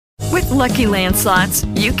Lucky Land Slots,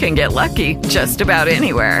 you can get lucky just about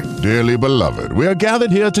anywhere. Dearly beloved, we are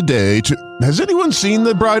gathered here today to... Has anyone seen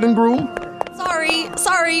the bride and groom?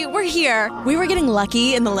 Sorry, we're here. We were getting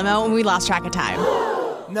lucky in the limo and we lost track of time.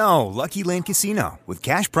 No, Lucky Land Casino, with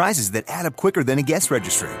cash prizes that add up quicker than a guest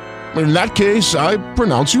registry. In that case, I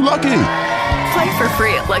pronounce you lucky. Play for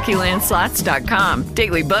free at LuckyLandSlots.com.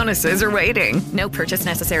 Daily bonuses are waiting. No purchase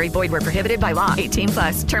necessary. Void where prohibited by law.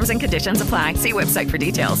 18+. Terms and conditions apply. See website for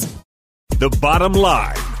details. The Bottom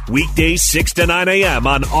Line. Weekdays 6 to 9 a.m.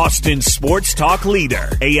 on Austin Sports Talk Leader.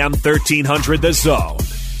 AM 1300 The Zone.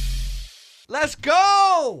 Let's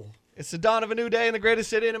go! It's the dawn of a new day in the greatest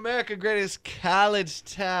city in America, greatest college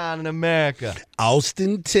town in America.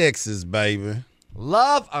 Austin, Texas, baby.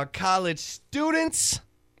 Love our college students.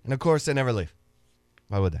 And, of course, they never leave.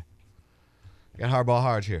 Why would they? I got Hardball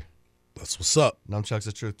Hardge here. That's what's up. Nunchucks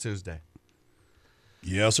of Truth Tuesday.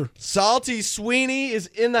 Yes, sir. Salty Sweeney is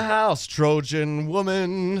in the house. Trojan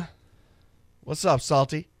woman. What's up,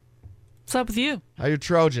 Salty? What's up with you? How are your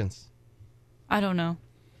Trojans? I don't know.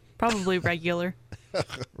 Probably regular.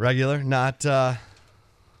 Regular? Not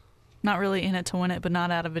really in it to win it, but not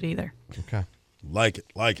out of it either. Okay. Like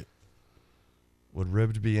it. Would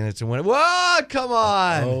Ribbed be in it to win it? Whoa, come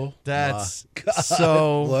on. Oh, that's God.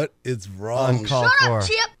 so what is wrong? Uncalled for.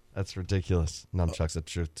 Chip. That's ridiculous. Nunchucks of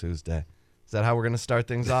Truth Tuesday. Is that how we're going to start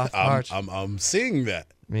things off, Arch? I'm seeing that.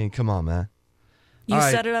 I mean, come on, man. You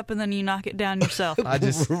set it up and then you knock it down yourself.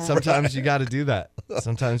 Sometimes you got to do that.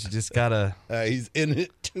 Sometimes you just got to. He's in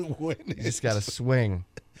it to win it. You just got to swing.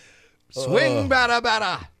 Swing, bada.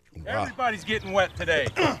 Wow. Everybody's getting wet today.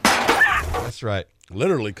 That's right.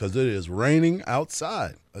 Literally, because it is raining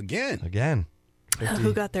outside again.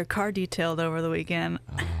 Who got their car detailed over the weekend?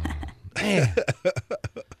 Man.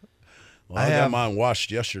 Well, I got mine washed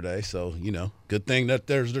yesterday, so, good thing that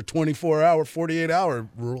there's their 24-hour, 48-hour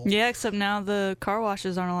rule. Yeah, except now the car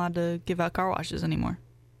washes aren't allowed to give out car washes anymore.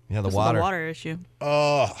 Yeah, the water issue.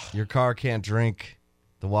 Oh. Your car can't drink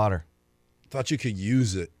the water. Thought you could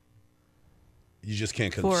use it. You just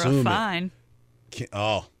can't consume it. For a fine.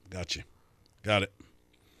 Got you. Got it.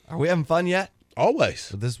 Are we having fun yet?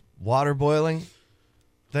 Always. With this water boiling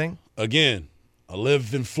thing? Again, I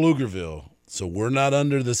live in Pflugerville. So we're not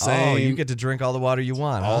under the same. Oh, you get to drink all the water you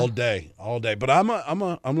want all day. But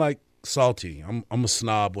I'm like Salty. I'm a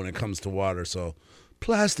snob when it comes to water. So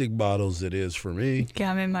plastic bottles it is for me.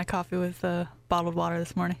 Yeah, I made my coffee with bottled water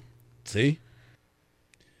this morning. See?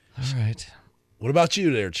 All right. What about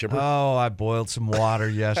you there, Chipper? Oh, I boiled some water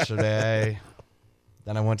yesterday.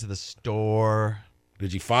 Then I went to the store.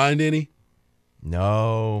 Did you find any?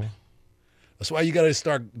 No. That's why you got to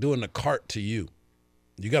start doing the cart to you.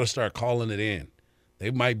 You got to start calling it in.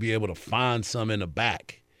 They might be able to find some in the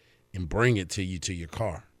back and bring it to you to your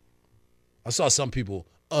car. I saw some people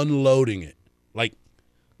unloading it. Like,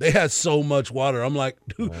 they had so much water. I'm like,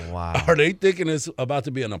 dude, wow. Are they thinking it's about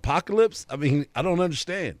to be an apocalypse? I mean, I don't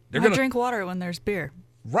understand. They're going to drink water when there's beer.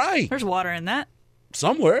 Right. There's water in that.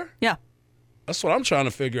 Somewhere. Yeah. That's what I'm trying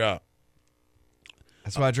to figure out.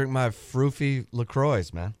 That's why I drink my Froofy LaCroix,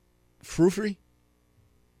 man. Froofy?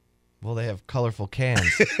 Well, they have colorful cans.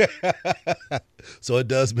 So it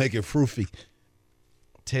does make it froofy.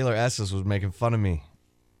 Taylor Esses was making fun of me.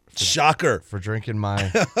 Shocker. For drinking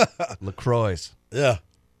my LaCroix. Yeah.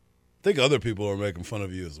 I think other people are making fun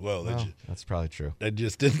of you as well. That's probably true. It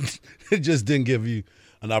just didn't give you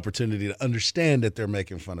an opportunity to understand that they're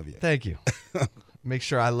making fun of you. Thank you. Make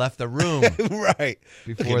sure I left the room. Right.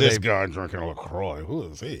 Before this guy drinking a LaCroix. Who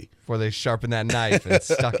is he? Before they sharpened that knife and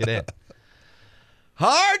stuck it in.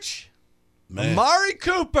 Hardge! Man. Amari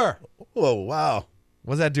Cooper! Oh, wow.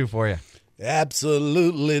 What's that do for you?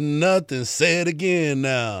 Absolutely nothing. Say it again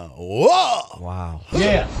now. Whoa! Wow.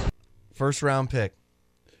 Yeah. First round pick.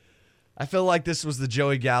 I feel like this was the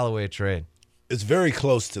Joey Galloway trade. It's very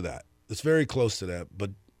close to that.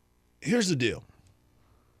 But here's the deal.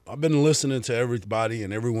 I've been listening to everybody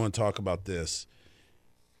and everyone talk about this.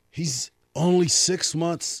 He's only 6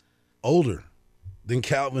 months older than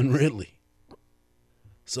Calvin Ridley.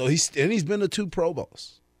 So he's been to 2 Pro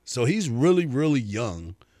Bowls. So he's really, really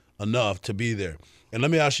young enough to be there. And let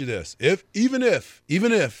me ask you this. Even if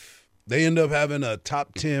they end up having a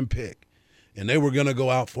top 10 pick and they were going to go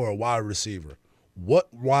out for a wide receiver,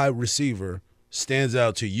 what wide receiver stands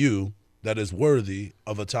out to you that is worthy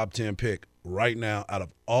of a top 10 pick right now out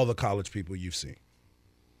of all the college people you've seen?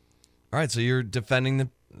 All right, so you're defending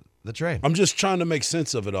the trade. I'm just trying to make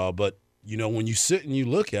sense of it all. But, when you sit and you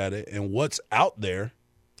look at it and what's out there.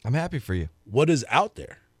 I'm happy for you. What is out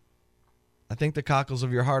there? I think the cockles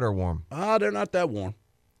of your heart are warm. They're not that warm.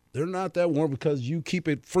 They're not that warm because you keep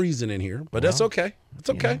it freezing in here. But that's okay. It's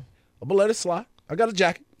okay. I'm going to let it slide. I got a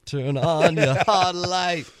jacket. Turn on your heart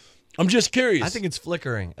light. I'm just curious. I think it's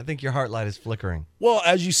flickering. I think your heart light is flickering. Well,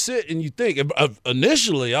 as you sit and you think,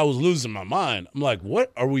 initially I was losing my mind. I'm like,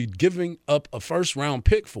 what are we giving up a first-round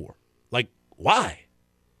pick for? Like, why?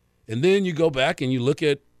 And then you go back and you look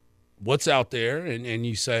at what's out there and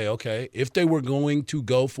you say, okay, if they were going to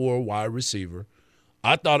go for a wide receiver,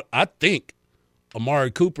 I think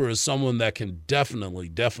Amari Cooper is someone that can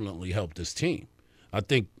definitely help this team. I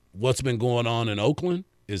think what's been going on in Oakland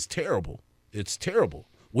is terrible. It's terrible.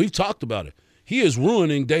 We've talked about it. He is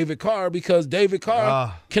ruining David Carr because David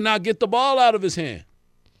Carr cannot get the ball out of his hand.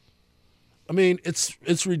 I mean,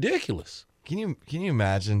 it's ridiculous. Can you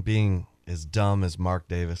imagine being as dumb as Mark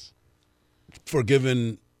Davis? For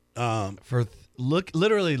giving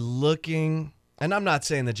literally looking, and I'm not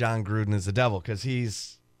saying that John Gruden is the devil because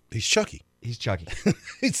he's Chucky. He's Chucky.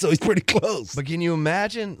 So he's pretty close. But can you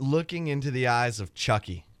imagine looking into the eyes of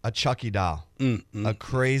Chucky, a Chucky doll, a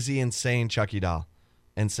crazy, insane Chucky doll,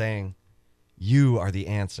 and saying, you are the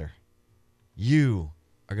answer. You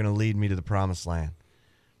are going to lead me to the promised land.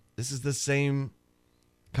 This is the same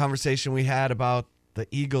conversation we had about the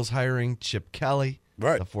Eagles hiring Chip Kelly,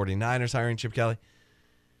 right? The 49ers hiring Chip Kelly.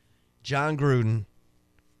 John Gruden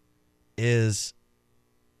is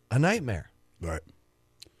a nightmare. Right.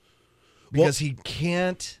 Because he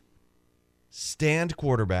can't stand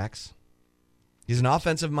quarterbacks. He's an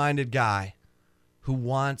offensive-minded guy who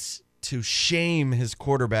wants to shame his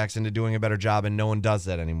quarterbacks into doing a better job, and no one does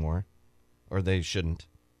that anymore. Or they shouldn't,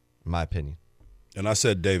 in my opinion. And I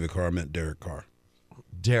said David Carr, I meant Derek Carr.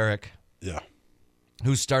 Derek. Yeah.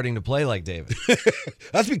 Who's starting to play like David.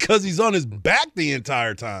 That's because he's on his back the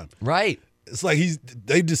entire time. Right. It's like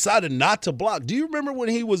they decided not to block. Do you remember when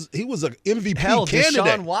he was an MVP candidate?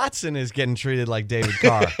 Deshaun Watson is getting treated like David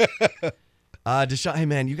Carr. Deshaun, hey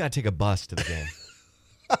man, you got to take a bus to the game.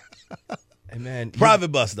 Hey man,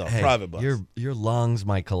 private bus though. Hey, private bus. Your lungs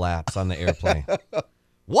might collapse on the airplane.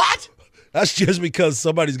 What? That's just because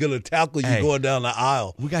somebody's gonna tackle you going down the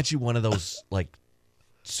aisle. We got you one of those like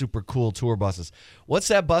super cool tour buses. What's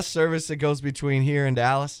that bus service that goes between here and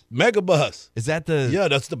Dallas? Megabus. Is that the? Yeah,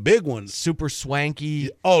 that's the big one. Super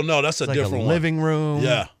swanky. Oh no, that's a like different a living one. room.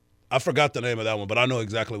 Yeah, I forgot the name of that one, but I know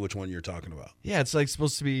exactly which one you're talking about. Yeah, it's like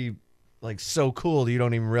supposed to be like so cool that you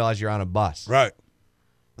don't even realize you're on a bus. Right.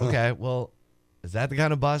 Okay. Well, is that the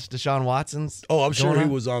kind of bus Deshaun Watson's? Oh, I'm sure he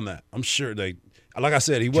was on that. I'm sure they. Like I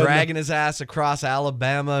said, he was dragging his ass across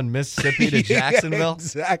Alabama and Mississippi to Jacksonville.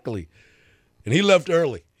 Exactly. And he left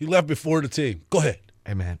early. He left before the team. Go ahead.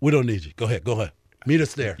 Hey, man. We don't need you. Go ahead. Meet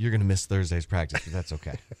us there. You're going to miss Thursday's practice, but that's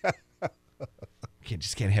okay.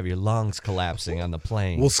 Just can't have your lungs collapsing on the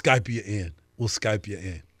plane. We'll Skype you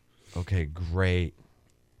in. Okay, great.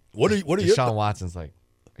 What are your Deshaun Watson's like,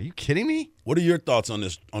 are you kidding me? What are your thoughts on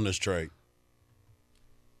this trade?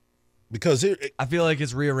 Because I feel like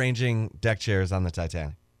it's rearranging deck chairs on the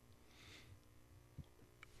Titanic.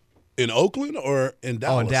 In Oakland or in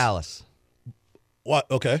Dallas? Oh, in Dallas.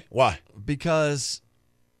 What? Okay. Why? Because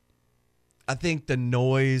I think the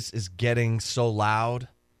noise is getting so loud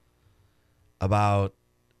about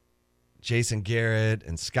Jason Garrett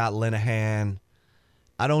and Scott Linehan.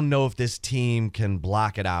 I don't know if this team can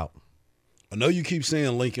block it out. I know you keep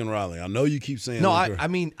saying Lincoln Riley. I know you keep saying No, I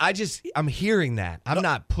mean, I'm hearing that. I'm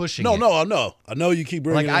not pushing it. No, I know. I know you keep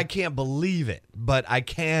bringing it. I can't believe it, but I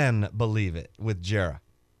can believe it with Jarrah.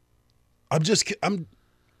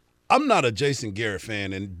 I'm not a Jason Garrett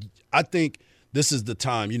fan, and I think this is the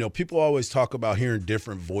time. You know, people always talk about hearing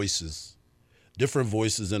different voices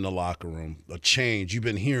in the locker room, a change. You've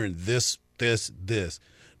been hearing this.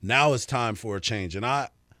 Now it's time for a change. And I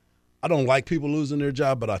don't like people losing their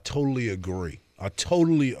job, but I totally agree.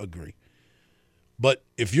 But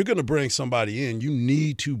if you're going to bring somebody in, you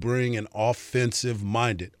need to bring an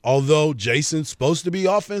offensive-minded. Although Jason's supposed to be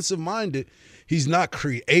offensive-minded, he's not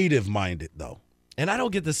creative-minded, though. And I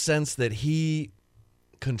don't get the sense that he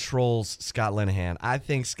controls Scott Linehan. I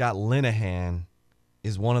think Scott Linehan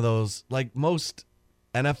is one of those, like most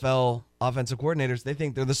NFL offensive coordinators, they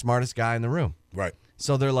think they're the smartest guy in the room. Right.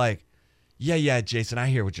 So they're like, yeah, Jason, I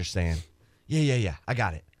hear what you're saying. Yeah, I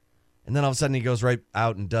got it. And then all of a sudden he goes right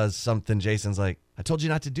out and does something. Jason's like, I told you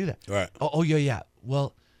not to do that. Right. Oh, yeah.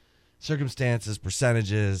 Well, circumstances,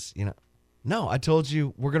 percentages, No, I told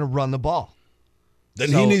you we're going to run the ball.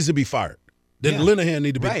 Then he needs to be fired. Then Linehan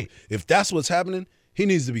need to be. Right. If that's what's happening, he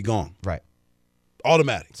needs to be gone. Right.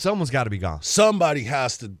 Automatic. Someone's got to be gone. Somebody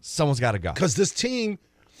has to. Someone's got to go. Because this team,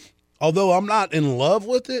 although I'm not in love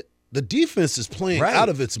with it, the defense is playing out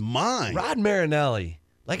of its mind. Rod Marinelli.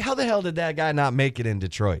 Like, how the hell did that guy not make it in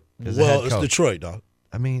Detroit? Well, it's Detroit, dog.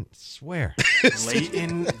 I mean, swear.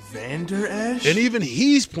 Leighton Vander Esch? And even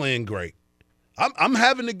he's playing great. I'm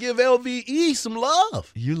having to give LVE some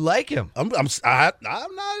love. You like him? I'm not. I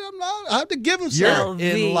have to give him some. You're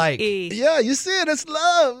in like. Yeah, you see it. It's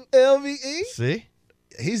love, LVE. See?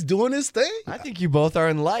 He's doing his thing. I think you both are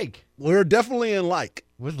in like. We're definitely in like.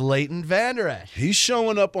 With Leighton Vander Esch. He's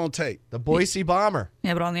showing up on tape. The Boise Bomber.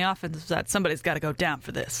 Yeah, but on the offensive side, somebody's got to go down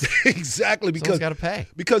for this. Exactly. Because got to pay.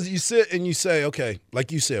 Because you sit and you say, okay,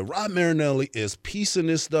 like you said, Rod Marinelli is piecing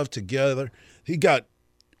this stuff together.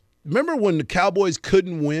 Remember when the Cowboys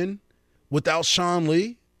couldn't win without Sean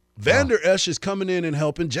Lee? Vander Esch is coming in and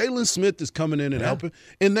helping. Jalen Smith is coming in and helping.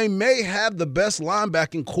 And they may have the best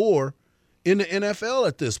linebacking core in the NFL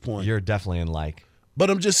at this point. You're definitely in like.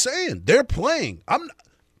 But I'm just saying, they're playing.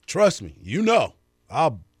 Trust me,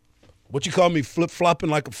 what you call me, flip-flopping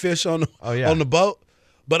like a fish on the boat?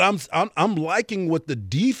 But I'm liking what the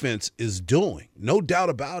defense is doing, no doubt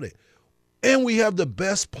about it. And we have the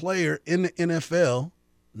best player in the NFL,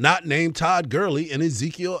 not named Todd Gurley, and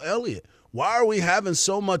Ezekiel Elliott. Why are we having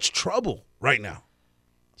so much trouble right now?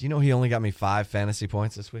 Do you know he only got me 5 fantasy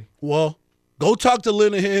points this week? Well, go talk to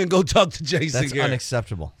Linehan, go talk to Jason That's Garrett.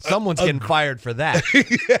 Unacceptable. Someone's getting fired for that.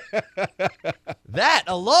 That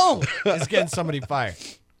alone is getting somebody fired.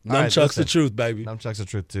 Nunchucks the truth, baby. Nunchucks the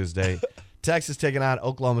truth Tuesday. Texas taking on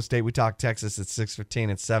Oklahoma State. We talk Texas at 6:15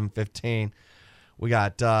 and 7:15. We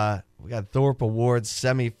got Thorpe Awards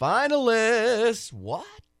semifinalists. What?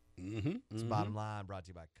 It's Bottom Line, brought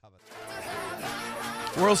to you by Covet.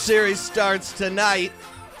 World Series starts tonight.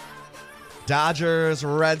 Dodgers,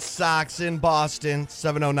 Red Sox in Boston,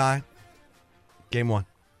 7:09. Game 1.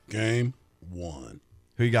 Game 1.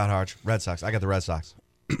 Who you got, Hardge? Red Sox. I got the Red Sox.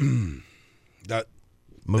 They've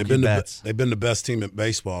been the best team in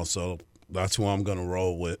baseball, so that's who I'm going to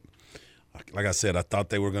roll with. Like I said, I thought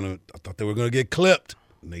they were going to get clipped,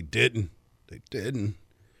 and they didn't. They didn't.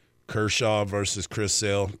 Kershaw versus Chris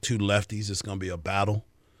Sale, 2 lefties. It's going to be a battle.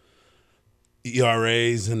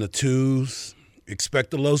 ERAs in the 2s.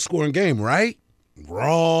 Expect a low-scoring game, right?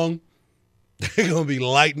 Wrong. They're going to be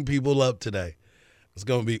lighting people up today. It's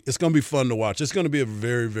going to be fun to watch. It's going to be a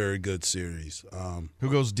very, very good series. Who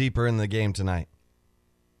goes deeper in the game tonight?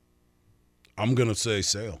 I'm going to say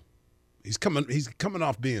Sale. He's coming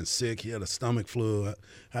off being sick. He had a stomach flu,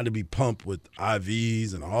 had to be pumped with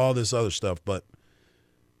IVs and all this other stuff, but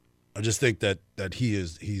I just think that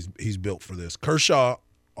he's built for this. Kershaw,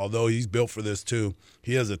 although he's built for this too,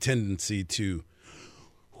 he has a tendency to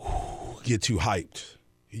get too hyped.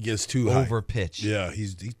 He gets too over pitch. Yeah,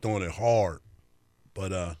 he's throwing it hard.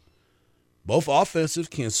 But both offensive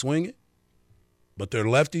can swing it, but their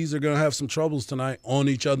lefties are going to have some troubles tonight on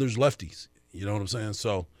each other's lefties. You know what I'm saying?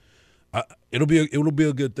 So it'll be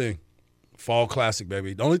a good thing. Fall classic,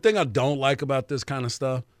 baby. The only thing I don't like about this kind of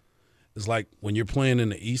stuff is like when you're playing in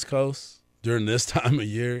the East Coast during this time of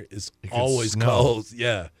year, it's always cold.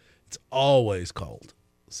 Yeah, it's always cold.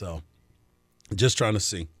 So just trying to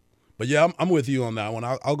see. But yeah, I'm with you on that one.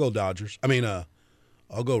 I'll go Dodgers.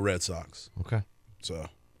 I'll go Red Sox. Okay. So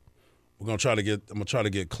I'm gonna try to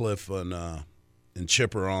get Cliff and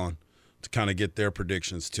Chipper on to kind of get their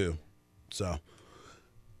predictions too. So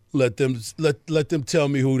let them tell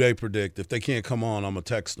me who they predict. If they can't come on, I'm gonna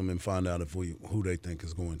text them and find out who they think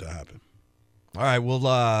is going to happen. All right,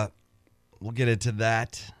 we'll get into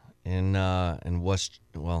that in what's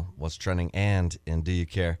trending and in Do You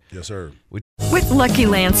Care? Yes, sir. With Lucky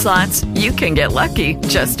Land Slots, you can get lucky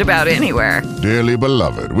just about anywhere. Dearly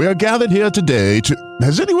beloved, we are gathered here today to...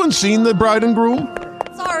 Has anyone seen the bride and groom?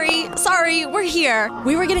 Sorry, we're here.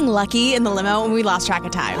 We were getting lucky in the limo and we lost track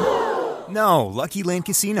of time. No, Lucky Land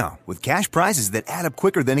Casino, with cash prizes that add up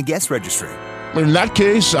quicker than a guest registry. In that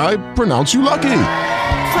case, I pronounce you lucky.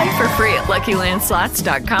 Play for free at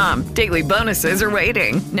LuckyLandSlots.com. Daily bonuses are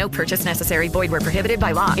waiting. No purchase necessary. Void where prohibited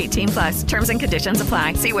by law. 18+. Terms and conditions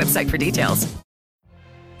apply. See website for details.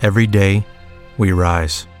 Every day, we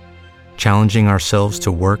rise, challenging ourselves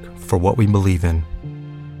to work for what we believe in.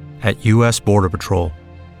 At U.S. Border Patrol,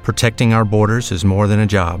 protecting our borders is more than a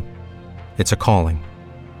job. It's a calling.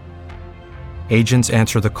 Agents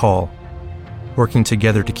answer the call, working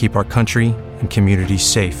together to keep our country and communities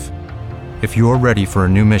safe. If you're ready for a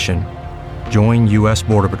new mission, join U.S.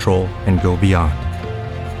 Border Patrol and go beyond.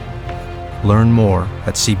 Learn more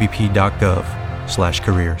at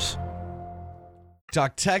cbp.gov/careers.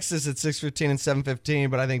 Talk Texas at 6:15 and 7:15,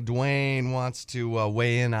 but I think Dwayne wants to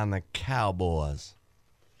weigh in on the Cowboys.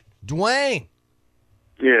 Dwayne!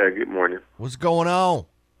 Yeah, good morning. What's going on?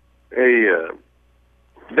 Hey,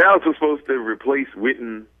 Dallas was supposed to replace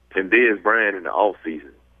Witten and Dez Bryant in the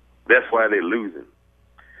offseason. That's why they're losing.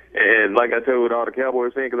 And like I told all the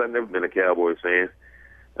Cowboys fans, because I've never been a Cowboys fan,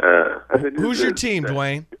 I said, "Who's your team,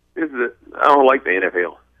 Dwayne?" I don't like the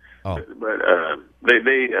NFL. Oh, but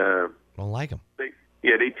they don't like them. They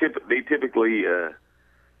typically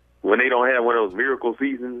when they don't have one of those miracle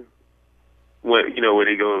seasons, when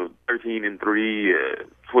they go 13-3,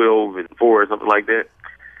 12-4, or something like that,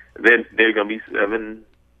 then they're gonna be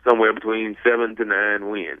somewhere between 7 to 9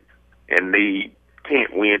 wins, and they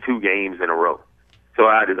can't win 2 games in a row. So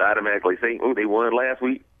I just automatically say, "Oh, they won last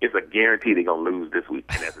week. It's a guarantee they're gonna lose this week,"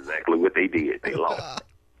 and that's exactly what they did. They lost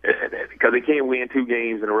because they can't win 2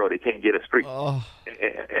 games in a row. They can't get a streak,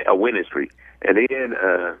 a winning streak. And then,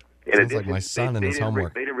 sounds like my son in his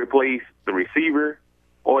homework. They didn't replace the receiver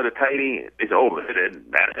or the tight end. It's over.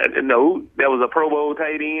 No, that was a Pro Bowl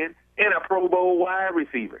tight end and a Pro Bowl wide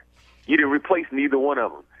receiver. You didn't replace neither one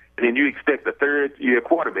of them. And then you expect a third-year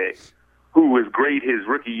quarterback who was great his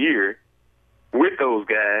rookie year with those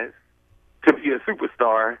guys to be a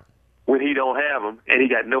superstar when he don't have them, and he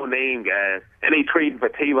got no-name guys. And they trading for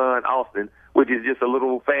Tavon Austin, which is just a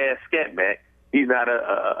little fast scat back. He's not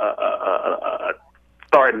a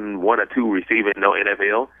starting 1 or 2 receiver in no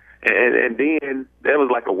NFL. And then that was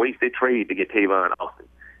like a wasted trade to get Tavon Austin.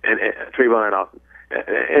 And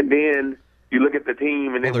then you look at the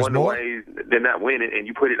team and then wonder why they're not winning, and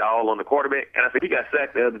you put it all on the quarterback. And I said, he got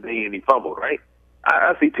sacked the other day and he fumbled, right?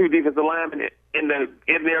 I see 2 defensive linemen in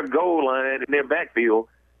their goal line, in their backfield,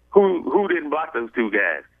 who didn't block those 2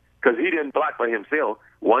 guys? Because he didn't block for himself.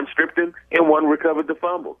 One stripped him and one recovered the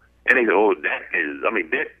fumble. And they said, "Oh, that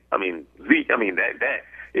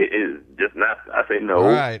is just not." I say, "No."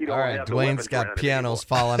 All right. Dwayne's got pianos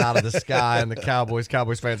falling out of the sky, and the Cowboys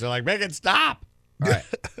fans are like, "Make it stop!" All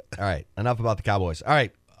right. Enough about the Cowboys. All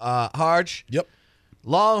right, Hardge. Yep.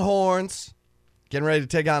 Longhorns getting ready to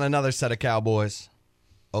take on another set of Cowboys,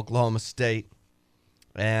 Oklahoma State.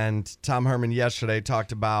 And Tom Herman yesterday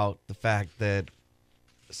talked about the fact that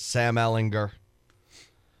Sam Ehlinger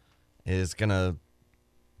is going to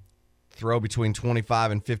throw between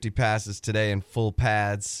 25 and 50 passes today in full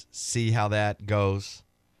pads, see how that goes.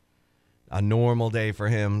 A normal day for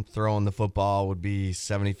him throwing the football would be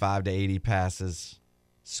 75 to 80 passes.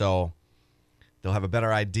 So they'll have a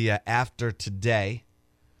better idea after today,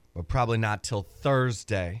 but probably not till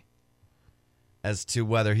Thursday, as to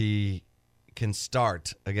whether he can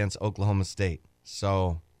start against Oklahoma State.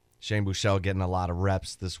 So Shane Buechele getting a lot of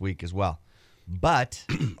reps this week as well. But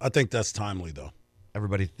I think that's timely, though.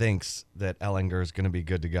 Everybody thinks that Ehlinger is going to be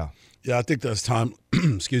good to go. Yeah, I think that's time.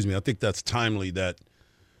 Excuse me. I think that's timely that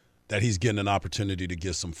he's getting an opportunity to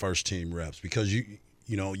get some first team reps, because you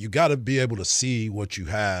got to be able to see what you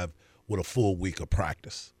have with a full week of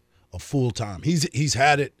practice, a full time. He's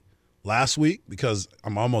had it last week, because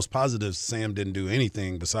I'm almost positive Sam didn't do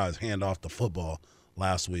anything besides hand off the football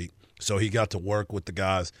last week. So he got to work with the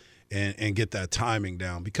guys and get that timing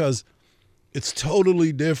down, because it's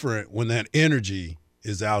totally different when that energy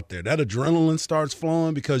is out there. That adrenaline starts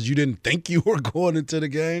flowing because you didn't think you were going into the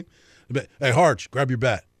game. Hey, Hardge, grab your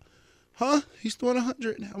bat. Huh? He's throwing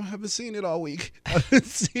 100 now. I haven't seen it all week.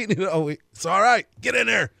 It's all right. Get in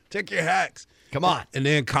there. Take your hacks. Come on. And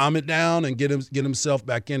then calm it down and get himself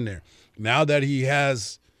back in there. Now that he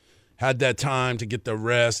has had that time to get the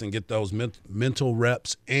rest and get those mental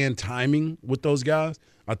reps and timing with those guys,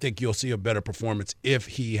 I think you'll see a better performance if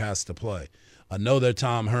he has to play. I know that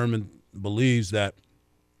Tom Herman believes that,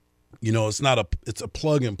 it's a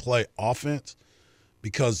plug-and-play offense,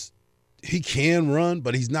 because he can run,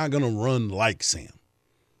 but he's not going to run like Sam.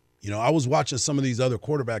 I was watching some of these other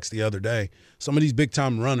quarterbacks the other day, some of these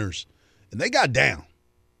big-time runners, and they got down.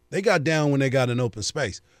 They got down when they got an open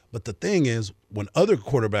space. But the thing is, when other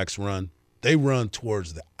quarterbacks run, they run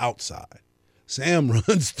towards the outside. Sam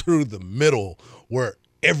runs through the middle where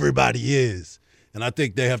everybody is. And I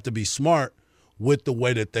think they have to be smart with the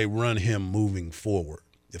way that they run him moving forward.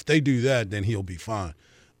 If they do that, then he'll be fine.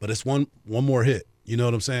 But it's one more hit. You know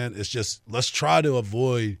what I'm saying? It's just, let's try to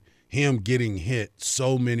avoid him getting hit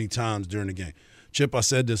so many times during the game. Chip, I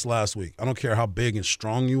said this last week. I don't care how big and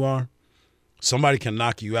strong you are. Somebody can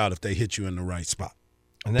knock you out if they hit you in the right spot.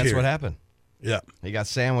 And that's what happened. Yeah. He got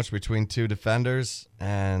sandwiched between 2 defenders,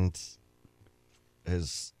 and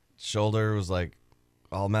his shoulder was like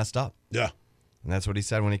all messed up. Yeah. And that's what he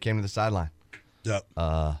said when he came to the sideline. Yeah.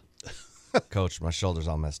 Coach, my shoulder's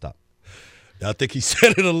all messed up. Yeah, I think he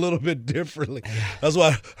said it a little bit differently. That's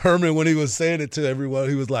why Herman, when he was saying it to everyone,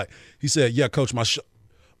 he said, "Yeah, Coach, my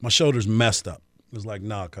shoulder's messed up." He was like,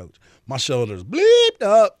 "Nah, Coach, my shoulder's bleeped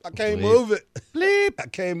up. I can't move it. Bleep. I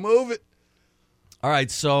can't move it." All right,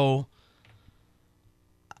 so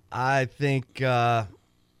I think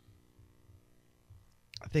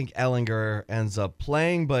think Ellinger ends up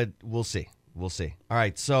playing, but we'll see. We'll see. All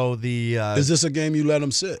right, so the is this a game you let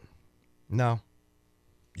him sit? No.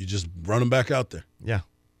 You just run him back out there? Yeah.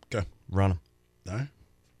 Okay. Run him. All right.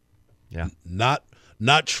 Yeah.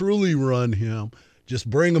 Not truly run him. Just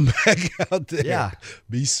bring him back out there. Yeah.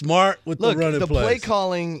 Be smart with the running the plays. play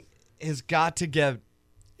calling has got to get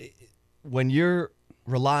 – when you're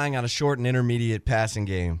relying on a short and intermediate passing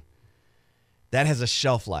game, that has a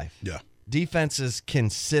shelf life. Yeah. Defenses can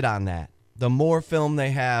sit on that. The more film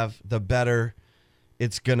they have, the better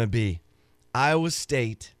it's going to be. Iowa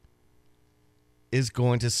State is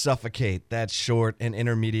going to suffocate that short and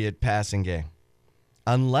intermediate passing game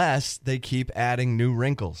unless they keep adding new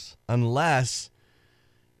wrinkles, unless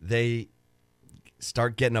they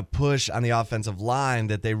start getting a push on the offensive line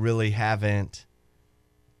that they really haven't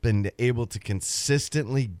been able to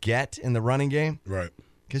consistently get in the running game. Right.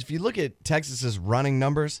 Because if you look at Texas's running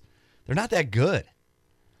numbers, they're not that good.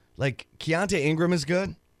 Like, Keontae Ingram is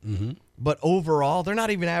good, but overall, they're not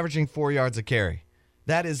even averaging 4 yards a carry.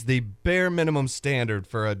 That is the bare minimum standard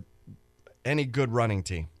for any good running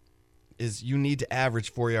team, is you need to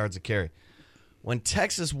average 4 yards a carry. When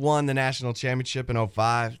Texas won the national championship in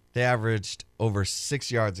 2005, they averaged over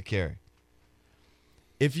 6 yards a carry.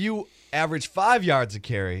 If you average 5 yards a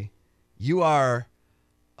carry, you are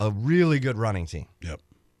a really good running team. Yep.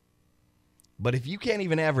 But if you can't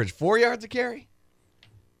even average 4 yards a carry,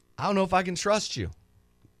 I don't know if I can trust you.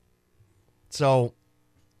 So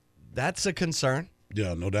that's a concern.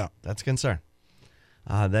 Yeah, no doubt. That's a concern.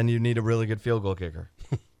 Then you need a really good field goal kicker.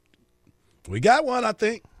 We got one, I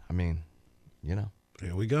think. I mean, you know.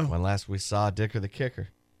 Here we go. When last we saw Dicker the kicker?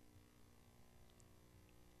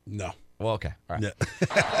 No. Well, okay. All right. Yeah.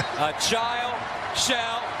 A child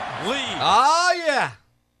shall lead. Oh, yeah.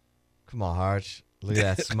 Come on, Hardge. Look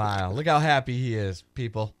at that smile. Look how happy he is,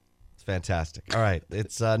 people. It's fantastic. All right.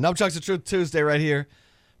 It's No Chunks of Truth Tuesday right here.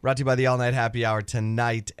 Brought to you by the All Night Happy Hour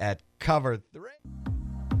tonight at Cover 3.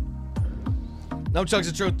 No Chunks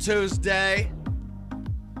of Truth Tuesday.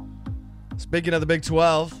 Speaking of the Big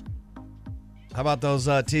 12, how about those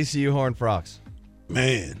TCU Horned Frogs?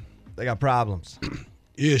 Man. They got problems.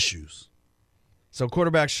 Issues. So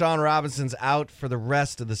quarterback Sean Robinson's out for the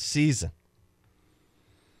rest of the season.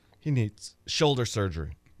 He needs shoulder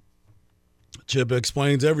surgery. Chip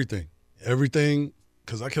explains everything. Everything,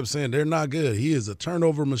 because I kept saying they're not good. He is a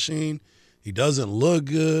turnover machine. He doesn't look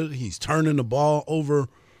good. He's turning the ball over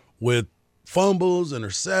with fumbles,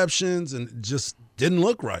 interceptions, and it just didn't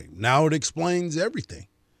look right. Now it explains everything.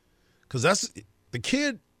 Because that's the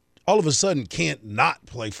kid all of a sudden can't not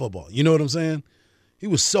play football. You know what I'm saying? He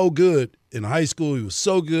was so good in high school. He was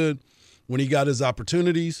so good when he got his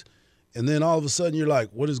opportunities. And then all of a sudden you're like,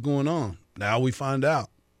 what is going on? Now we find out.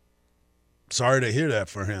 Sorry to hear that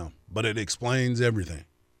for him, but it explains everything.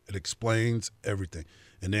 It explains everything.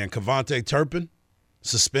 And then Kevontae Turpin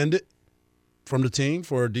suspended from the team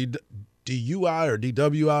for a DUI or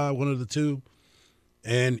DWI, one of the two.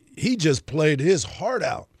 And he just played his heart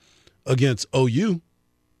out against OU.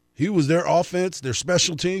 He was their offense, their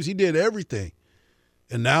special teams. He did everything.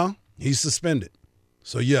 And now he's suspended.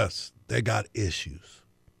 So, yes, they got issues.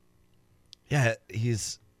 Yeah,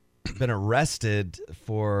 he's been arrested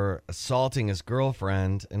for assaulting his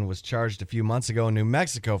girlfriend and was charged a few months ago in New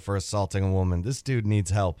Mexico for assaulting a woman. This dude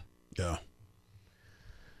needs help. Yeah.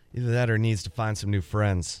 Either that or needs to find some new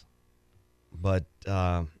friends. But,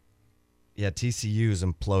 yeah, TCU is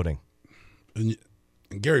imploding. And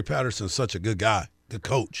Gary Patterson's such a good guy, good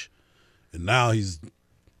coach. And now he's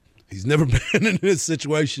never been in this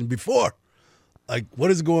situation before. Like,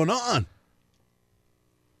 what is going on?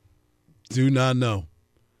 Do not know.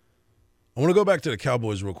 I want to go back to the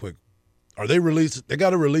Cowboys real quick. Are they released? They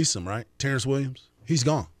got to release him, right? Terrence Williams? He's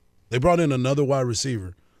gone. They brought in another wide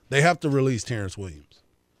receiver. They have to release Terrence Williams.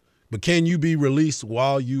 But can you be released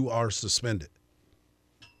while you are suspended?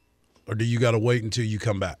 Or do you got to wait until you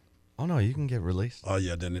come back? Oh, no, you can get released. Oh,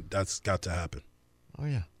 yeah, then that's got to happen. Oh,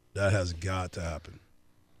 yeah. That has got to happen.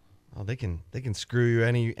 Oh, they can screw you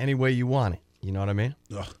any way you want it. You know what I mean?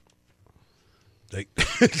 Ugh. They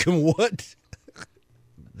can what?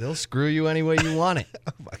 They'll screw you any way you want it.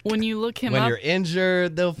 When you look him when up, you're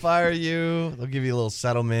injured, they'll fire you. They'll give you a little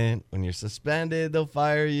settlement. When you're suspended, they'll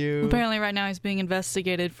fire you. apparently right now he's being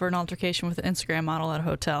investigated for an altercation with an Instagram model at a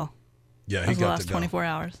hotel. Yeah, That was he the got last to go. 24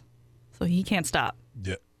 hours. So he can't stop.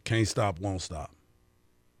 Yeah, can't stop, won't stop.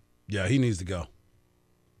 Yeah, he needs to go.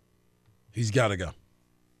 He's got to go.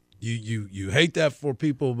 You hate that for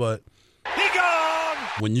people, but He gone!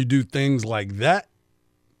 when you do things like that,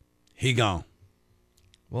 he gone.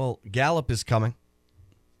 Well, Gallup is coming.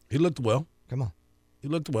 He looked well. Come on. He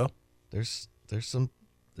looked well. There's some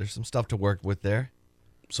There's some stuff to work with there.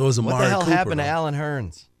 So is Amari What the hell Cooper, happened to though. Alan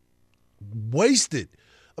Hearns? Wasted.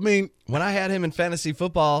 I mean, when I had him in fantasy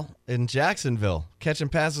football in Jacksonville, catching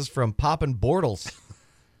passes from Poppin' Bortles,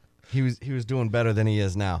 he was doing better than he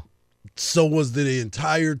is now. So was the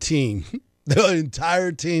entire team. The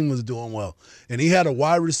entire team was doing well. And he had a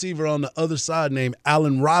wide receiver on the other side named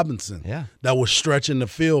Allen Robinson that was stretching the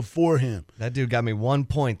field for him. That dude got me 1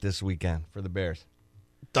 point this weekend for the Bears.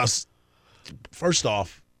 First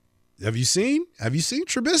off, have you seen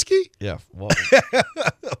Trubisky? Yeah. Well,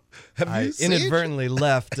 I inadvertently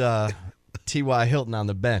left T.Y. Hilton on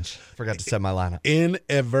the bench. Forgot to set my lineup.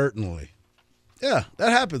 Inadvertently. Yeah, that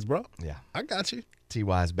happens, bro. Yeah. I got you.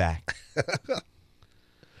 T.Y.'s back.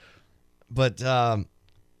 But,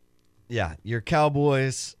 yeah, your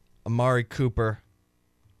Cowboys, Amari Cooper.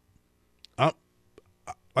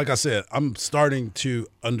 Like I said, I'm starting to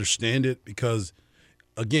understand it because,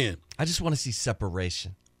 again, I just want to see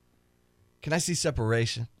separation. Can I see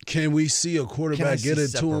separation? Can we see a quarterback get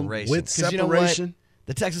it to him with separation? You know what?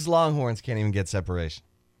 The Texas Longhorns can't even get separation,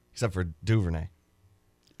 except for Duvernay.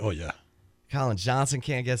 Oh, yeah. Colin Johnson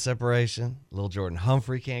can't get separation. Lil Jordan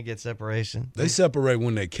Humphrey can't get separation. They separate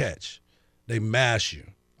when they catch. They mash you.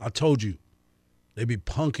 I told you. They be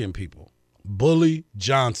punking people. Bully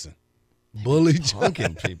Johnson.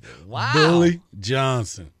 Punking people. Wow. Bully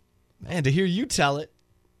Johnson. Man, to hear you tell it,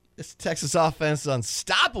 this Texas offense is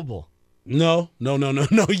unstoppable. No.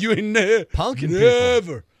 You ain't never. Punking never.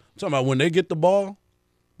 people. I'm talking about when they get the ball,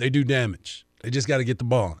 they do damage. They just got to get the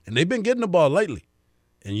ball. And they've been getting the ball lately.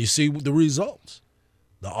 And you see the results.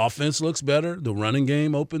 The offense looks better. The running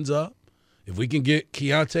game opens up. If we can get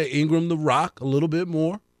Keontae Ingram the rock a little bit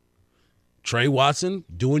more, Trey Watson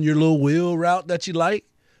doing your little wheel route that you like,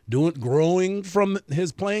 growing from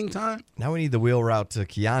his playing time. Now we need the wheel route to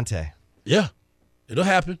Keontae. Yeah, it'll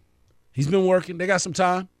happen. He's been working. They got some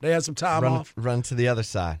time. They had some time off. Run to the other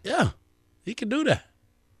side. Yeah, he can do that.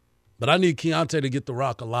 But I need Keontae to get the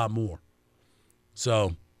rock a lot more.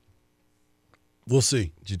 So we'll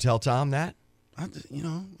see. Did you tell Tom that?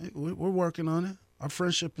 We're working on it. Our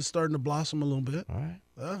friendship is starting to blossom a little bit. All right.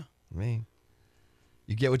 Yeah. I mean,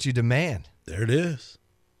 you get what you demand. There it is.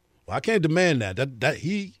 Well, I can't demand that.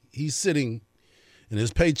 He's sitting and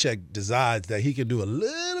his paycheck decides that he can do a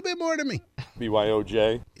little bit more than me.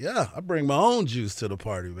 BYOJ. Yeah, I bring my own juice to the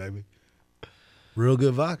party, baby. Real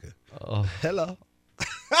good vodka. Oh, hello.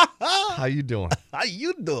 How you doing? How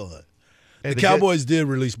you doing? Hey, the Cowboys did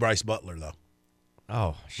release Bryce Butler, though.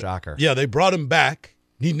 Oh, shocker. Yeah, they brought him back.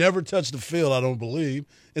 He never touched the field, I don't believe.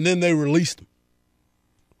 And then they released him.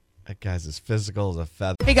 That guy's as physical as a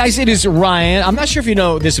feather. Hey, guys, it is Ryan. I'm not sure if you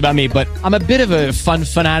know this about me, but I'm a bit of a fun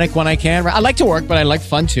fanatic when I can. I like to work, but I like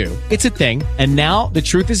fun, too. It's a thing. And now the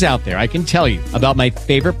truth is out there. I can tell you about my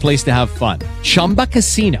favorite place to have fun. Chumba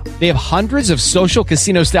Casino. They have hundreds of social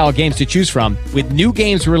casino-style games to choose from with new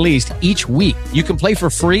games released each week. You can play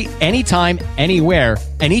for free anytime, anywhere,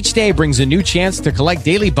 and each day brings a new chance to collect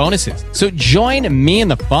daily bonuses. So join me in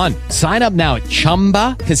the fun. Sign up now at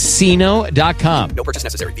ChumbaCasino.com. No purchase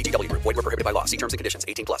necessary. VGW Group. Void where prohibited by law. See terms and conditions.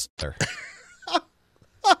 18+.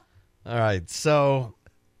 All right, so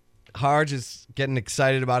Hardge is getting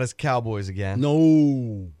excited about his Cowboys again.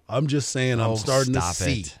 No, I'm just saying I'm starting to stop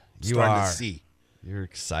see. it. You're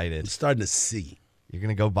excited. I'm starting to see. You're going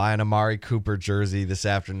to go buy an Amari Cooper jersey this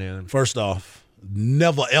afternoon. First off,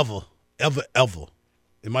 never, ever, ever, ever.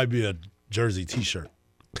 It might be a jersey T-shirt.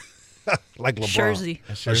 Like LeBron. Jersey.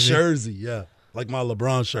 A jersey, yeah. Like my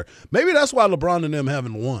LeBron shirt. Maybe that's why LeBron and them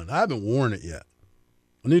haven't won. I haven't worn it yet.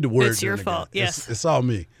 I need to wear it. It's your fault, yes. It's all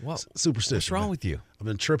me. What? Superstition. What's wrong with you? I've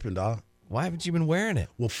been tripping, dog. Why haven't you been wearing it?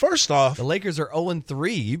 Well, first off, the Lakers are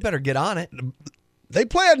 0-3. You better get on it. They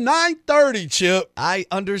play at 9:30, Chip. I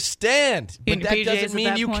understand, but that doesn't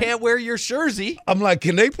mean you can't wear your jersey. I'm like,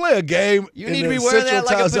 can they play a game? You need to be wearing that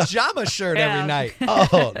like a pajama shirt every night.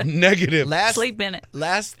 Oh, negative. Sleep in it.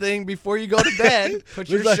 Last thing before you go to bed, put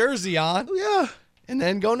your jersey on. Yeah. And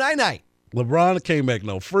then go night-night. LeBron can't make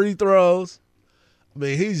no free throws. I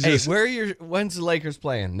mean, he's just. Hey, when's the Lakers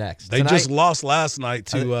playing next? They just lost last night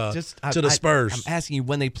to the Spurs. I'm asking you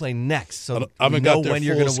when they play next, so I you know when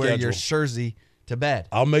you're going to wear your jersey to bed.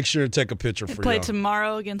 I'll make sure to take a picture They for you. play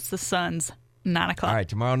tomorrow against the Suns, 9 o'clock. All right,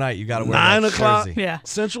 tomorrow night you got to wear 9 that o'clock? jersey. Yeah.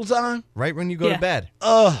 Central Time? Right when you go to bed.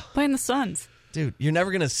 Playing the Suns. Dude, you're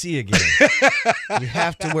never going to see a game. You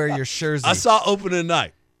have to wear your jersey. I saw opening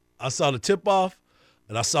night. I saw the tip-off,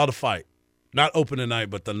 and I saw the fight. Not opening night,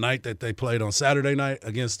 but the night that they played on Saturday night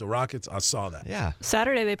against the Rockets, I saw that. Yeah.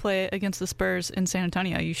 Saturday they play against the Spurs in San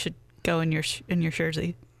Antonio. You should go in your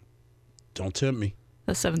jersey. Don't tempt me.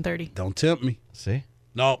 That's 7:30. Don't tempt me. See?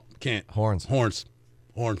 No, can't. Horns.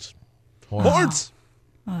 Horns. Oh,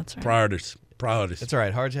 that's right. Priorities. It's all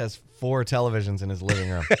right. Hardge has 4 televisions in his living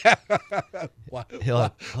room. Why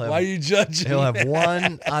Why are you judging? He'll have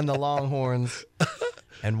one on the Longhorns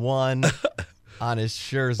and one on his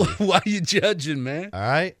jersey. Why are you judging, man? All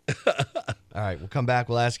right? All right, we'll come back.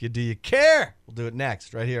 We'll ask you, do you care? We'll do it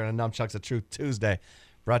next right here on Nunchucks of Truth Tuesday.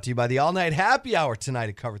 Brought to you by the All-Night Happy Hour tonight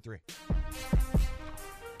at Cover 3.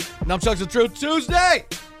 Nunchucks of Truth Tuesday.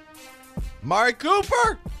 Amari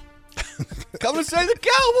Cooper. Coming to say the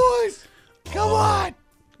Cowboys. Come on.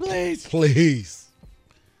 Please. Please.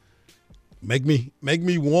 Make me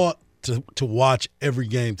want to watch every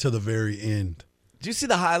game to the very end. Did you see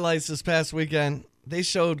the highlights this past weekend? They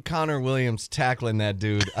showed Connor Williams tackling that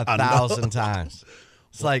dude 1,000 times.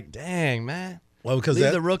 It's like, dang, man. Well, because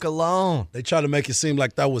leave the rook alone. They try to make it seem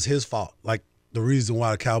like that was his fault. Like the reason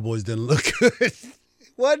why the Cowboys didn't look good.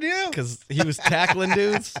 What him? Because he was tackling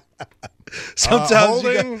dudes. Sometimes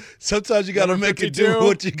you got to make it do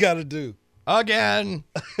what you got to do. Again.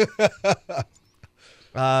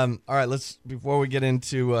 All right, before we get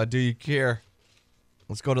into Do You Care,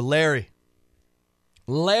 let's go to Larry.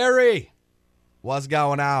 Larry, what's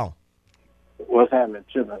going on? What's happening,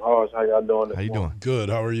 Chip and Hardge? How y'all doing? How you doing? Good.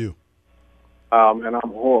 How are you? And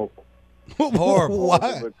I'm horrible. Horrible.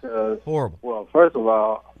 Why? Because, horrible. Well, first of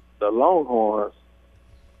all, the Longhorns,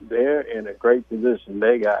 they're in a great position.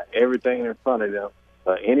 They got everything in front of them.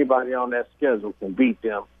 Anybody on that schedule can beat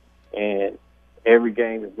them, and every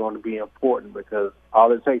game is going to be important because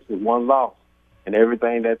all it takes is one loss, and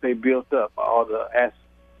everything that they built up, all the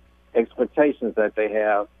expectations that they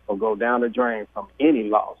have will go down the drain from any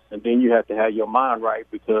loss. And then you have to have your mind right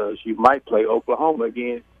because you might play Oklahoma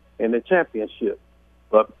again in the championship.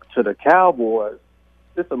 But to the Cowboys,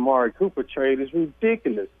 this Amari Cooper trade is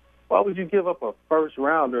ridiculous. Why would you give up a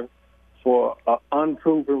first-rounder for an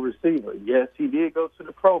unproven receiver? Yes, he did go to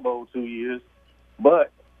the Pro Bowl 2 years,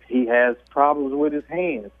 but he has problems with his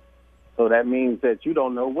hands. So that means that you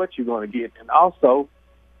don't know what you're going to get. And also,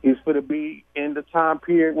 he's going to be in the time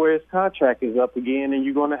period where his contract is up again, and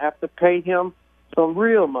you're going to have to pay him some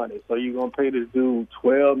real money. So you're going to pay this dude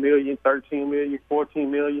 $12 million, $13 million, $14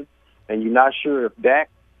 million, and you're not sure if Dak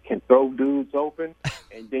can throw dudes open,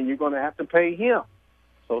 and then you're going to have to pay him.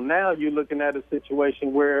 So now you're looking at a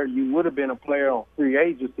situation where you would have been a player on free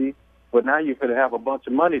agency, but now you're going to have a bunch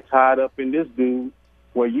of money tied up in this dude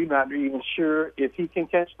where you're not even sure if he can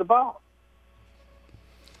catch the ball.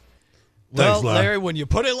 Well, Thanks, Larry, when you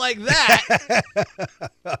put it like that,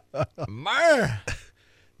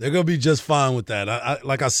 they're gonna be just fine with that.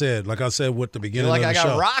 Like I said with the beginning of the show. I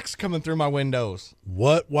got rocks coming through my windows.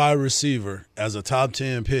 What wide receiver as a top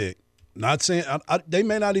 10 pick? Not saying they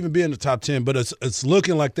may not even be in the top 10, but it's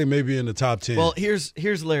looking like they may be in the top 10. Well,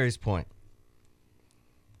 here's Larry's point.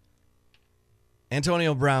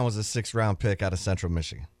 Antonio Brown was a 6th-round pick out of Central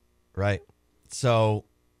Michigan, right? So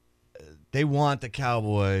they want the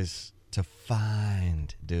Cowboys to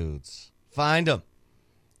find dudes. Find them.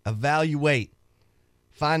 Evaluate.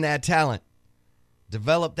 Find that talent.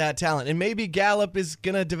 Develop that talent. And maybe Gallup is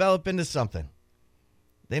going to develop into something.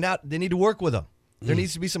 They need to work with him. There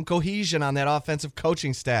needs to be some cohesion on that offensive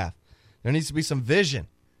coaching staff. There needs to be some vision.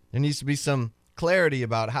 There needs to be some clarity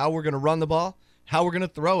about how we're going to run the ball, how we're going to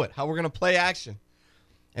throw it, how we're going to play action.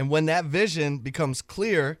 And when that vision becomes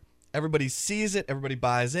clear, everybody sees it, everybody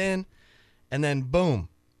buys in, and then boom,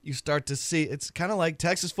 you start to see it's kind of like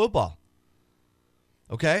Texas football.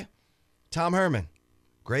 Okay? Tom Herman,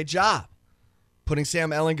 great job putting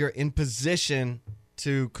Sam Ehlinger in position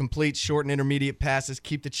to complete short and intermediate passes,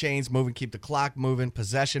 keep the chains moving, keep the clock moving,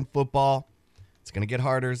 possession football. It's going to get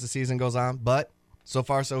harder as the season goes on, but so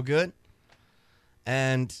far so good.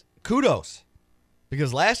 And kudos,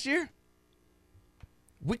 because last year,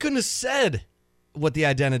 we couldn't have said what the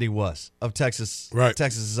identity was of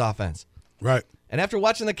Texas's offense. Right. And after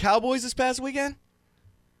watching the Cowboys this past weekend,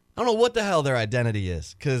 I don't know what the hell their identity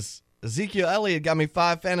is because Ezekiel Elliott got me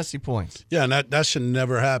 5 fantasy points. Yeah, and that should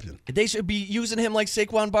never happen. They should be using him like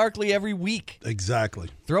Saquon Barkley every week. Exactly.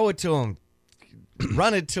 Throw it to him,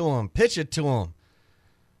 run it to him, pitch it to him.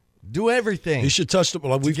 Do everything. He should touch the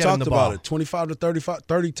ball. We've talked about it 25 to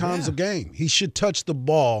 30 times a game. He should touch the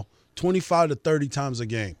ball 25 to 30 times a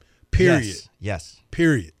game. Period. Yes.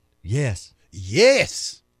 Period. Yes.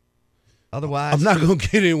 Yes. Otherwise, I'm not going to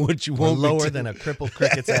get in what you want me to. Lower than a crippled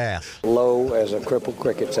cricket's ass. Low as a crippled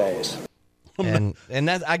cricket's ass. And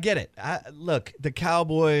that I get it. Look, the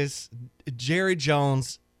Cowboys, Jerry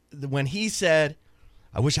Jones, when he said,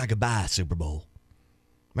 I wish I could buy a Super Bowl.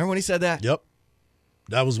 Remember when he said that? Yep.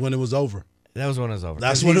 That was when it was over. That was when it was over.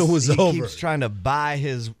 That's when it was over. He keeps trying to buy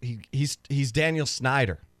his. He's Daniel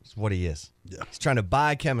Snyder. That's what he is. Yeah. He's trying to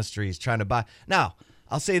buy chemistry. He's trying to buy. Now,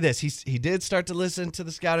 I'll say this. He did start to listen to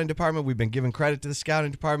the scouting department. We've been giving credit to the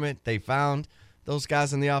scouting department. They found those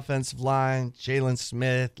guys on the offensive line, Jalen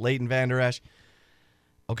Smith, Leighton Vander Esch.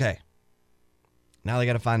 Okay. Now they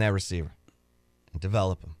got to find that receiver and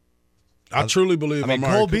develop him. I truly believe Cole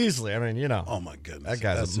Cooper, Beasley. Oh, my goodness. That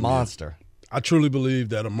guy's a monster. I truly believe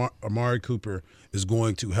that Amari Cooper is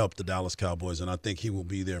going to help the Dallas Cowboys, and I think he will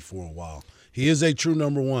be there for a while. He is a true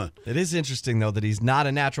number one. It is interesting, though, that he's not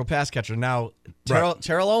a natural pass catcher. Now,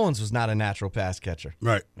 Terrell Owens was not a natural pass catcher.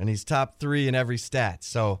 Right. And he's top 3 in every stat.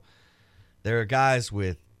 So there are guys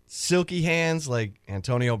with silky hands like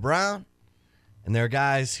Antonio Brown, and there are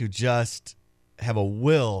guys who just have a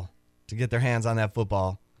will to get their hands on that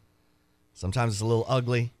football. Sometimes it's a little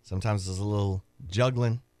ugly. Sometimes it's a little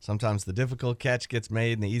juggling. Sometimes the difficult catch gets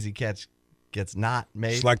made and the easy catch gets not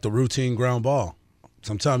made. It's like the routine ground ball.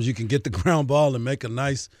 Sometimes you can get the ground ball and make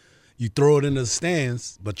you throw it into the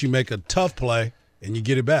stands, but you make a tough play and you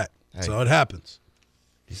get it back. Hey, so it happens.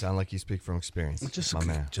 You sound like you speak from experience, my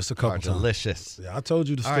man. Just a couple times. Delicious. Yeah, I told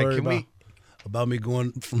you the All story right, about me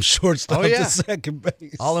going from shortstop to second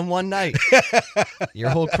base. All in one night. Your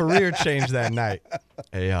whole career changed that night.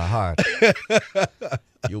 Hey, Hard.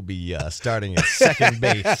 You'll be starting at second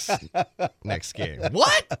base next game.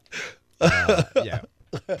 What? Yeah.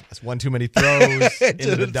 That's one too many throws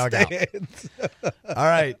into the dugout. All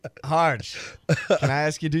right, Hardge. Can I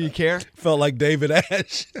ask you, do you care? Felt like David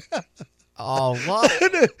Ash. Oh,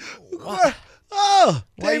 what? Oh,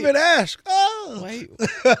 David Ash. Oh.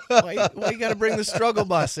 Why you got to bring the struggle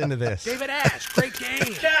bus into this? David Ash, great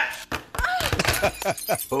game.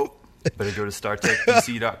 Oh, better go to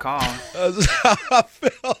StarTechPC.com. That's how I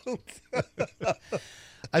felt.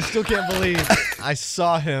 I still can't believe I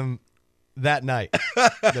saw him that night,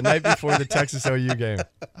 the night before the Texas OU game.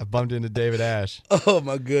 I bumped into David Ash. Oh,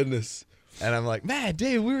 my goodness. And I'm like, man,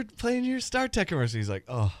 Dave, we were playing your Star Tech commercial. He's like,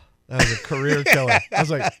 oh, that was a career killer. I was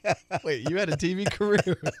like, wait, you had a TV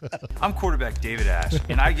career? I'm quarterback David Ash,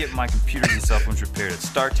 and I get my computer and cell phones repaired at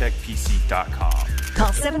StarTechPC.com.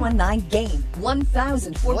 Call 719-GAME,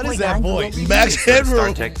 1004.9. What is that voice? Max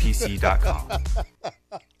Headroom. StarTechPC.com.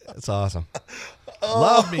 That's awesome.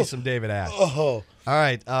 Love me some David Ash. Oh. All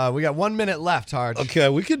right, we got 1 minute left, Hard. Okay,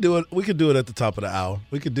 we could do it. We could do it at the top of the hour.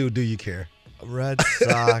 We could do You Care? Red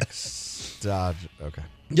Sox, Dodge. Okay.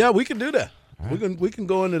 Yeah, we can do that. Right. We can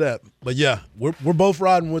go into that. But yeah, we're both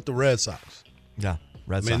riding with the Red Sox. Yeah,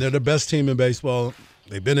 Red Sox. I mean, they're the best team in baseball.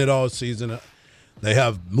 They've been it all season. They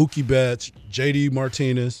have Mookie Betts, JD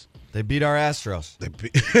Martinez. They beat our Astros. They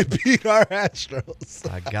beat our Astros.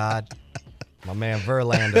 My God. My man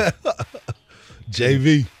Verlander.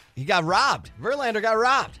 JV. He got robbed. Verlander got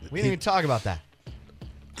robbed. We didn't even talk about that.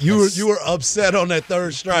 You were upset on that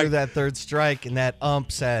third strike. Threw that third strike, and that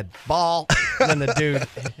ump said, ball, and then the dude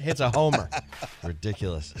hits a homer.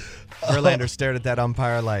 Ridiculous. Verlander stared at that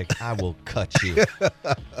umpire like, I will cut you.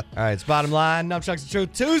 All right, it's Bottom Line. Nunchucks the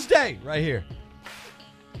Truth Tuesday right here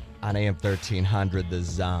on AM 1300, The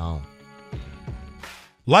Zone.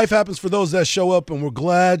 Life happens for those that show up, and we're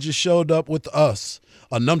glad you showed up with us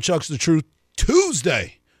on Nunchucks the Truth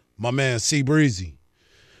Tuesday. My man C Breezy,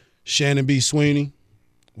 Shannon B. Sweeney.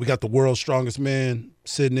 We got the world's strongest man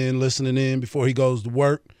sitting in, listening in before he goes to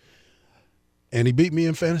work. And he beat me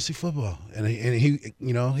in fantasy football. And he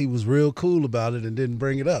he was real cool about it and didn't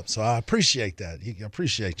bring it up. So I appreciate that. I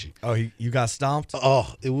appreciate you. Oh, you got stomped?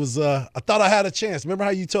 Oh, it was I thought I had a chance. Remember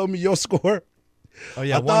how you told me your score? Oh,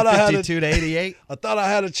 yeah, 152 to 88? I thought I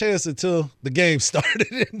had a chance until the game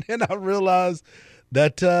started. And then I realized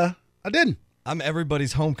that I didn't. I'm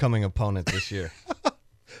everybody's homecoming opponent this year.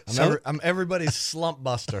 I'm everybody's slump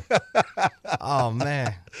buster. Oh,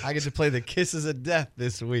 man. I get to play the kisses of death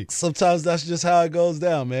this week. Sometimes that's just how it goes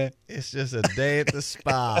down, man. It's just a day at the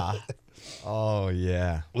spa. Oh,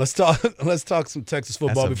 yeah. Let's talk some Texas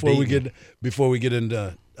football before we get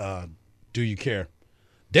into Do You Care?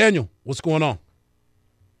 Daniel, what's going on?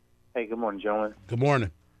 Hey, good morning, gentlemen. Good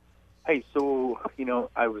morning. Hey, so,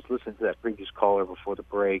 I was listening to that previous caller before the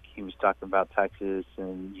break. He was talking about Texas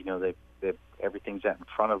and, they everything's out in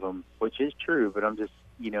front of them, which is true, but I'm just,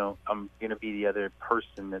 I'm going to be the other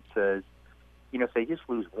person that says, if they just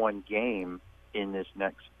lose one game in this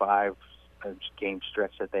next 5-game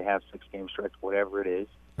stretch that they have, 6-game stretch, whatever it is.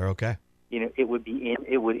 They're okay. It would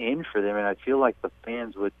end for them, and I feel like the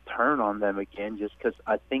fans would turn on them again just because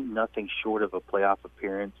I think nothing short of a playoff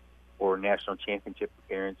appearance or national championship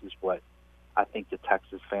appearance is what I think the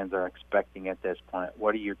Texas fans are expecting at this point.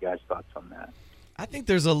 What are your guys' thoughts on that? I think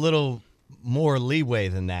there's a little more leeway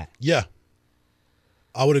than that. Yeah.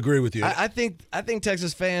 I would agree with you. I think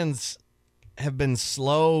Texas fans have been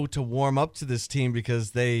slow to warm up to this team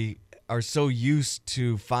because they are so used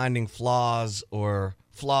to finding flaws or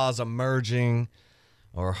flaws emerging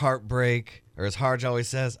or heartbreak, or as Hardge always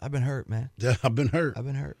says, I've been hurt, man. Yeah, I've been hurt. I've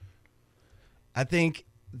been hurt. I think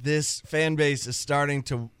this fan base is starting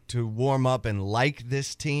to warm up and like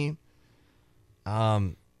this team.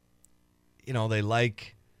 They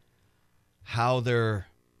like how their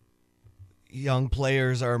young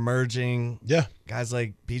players are emerging. Yeah. Guys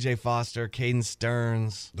like B.J. Foster, Caden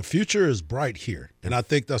Stearns. The future is bright here, and I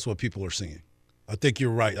think that's what people are seeing. I think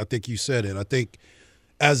you're right. I think you said it. I think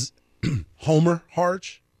as Homer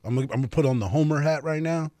Hardge, I'm going to put on the Homer hat right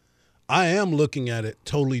now. I am looking at it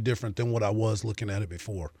totally different than what I was looking at it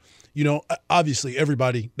before. Obviously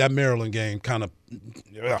everybody, that Maryland game kind of,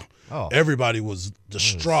 everybody was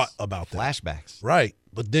distraught about that. Flashbacks. Right.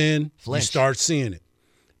 But then Flinch.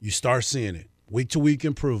 You start seeing it. Week-to-week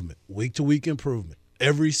improvement. Week-to-week improvement.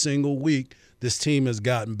 Every single week, this team has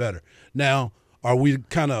gotten better. Now, are we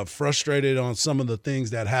kind of frustrated on some of the things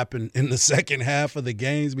that happen in the second half of the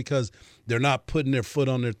games because they're not putting their foot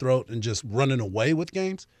on their throat and just running away with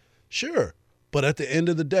games? Sure. But at the end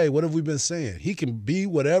of the day, what have we been saying? He can be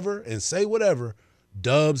whatever and say whatever.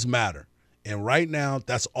 Dubs matter. And right now,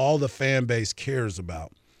 that's all the fan base cares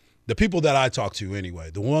about. The people that I talk to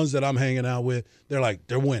anyway, the ones that I'm hanging out with, they're like,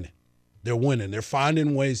 they're winning. They're winning. They're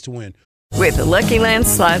finding ways to win. With the Lucky Land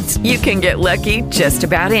Slots, you can get lucky just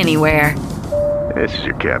about anywhere. This is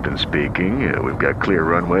your captain speaking. We've got clear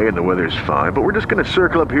runway and the weather's fine, but we're just going to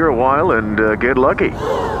circle up here a while and get lucky.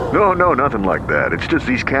 No, nothing like that. It's just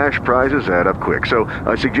these cash prizes add up quick. So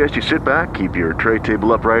I suggest you sit back, keep your tray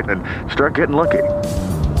table upright, and start getting lucky.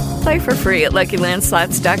 Play for free at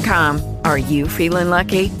LuckyLandSlots.com. Are you feeling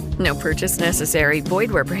lucky? No purchase necessary.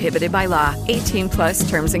 Void where prohibited by law. 18+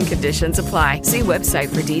 terms and conditions apply. See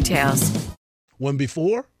website for details. When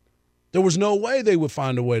before, there was no way they would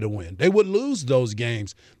find a way to win. They would lose those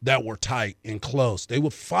games that were tight and close. They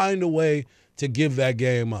would find a way to give that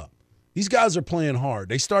game up. These guys are playing hard.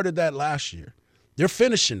 They started that last year. They're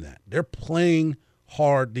finishing that. They're playing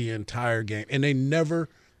hard the entire game, and they never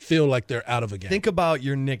feel like they're out of a game. Think about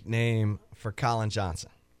your nickname for Colin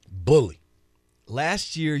Johnson. Bully.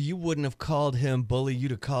 Last year, you wouldn't have called him Bully.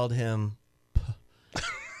 You'd have called him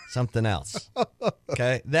something else.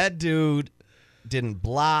 Okay? That dude didn't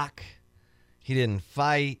block. He didn't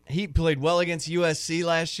fight. He played well against USC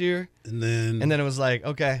last year. And then it was like,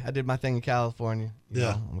 okay, I did my thing in California. You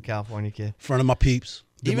know, I'm a California kid. In front of my peeps.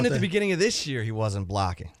 Even at the beginning of this year, he wasn't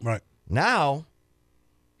blocking. Right. Now,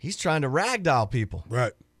 he's trying to ragdoll people.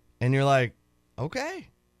 Right. And you're like, okay,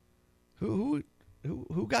 who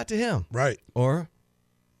got to him? Right. Or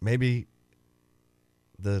maybe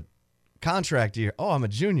the contract year. Oh, I'm a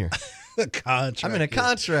junior. I'm in a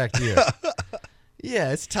contract year.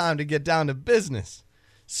 Yeah, it's time to get down to business.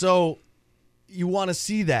 So you want to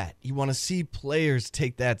see that. You want to see players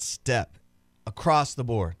take that step across the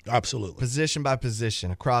board. Absolutely. Position by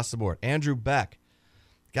position, across the board. Andrew Beck,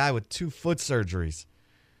 guy with 2 foot surgeries.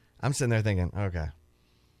 I'm sitting there thinking, okay,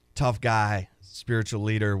 tough guy, spiritual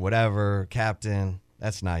leader, whatever, captain.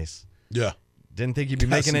 That's nice. Yeah. Didn't think he'd be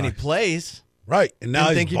making any plays. Right. And now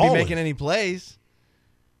Didn't think he's he'd balling. be making any plays.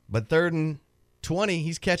 But 3rd and 20,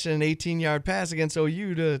 he's catching an 18-yard pass against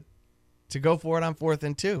OU to go for it on 4th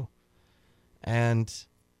and 2. And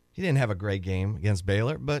he didn't have a great game against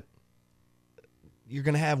Baylor, but you're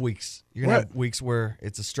going to have weeks. You're going to have weeks where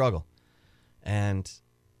it's a struggle. And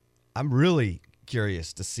I'm really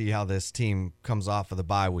curious to see how this team comes off of the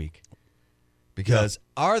bye week. Because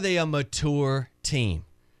are they a mature team?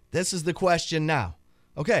 This is the question now.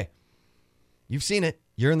 Okay, you've seen it.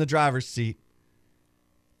 You're in the driver's seat.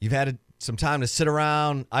 You've had some time to sit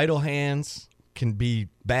around. Idle hands can be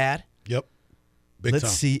bad. Yep. Let's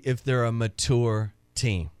see if they're a mature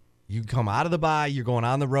team. You come out of the bye. You're going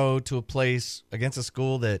on the road to a place against a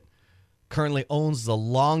school that currently owns the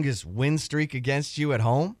longest win streak against you at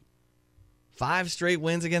home. 5 straight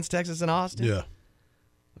wins against Texas and Austin. Yeah.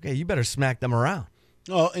 Okay, you better smack them around.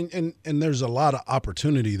 Oh, and there's a lot of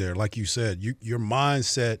opportunity there. Like you said, your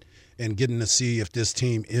mindset and getting to see if this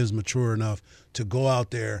team is mature enough to go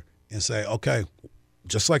out there and say, okay,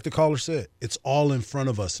 just like the caller said, it's all in front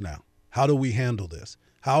of us now. How do we handle this?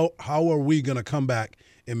 How are we going to come back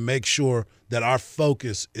and make sure that our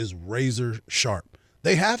focus is razor sharp?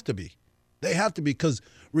 They have to be. They have to be, because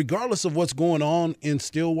regardless of what's going on in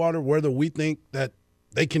Stillwater, whether we think that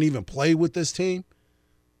they can even play with this team,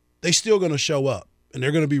 they're still going to show up, and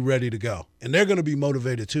they're going to be ready to go. And they're going to be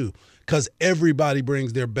motivated too, because everybody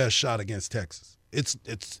brings their best shot against Texas.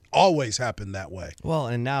 It's always happened that way. Well,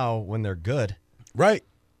 and now when they're good. Right.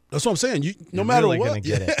 That's what I'm saying. No You're matter really what, gonna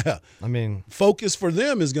get it. I mean, focus for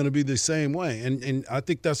them is going to be the same way. And I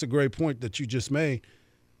think that's a great point that you just made.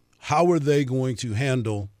 How are they going to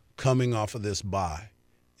handle coming off of this bye?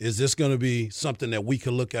 Is this going to be something that we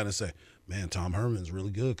can look at and say, man, Tom Herman's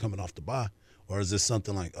really good coming off the bye? Or is this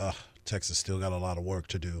something like, Texas still got a lot of work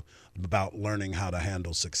to do about learning how to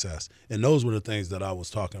handle success? And those were the things that I was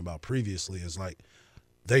talking about previously, is like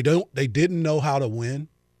they didn't know how to win.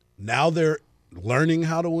 Now they're learning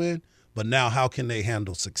how to win, but now how can they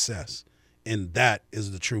handle success? And that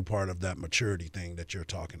is the true part of that maturity thing that you're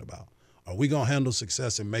talking about. Are we going to handle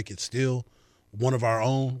success and make it still one of our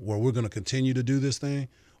own where we're going to continue to do this thing?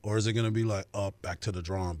 Or is it going to be like, back to the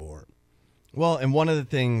drawing board? Well, and one of the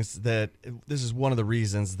things this is one of the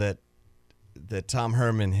reasons that Tom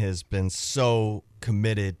Herman has been so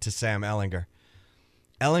committed to Sam Ehlinger.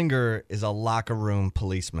 Ehlinger is a locker room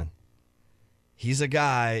policeman. He's a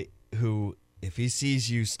guy who, if he sees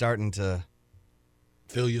you starting to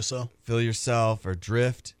feel yourself or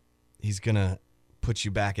drift, he's going to put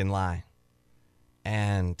you back in line.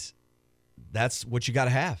 And that's what you got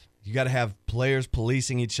to have. You got to have players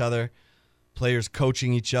policing each other, players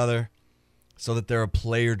coaching each other, so that they're a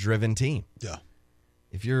player-driven team. Yeah.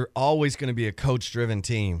 If you're always going to be a coach-driven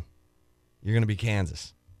team, you're going to be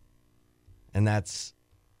Kansas. And that's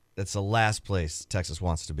the last place Texas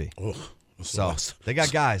wants to be. So they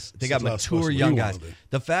got guys. They got mature young guys.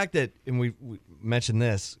 The fact that, and we mentioned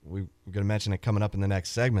this, we're going to mention it coming up in the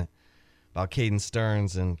next segment, about Caden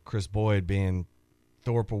Stearns and Chris Boyd being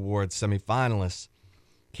Thorpe Award semifinalists.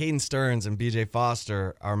 Caden Stearns and B.J.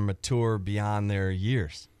 Foster are mature beyond their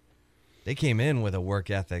years. They came in with a work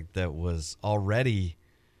ethic that was already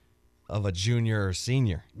of a junior or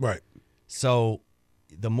senior. Right. So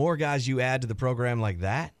the more guys you add to the program like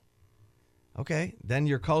that, okay, then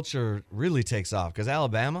your culture really takes off. Because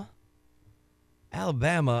Alabama,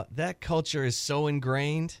 that culture is so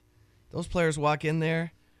ingrained. Those players walk in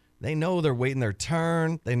there, they know they're waiting their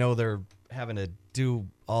turn. They know they're having to do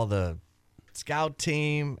all the scout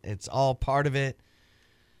team. It's all part of it.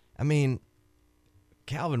 I mean,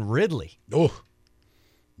 Calvin Ridley. Oh,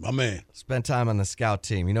 my man. Spent time on the scout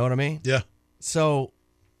team. You know what I mean? Yeah. So,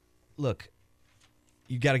 look,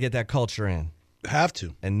 you got to get that culture in. Have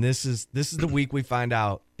to. And this is the week we find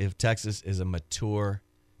out if Texas is a mature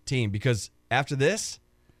team. Because after this,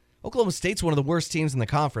 Oklahoma State's one of the worst teams in the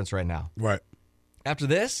conference right now. Right. After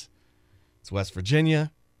this, it's West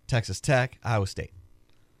Virginia, Texas Tech, Iowa State.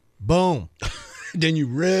 Boom. Then you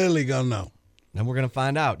really gonna know. And we're gonna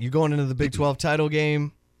find out. You going into the Big 12 title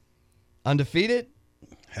game undefeated?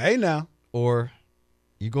 Hey now. Or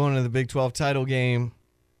you going into the Big 12 title game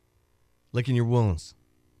licking your wounds?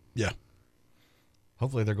 Yeah.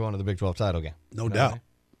 Hopefully they're going to the Big 12 title game. No doubt.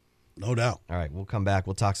 No doubt. All right, we'll come back.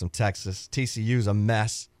 We'll talk some Texas. TCU's a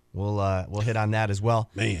mess. We'll hit on that as well.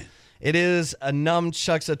 Man. It is a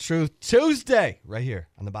Nunchucks of Truth Tuesday right here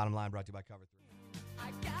on the Bottom Line, brought to you by Cover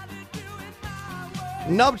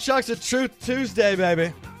 3. Nunchucks of Truth Tuesday,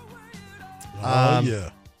 baby. Yeah.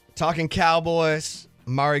 Talking Cowboys,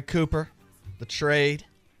 Amari Cooper, the trade.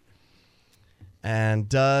 And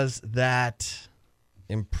does that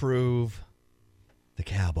improve the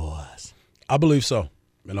Cowboys? I believe so.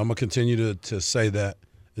 And I'm going to continue to say that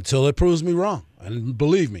until it proves me wrong. And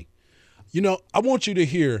believe me. You know, I want you to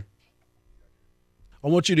hear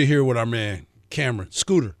what our man Cameron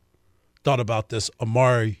Scooter thought about this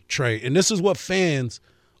Amari trade. And this is what fans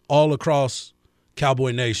all across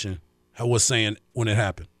Cowboy Nation was saying when it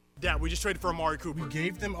happened. Dad, we just traded for Amari Cooper. We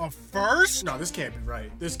gave them a first? No, this can't be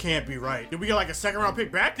right. This can't be right. Did we get like a second-round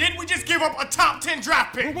pick back? Didn't we just give up a top 10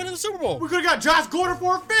 draft pick? We're winning the Super Bowl. We could have got Josh Gordon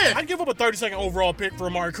for a fifth. I'd give up a 32nd overall pick for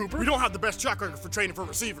Amari Cooper. We don't have the best track record for trading for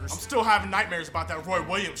receivers. I'm still having nightmares about that Roy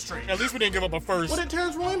Williams trade. At least we didn't give up a first. What did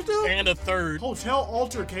Terrence Williams do? And a third. Hotel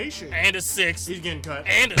altercation. And a sixth. He's getting cut.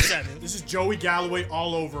 And a seventh. This is Joey Galloway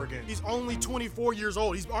all over again. He's only 24 years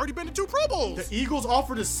old. He's already been to 2 Pro Bowls. The Eagles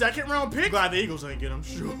offered a second-round pick. Glad the Eagles ain't get him.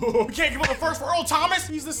 Sure. We can't give up a first for Earl Thomas.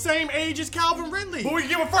 He's the same age as Calvin Ridley. But we can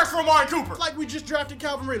give a first for Amari Cooper. Like we just drafted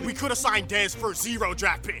Calvin Ridley. We could have signed Dez for 0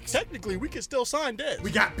 draft picks. Technically, we could still sign Dez.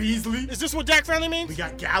 We got Beasley. Is this what Dak Friendly means? We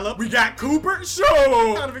got Gallup. We got Cooper.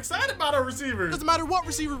 Sure. Kind of excited about our receivers. Doesn't matter what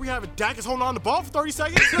receiver we have if Dak is holding on to the ball for 30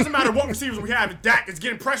 seconds. Doesn't matter what receivers we have if Dak is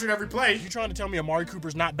getting pressured every play. You trying to tell me Amari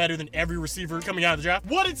Cooper's not better than every receiver coming out of the draft?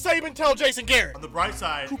 What did Saban tell Jason Garrett? On the bright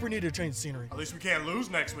side, Cooper needed to change the scenery. At least we can't lose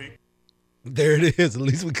next week. There it is. At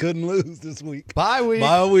least we couldn't lose this week. Bye week.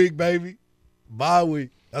 Bye week, baby. Bye week.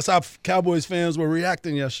 That's how Cowboys fans were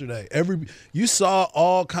reacting yesterday. You saw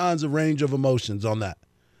all kinds of range of emotions on that.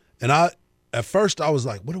 And at first I was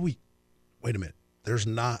like, wait a minute. There's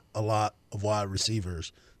not a lot of wide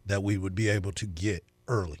receivers that we would be able to get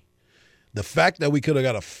early. The fact that we could have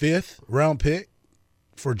got a 5th-round pick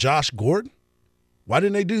for Josh Gordon, why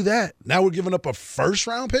didn't they do that? Now we're giving up a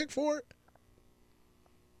 1st-round pick for it?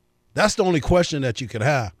 That's the only question that you could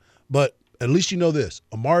have. But at least you know this.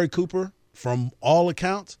 Amari Cooper, from all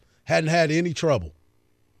accounts, hadn't had any trouble.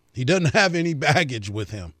 He doesn't have any baggage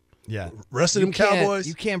with him. Yeah. Rest of them Cowboys.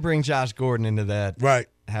 You can't bring Josh Gordon into that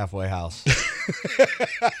halfway house.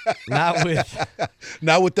 Not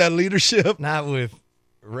with that leadership. Not with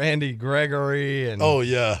Randy Gregory and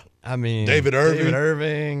David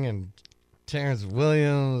Irving and Terrence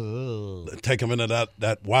Williams. Ugh. Take them into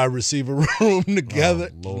that wide receiver room together.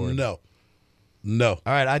 Oh, Lord. No.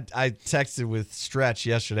 All right, I texted with Stretch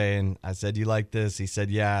yesterday and I said, "You like this?" He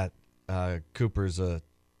said, "Yeah, Cooper's a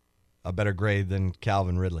better grade than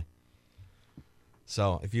Calvin Ridley."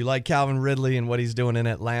 So if you like Calvin Ridley and what he's doing in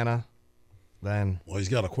Atlanta, then he's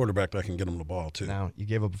got a quarterback that can get him the ball too. Now you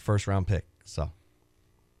gave up a 1st-round pick, so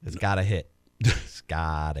it's got to hit. It's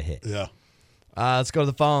got to hit. Yeah. Let's go to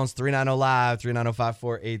the phones. 390 Live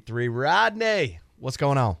 390-5483. Rodney, what's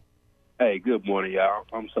going on? Hey, good morning, y'all.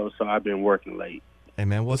 I'm so sorry. I've been working late. Hey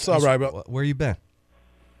man, what's all right, bro? Where you been?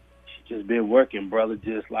 Just been working, brother.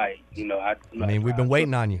 Just like we've been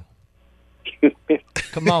waiting on you.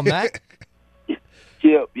 Come on, Mac.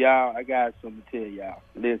 Chip, y'all, I got something to tell y'all.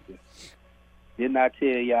 Listen, didn't I tell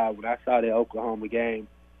y'all when I saw that Oklahoma game,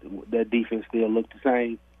 that defense still looked the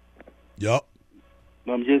same? Yup.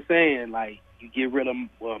 I'm just saying, like, you get rid of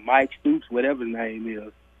Mike Stoops, whatever his name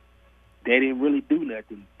is, they didn't really do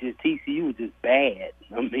nothing. Just TCU was just bad.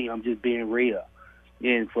 I mean, I'm just being real.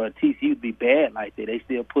 And for TCU to be bad like that, they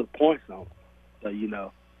still put points on them.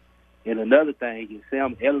 So, And another thing is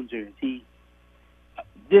Sam Ehlinger, this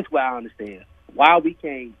is what I understand. Why we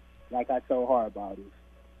can't, like I told Harbaugh this,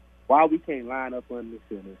 why we can't line up under the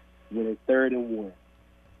center when it's 3rd and 1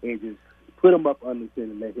 and just put him up under the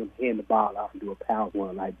center and let him hand the ball off and do a power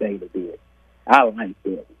run like Baylor did. I like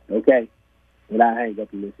that, okay? And I hang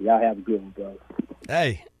up and listen. Y'all have a good one, bro.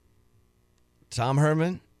 Hey, Tom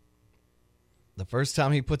Herman, the first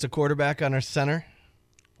time he puts a quarterback under center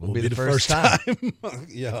will be the first time.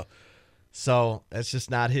 Yeah. So that's just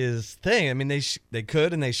not his thing. I mean, they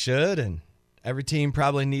could and they should, and every team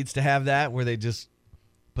probably needs to have that where they just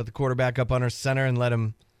put the quarterback up under center and let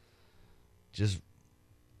him just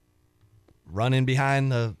run in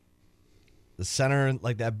behind the center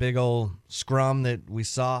like that big old scrum that we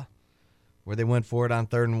saw where they went for it on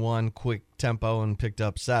 3rd and 1, quick tempo, and picked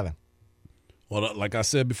up 7. Well, like I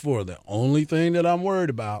said before, the only thing that I'm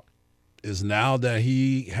worried about is now that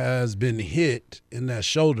he has been hit in that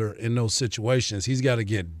shoulder in those situations, he's got to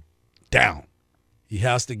get down. He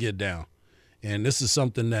has to get down. And this is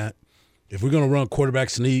something that if we're going to run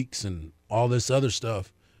quarterback sneaks and all this other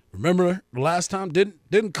stuff, remember the last time,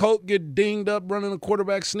 didn't Colt get dinged up running a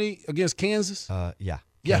quarterback sneak against Kansas? Yeah.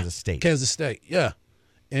 Kansas State, yeah.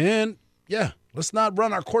 And, let's not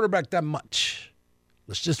run our quarterback that much.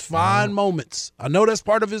 Let's just find moments. I know that's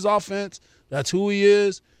part of his offense. That's who he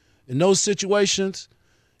is. In those situations,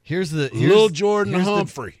 here's Lil Jordan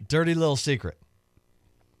Humphrey. The dirty little secret.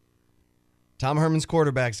 Tom Herman's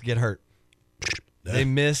quarterbacks get hurt. They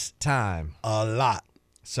miss time. A lot.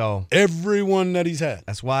 So everyone that he's had.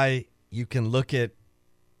 That's why you can look at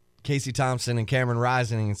Casey Thompson and Cameron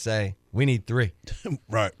Rising and say, we need 3.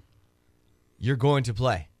 Right. You're going to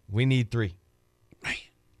play. We need 3.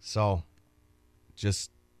 So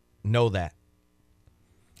just know that.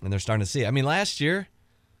 And they're starting to see it. I mean, last year,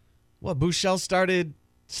 Bouchel started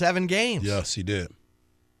 7 games. Yes, he did.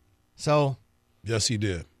 So yes, he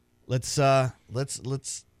did. Let's not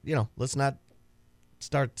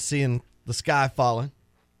start seeing the sky falling.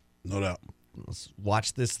 No doubt. Let's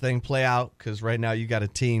watch this thing play out, because right now you got a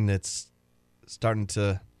team that's starting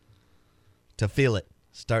to feel it,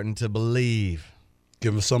 starting to believe.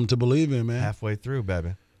 Give us something to believe in, man. Halfway through, baby.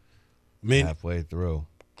 I mean, halfway through.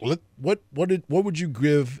 What would you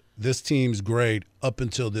give this team's grade up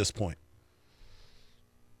until this point?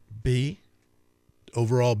 B.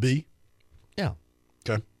 Overall B? Yeah.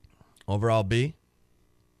 Okay. Overall B.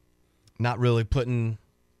 Not really putting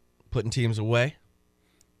teams away.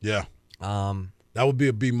 Yeah. That would be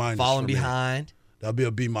a B minus. Falling for me. behind. That would be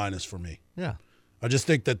a B minus for me. Yeah. I just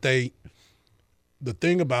think that the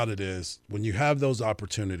thing about it is when you have those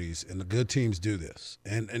opportunities, and the good teams do this,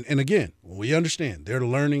 and again, we understand they're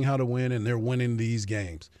learning how to win and they're winning these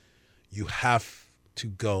games, you have to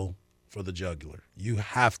go for the jugular. You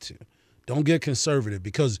have to. Don't get conservative,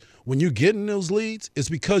 because when you're getting those leads, it's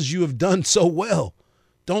because you have done so well.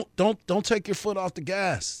 Don't take your foot off the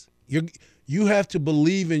gas. You have to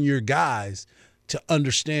believe in your guys to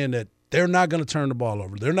understand that They're not going to turn the ball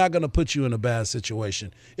over. They're not going to put you in a bad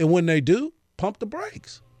situation. And when they do, pump the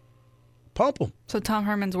brakes. Pump them. So Tom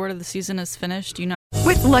Herman's word of the season is finished. You know.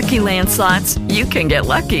 With Lucky Land Slots, you can get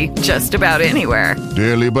lucky just about anywhere.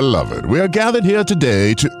 Dearly beloved, we are gathered here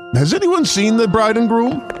today to... Has anyone seen the bride and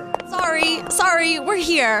groom? Sorry, we're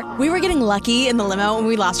here. We were getting lucky in the limo and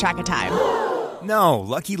we lost track of time. No,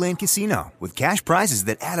 Lucky Land Casino, with cash prizes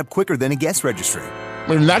that add up quicker than a guest registry.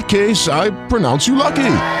 In that case, I pronounce you lucky.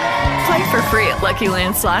 Play for free at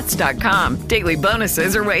LuckyLandSlots.com. Daily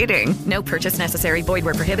bonuses are waiting. No purchase necessary. Void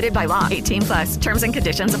where prohibited by law. 18+. Terms and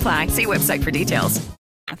conditions apply. See website for details.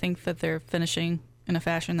 I think that they're finishing in a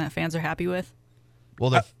fashion that fans are happy with.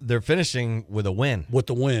 Well, they're finishing with a win. With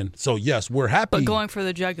the win. So, yes, we're happy. But going for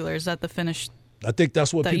the jugular, is that the finish? I think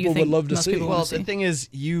that's what people would love to see. Well, the thing is,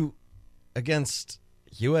 against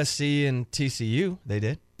USC and TCU, they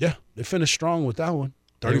did. Yeah, they finished strong with that one.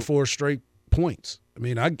 34 straight points. I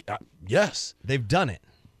mean, yes. They've done it.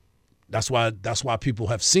 That's why people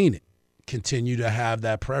have seen it. Continue to have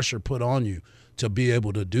that pressure put on you to be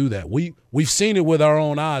able to do that. We've seen it with our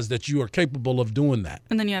own eyes that you are capable of doing that.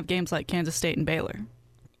 And then you have games like Kansas State and Baylor.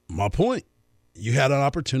 My point. You had an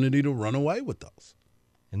opportunity to run away with those.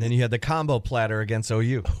 And then you had the combo platter against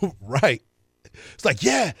OU. Right. It's like,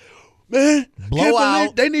 yeah, man.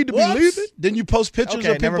 Blowout. They need to be leaving. Then you post pictures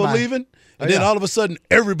of people leaving. And then all of a sudden,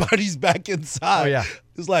 everybody's back inside. Oh, yeah.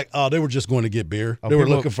 It's like, they were just going to get beer. They were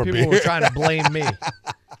looking for beer. People were trying to blame me.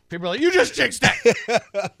 People were like, you just jinxed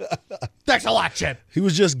that. Thanks a lot, Chip. He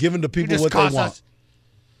was just giving the people what they want.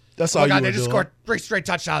 That's all you were doing. They just scored 3 straight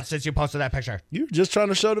touchdowns since you posted that picture. You were just trying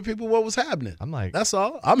to show the people what was happening. I'm like, that's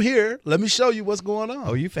all. I'm here. Let me show you what's going on.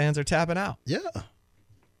 OU fans are tapping out. Yeah.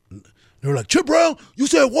 They were like, Chip Brown, you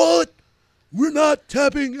said what? We're not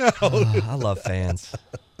tapping out. I love fans.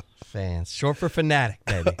 Fans. Short for fanatic,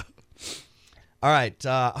 baby. All right,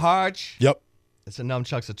 Hardge. Yep. It's a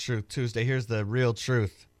Nunchucks of Truth Tuesday. Here's the real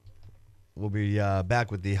truth. We'll be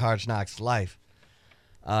back with the Hardge Knocks Life.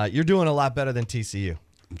 You're doing a lot better than TCU.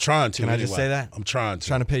 I'm trying to. Can I just say that? I'm trying to.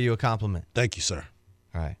 Trying to pay you a compliment. Thank you, sir.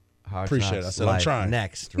 All right. Hardge Appreciate it. Knocks I said Life I'm trying.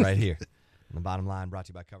 Next, right here. On the bottom line, brought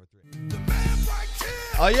to you by Cover 3.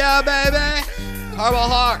 Oh, yeah, baby. Hardball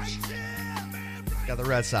Hardge. Got the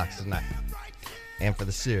Red Sox tonight. And for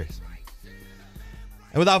the series.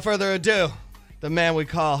 And without further ado, the man we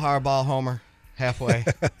call Hardball Homer, halfway.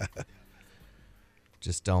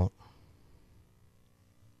 Just don't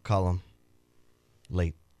call him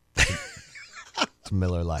late. It's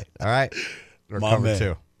Miller Lite. All right? Or My Cover man.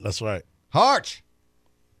 2. That's right. Hardge.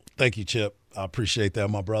 Thank you, Chip. I appreciate that,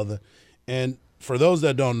 my brother. And for those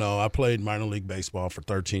that don't know, I played minor league baseball for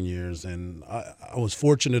 13 years, and I was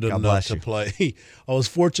fortunate enough to play. I was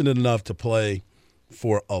fortunate enough to play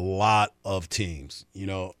for a lot of teams, you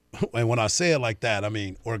know. And when I say it like that, I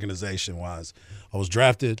mean organization-wise. I was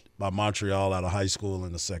drafted by Montreal out of high school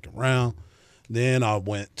in the second round. Then I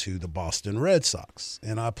went to the Boston Red Sox,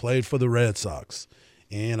 and I played for the Red Sox.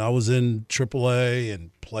 And I was in AAA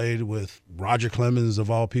and played with Roger Clemens,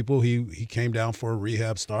 of all people. He came down for a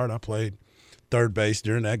rehab start. I played third base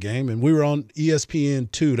during that game, and we were on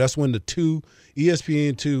ESPN2. That's when the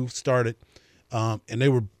ESPN2 started, and they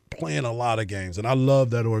were playing a lot of games, and I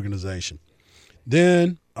loved that organization.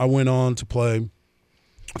 Then I went on to play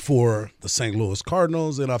for the St. Louis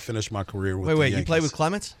Cardinals, and I finished my career with the Yankees. You played with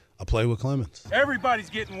Clemens? I played with Clemens. Everybody's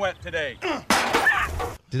getting wet today.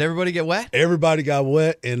 Did everybody get wet? Everybody got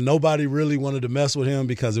wet, and nobody really wanted to mess with him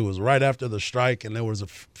because it was right after the strike, and there was a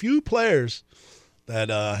few players that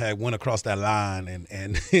had went across that line, and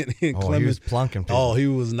Clemens, he was plunking people. Oh, he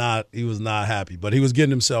was not happy, but he was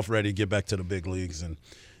getting himself ready to get back to the big leagues, and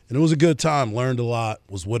it was a good time. Learned a lot.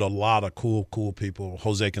 Was with a lot of cool people.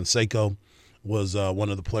 Jose Canseco was one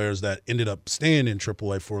of the players that ended up staying in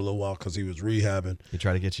AAA for a little while because he was rehabbing. He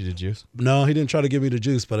tried to get you the juice? No, he didn't try to give me the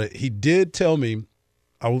juice, but he did tell me.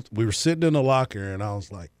 We were sitting in the locker, and I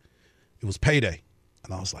was like, it was payday,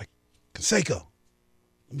 and I was like, Canseco,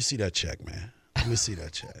 let me see that check, man. Let me see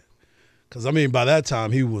that check. Because, I mean, by that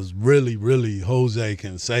time, he was really, really Jose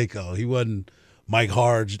Canseco. He wasn't Mike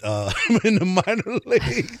Hardge in the minor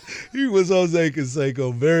league. He was Jose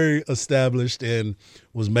Canseco, very established, and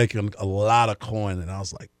was making a lot of coin. And I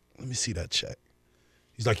was like, let me see that check.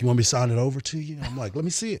 He's like, you want me to sign it over to you? I'm like, let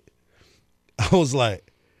me see it. I was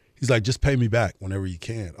like, he's like, just pay me back whenever you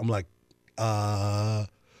can. I'm like, I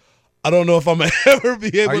don't know if I'm going to ever be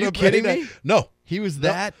able to pay that. Are you kidding me? No. He was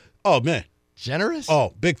that? Oh, man. Generous?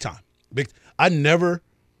 Oh, big time. I never,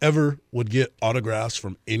 ever would get autographs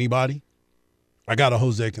from anybody. I got a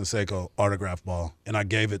Jose Canseco autograph ball, and I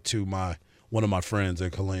gave it to one of my friends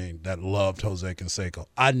at McClain that loved Jose Canseco.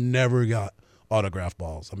 I never got autograph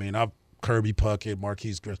balls. I mean, I've Kirby Puckett,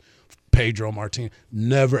 Marquise Chris, Pedro Martinez.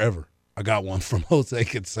 Never, ever. I got one from Jose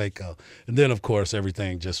Canseco. And then, of course,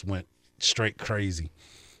 everything just went straight crazy.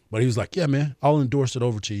 But he was like, yeah, man, I'll endorse it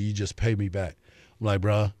over to you. You just pay me back. I'm like,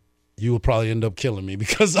 bro, you will probably end up killing me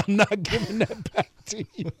because I'm not giving that back to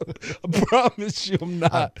you. I promise you I'm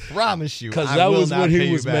not. I promise you. Because that was when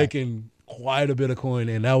he was making quite a bit of coin,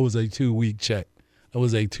 and that was a 2-week check. That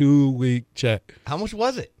was a 2-week check. How much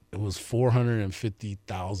was it? It was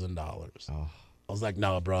 $450,000. Oh. I was like,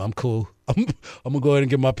 nah, bro, I'm cool. I'm going to go ahead and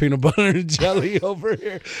get my peanut butter and jelly over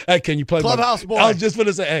here. Hey, can you play Clubhouse boy? I was just going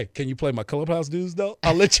to say, hey, can you play my Clubhouse dudes, though?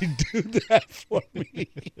 I'll let you do that for me.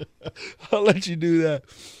 I'll let you do that.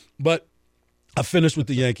 But I finished with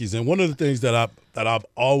the Yankees, and one of the things that I've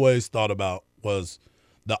always thought about was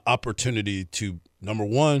the opportunity to, number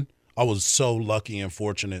one, I was so lucky and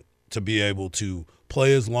fortunate to be able to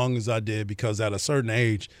play as long as I did, because at a certain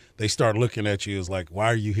age, they start looking at you as like, why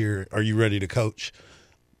are you here? Are you ready to coach?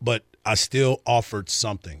 But I still offered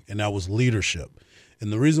something, and that was leadership.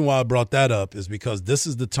 And the reason why I brought that up is because this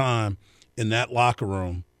is the time in that locker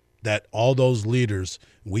room that all those leaders,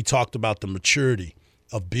 we talked about the maturity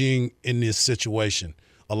of being in this situation.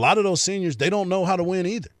 A lot of those seniors, they don't know how to win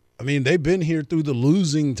either. I mean, they've been here through the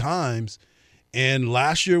losing times, and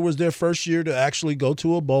last year was their first year to actually go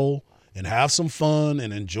to a bowl and have some fun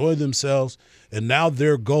and enjoy themselves. And now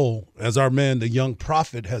their goal, as our man, the young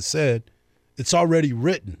prophet, has said, it's already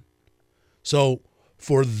written. So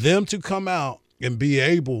for them to come out and be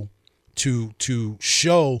able to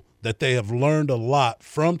show that they have learned a lot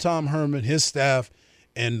from Tom Herman, his staff,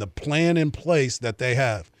 and the plan in place that they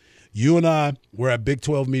have. You and I were at Big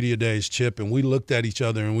 12 Media Days, Chip, and we looked at each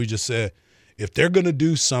other and we just said, if they're going to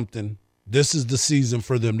do something, this is the season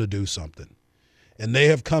for them to do something. And they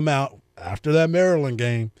have come out after that Maryland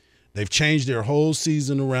game. They've changed their whole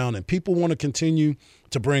season around, and people want to continue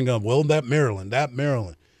to bring up, well, that Maryland.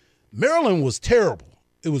 Maryland was terrible.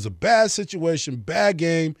 It was a bad situation, bad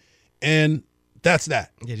game, and that's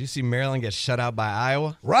that. Yeah, did you see Maryland get shut out by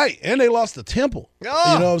Iowa? Right, and they lost to Temple.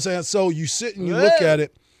 Oh. You know what I'm saying? So you sit and you look at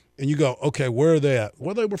it, and you go, okay, where are they at?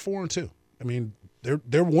 Well, they were 4-2. I mean,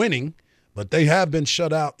 they're winning, but they have been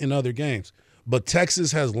shut out in other games. But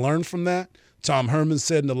Texas has learned from that. Tom Herman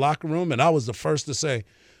said in the locker room, and I was the first to say,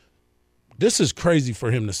 this is crazy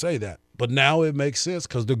for him to say that. But now it makes sense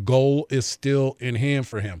because the goal is still in hand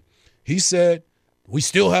for him. He said, we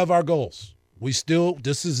still have our goals.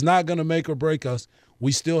 This is not going to make or break us.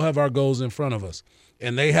 We still have our goals in front of us.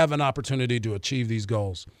 And they have an opportunity to achieve these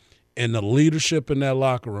goals. And the leadership in that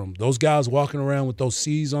locker room, those guys walking around with those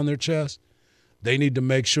C's on their chest, they need to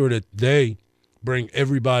make sure that they bring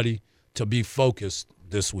everybody to be focused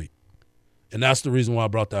this week. And that's the reason why I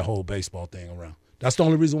brought that whole baseball thing around. That's the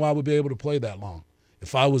only reason why I would be able to play that long.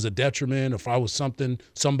 If I was a detriment, if I was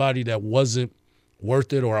somebody that wasn't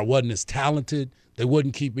worth it, or I wasn't as talented, they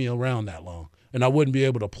wouldn't keep me around that long, and I wouldn't be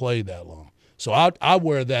able to play that long. So I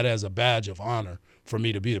wear that as a badge of honor for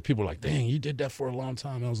me to be the people like, dang, you did that for a long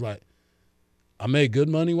time. And I was like, I made good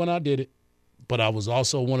money when I did it, but I was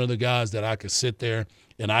also one of the guys that I could sit there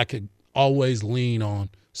and I could always lean on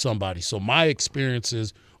somebody. So my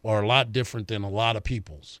experiences are a lot different than a lot of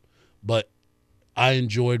people's, but I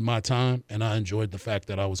enjoyed my time, and I enjoyed the fact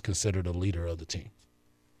that I was considered a leader of the team.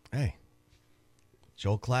 Hey,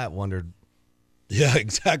 Joel Klatt wondered. Yeah,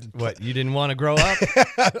 exactly. What, you didn't want to grow up?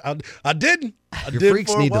 I didn't. Your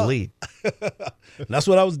freaks need to lead. That's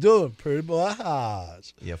what I was doing. Pretty boy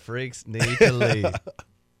Hardge. Your freaks need to lead.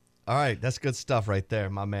 All right, that's good stuff right there,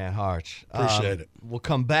 my man Hardge. Appreciate it. We'll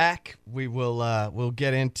come back. We'll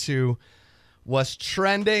get into what's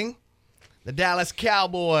trending. The Dallas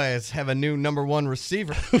Cowboys have a new number one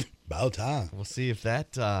receiver. About time. We'll see if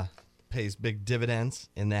that pays big dividends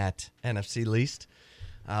in that NFC least.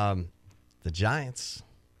 The Giants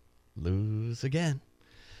lose again.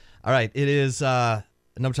 All right, it is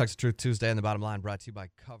Number Trucks of Truth Tuesday, and the bottom line brought to you by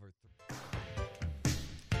Cover 3.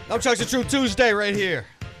 Number Trucks of Truth Tuesday right here.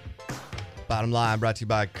 Bottom line brought to you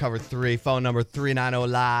by Cover 3. Phone number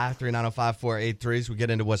 390-LIVE, 390-5483. As we get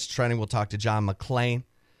into what's trending, we'll talk to John McClain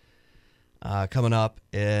coming up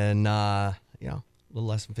in a little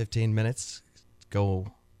less than 15 minutes. Go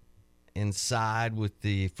inside with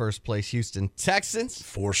the first place Houston Texans.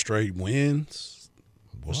 4 straight wins.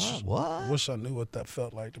 What? Wish I knew what that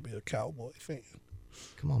felt like to be a Cowboy fan.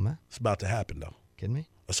 Come on, man. It's about to happen, though. Kidding me?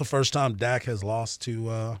 That's the first time Dak has lost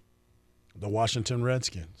to the Washington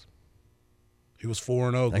Redskins. He was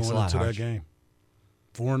 4-0 going into that game.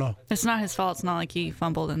 4-0. It's not his fault. It's not like he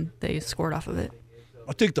fumbled and they scored off of it.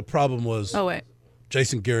 I think the problem was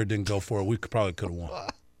Jason wait. Garrett didn't go for it. We probably could have won.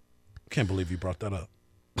 Can't believe you brought that up.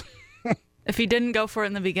 If he didn't go for it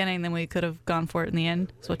in the beginning, then we could have gone for it in the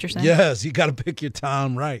end. Is what you're saying? Yes, you got to pick your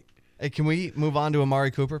time right. Hey, can we move on to Amari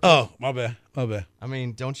Cooper? Oh, my bad. I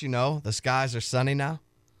mean, don't you know the skies are sunny now?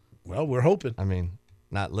 Well, we're hoping. I mean,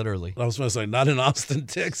 not literally. I was going to say, not in Austin,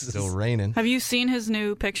 Texas. Still raining. Have you seen his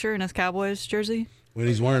new picture in his Cowboys jersey? When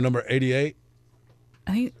he's wearing number 88?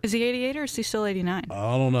 I think, is he 88 or is he still 89?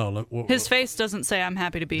 I don't know. His face doesn't say I'm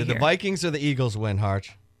happy to be Did here. the Vikings or the Eagles win, Hardge?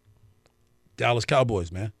 Dallas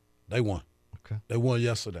Cowboys, man. They won. Okay. They won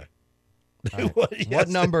yesterday. Right. What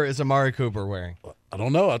number is Amari Cooper wearing? I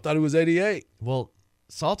don't know. I thought he was 88. Well,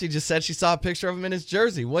 Salty just said she saw a picture of him in his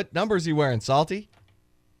jersey. What number is he wearing, Salty?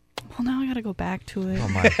 Well, now I got to go back to it. Oh,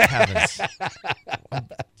 my heavens. I'm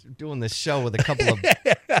doing this show with a couple of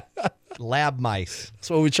lab mice. That's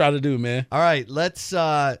what we try to do, man. All right, let's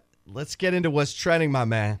get into what's trending, my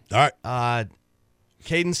man. All right.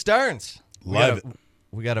 Caden Stearns.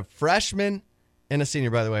 We got a freshman and a senior,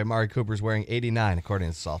 by the way. Amari Cooper's wearing 89, according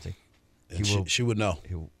to Salty. And she would know.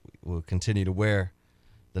 He will continue to wear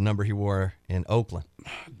the number he wore in Oakland.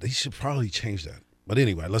 They should probably change that. But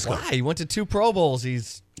anyway, let's go. Why? He went to 2 Pro Bowls.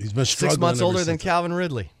 He's been struggling 6 months ever older than since. Calvin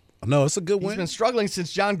Ridley. No, it's a good win. He's been struggling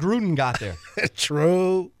since John Gruden got there.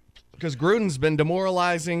 True. Because Gruden's been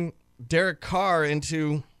demoralizing Derek Carr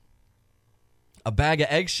into a bag of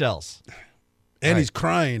eggshells. And he's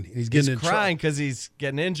crying. He's getting in crying because he's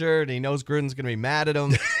getting injured. And he knows Gruden's going to be mad at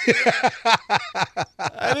him.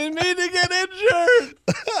 I didn't mean to get injured.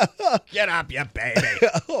 Get up, you baby.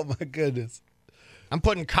 Oh, my goodness. I'm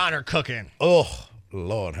putting Connor Cook in. Oh,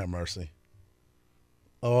 Lord have mercy.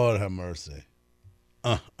 Lord have mercy.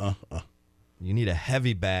 You need a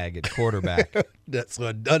heavy bag at quarterback. That's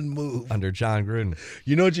what doesn't move. Under John Gruden.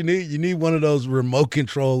 You know what you need? You need one of those remote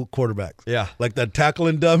control quarterbacks. Yeah. Like that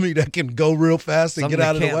tackling dummy that can go real fast and Something get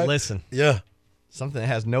out that of the can't way. listen. Yeah. Something that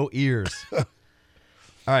has no ears. All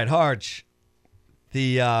right, Hardge.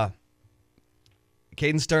 The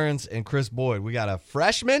Caden Stearns and Chris Boyd. We got a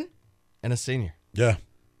freshman and a senior. Yeah.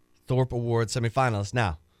 Thorpe Award semifinalists.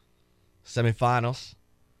 Now, semifinals.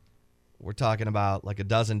 We're talking about like a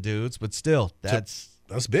dozen dudes, but still, that's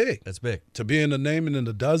big. That's big. To be in the naming in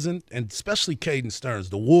the dozen, and especially Caden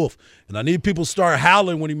Stearns, the Wolf. And I need people to start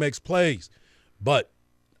howling when he makes plays. But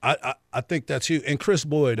I think that's huge. And Chris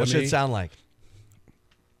Boyd. What should it sound like?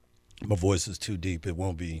 My voice is too deep. It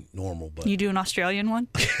won't be normal. But You do an Australian one?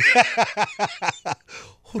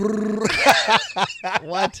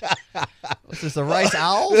 What? What's this, a rice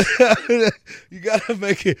owl? You got to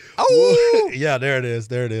make it. Oh! Yeah, there it is.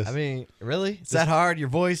 There it is. I mean, really? Is that hard? Your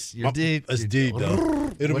voice? You're deep? It's deep, though.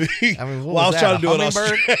 It'll be. I mean, Well, I was trying to do it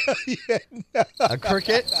Australian. A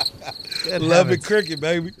cricket? Good Love heavens. it, cricket,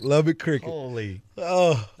 baby. Love it, cricket. Holy.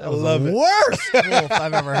 Oh, I That was love the it. worst wolf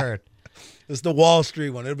I've ever heard. It's the Wall Street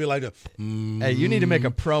one. It'll be like the. Hey, you need to make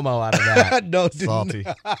a promo out of that. No, dude, Salty.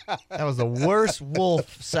 That was the worst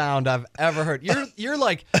wolf sound I've ever heard. You're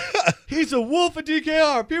like, he's a wolf at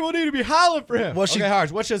DKR. People need to be howling for him. Okay,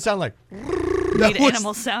 Hardge, what should it sound like? Need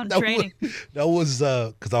animal sound training. That was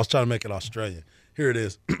because I was trying to make it Australian. Here it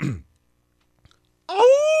is.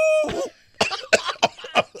 Oh!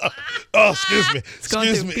 Oh, excuse me.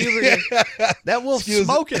 Excuse me. That wolf's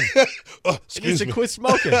smoking. Oh, He needs excuse to me. quit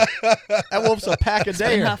smoking. That wolf's a pack a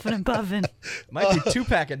day. Huffing and puffing. Might be 2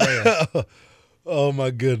 pack a day. Oh,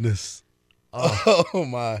 my goodness. Oh,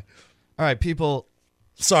 my. All right, people.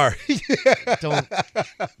 Sorry. Don't.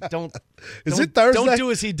 Is it Thursday? Don't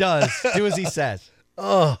do as he does. Do as he says.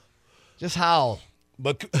 Oh. Just howl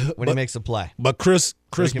But when he makes a play. But Chris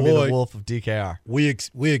So he can be Boyd, the wolf of DKR. we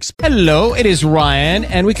expect. Hello, it is Ryan,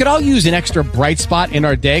 and we could all use an extra bright spot in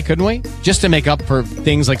our day, couldn't we? Just to make up for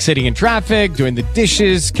things like sitting in traffic, doing the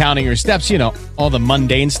dishes, counting your steps, all the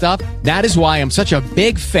mundane stuff. That is why I'm such a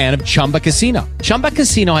big fan of Chumba Casino. Chumba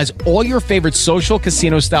Casino has all your favorite social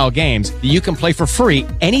casino-style games that you can play for free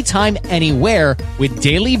anytime, anywhere with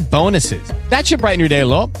daily bonuses. That should brighten your day a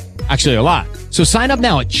little. Actually, a lot. So sign up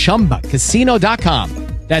now at ChumbaCasino.com.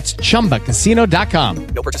 That's ChumbaCasino.com.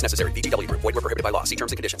 No purchase necessary. VGW Group. Void where prohibited by law. See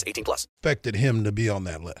terms and conditions. 18+. Expected him to be on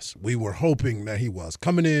that list. We were hoping that he was.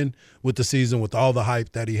 Coming in with the season with all the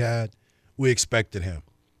hype that he had, we expected him.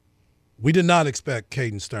 We did not expect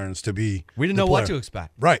Caden Stearns to be. We didn't the know what player. to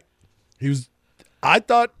expect. Right. He was. I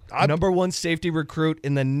thought. Number 1 safety recruit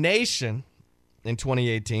in the nation in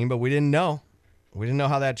 2018, but we didn't know. We didn't know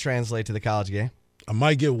how that translates to the college game. I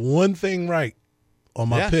might get one thing right on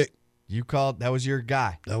my pick. You called. That was your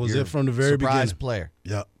guy. That was Your it from the very surprise beginning. player.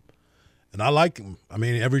 Yep. And I like him. I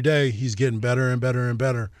mean, every day he's getting better and better and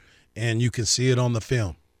better, and you can see it on the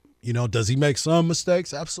film. Does he make some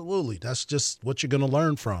mistakes? Absolutely. That's just what you're going to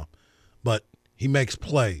learn from. But he makes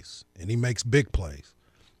plays, and he makes big plays.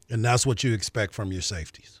 And that's what you expect from your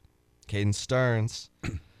safeties. Caden Stearns,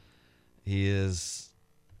 he is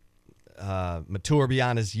mature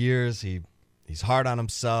beyond his years. He's hard on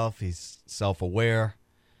himself. He's self-aware.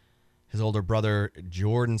 His older brother,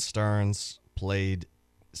 Jordan Stearns, played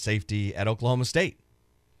safety at Oklahoma State.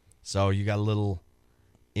 So you got a little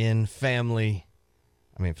family's family.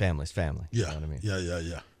 Yeah. You know what I mean?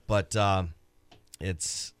 Yeah. But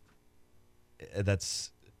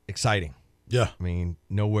that's exciting. Yeah. I mean,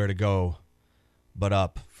 nowhere to go but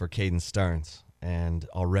up for Caden Stearns, and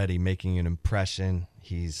already making an impression.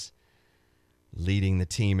 He's leading the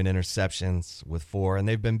team in interceptions with 4, and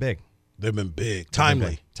they've been big. They've been big.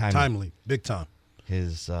 Timely. Big time.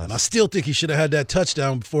 And I still think he should have had that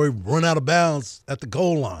touchdown before he run out of bounds at the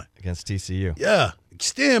goal line. Against TCU. Yeah.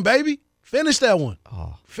 Extend, baby. Finish that one.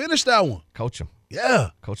 Finish that one. Coach him.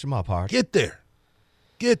 Yeah. Coach him up hard. Get there.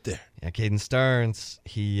 Yeah, Caden Stearns,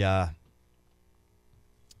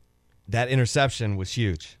 that interception was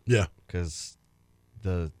huge. Yeah. Because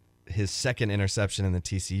his second interception in the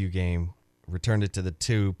TCU game, returned it to the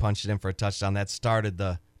 2, punched it in for a touchdown. That started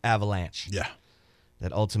the avalanche. Yeah.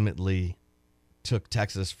 That ultimately took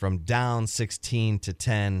Texas from down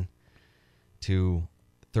 16-10 to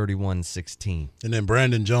 31-16. And then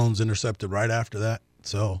Brandon Jones intercepted right after that.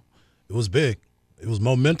 So it was big. It was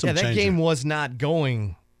momentum changer. That game was not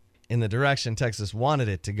going in the direction Texas wanted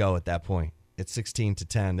it to go at that point. It's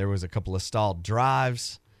 16-10. There was a couple of stalled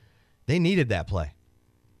drives. They needed that play.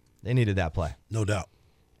 No doubt.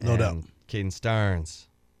 No doubt. Caden Stearns.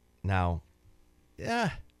 Now,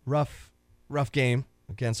 rough game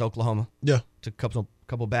against Oklahoma. Yeah. Took a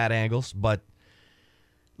couple bad angles, but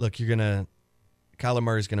look, Kyler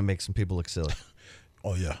Murray's gonna make some people look silly.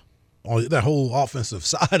 Oh yeah. That whole offensive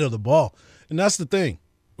side of the ball. And that's the thing.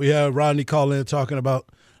 We had Rodney call in talking about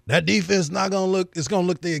that defense it's gonna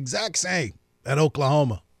look the exact same at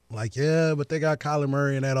Oklahoma. Like, yeah, but they got Kyler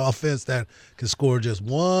Murray in that offense that can score just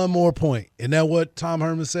one more point. Isn't that what Tom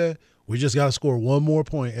Herman said? We just got to score one more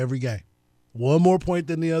point every game. One more point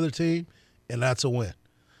than the other team, and that's a win.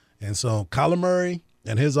 And so Kyler Murray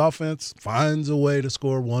and his offense finds a way to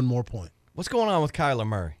score one more point. What's going on with Kyler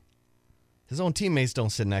Murray? His own teammates don't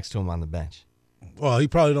sit next to him on the bench. Well, he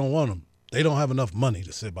probably don't want them. They don't have enough money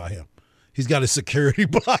to sit by him. He's got his security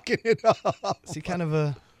blocking it up. Is he kind of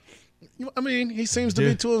a... I mean, he seems to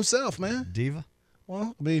be to himself, man. Diva?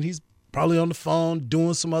 Well, I mean, he's probably on the phone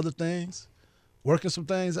doing some other things, working some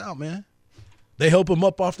things out, man. They help him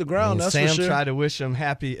up off the ground, that's Sam for sure. tried to wish him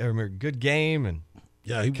good game, and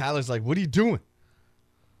Kyler's like, what are you doing?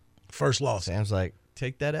 First loss. Sam's like,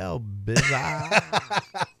 take that L, Bizzle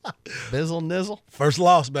nizzle. First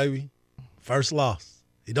loss, baby. First loss.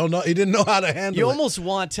 He didn't know how to handle it. You almost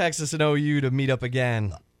want Texas and OU to meet up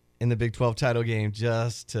again in the Big 12 title game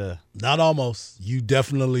just to... Not almost. You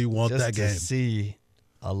definitely want that game. Just to see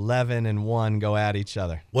 11-1 go at each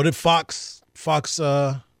other. What did Fox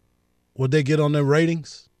what'd they get on their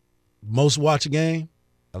ratings? Most watched game?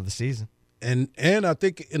 Of the season. And I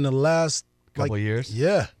think in the last... couple of years.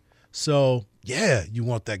 Yeah. So, yeah, you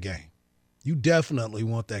want that game. You definitely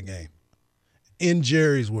want that game. In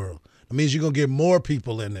Jerry's world. That means you're going to get more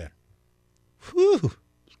people in there. Whew.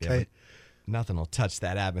 Okay. Yeah, nothing will touch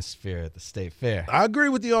that atmosphere at the State Fair. I agree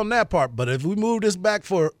with you on that part, but if we move this back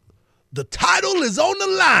for the title is on the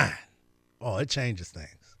line, it changes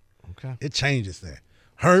things. Okay. It changes things.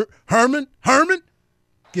 Herman,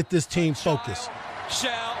 get this team focused.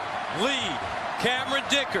 Shall lead Cameron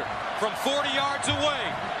Dicker from 40 yards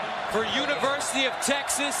away for University of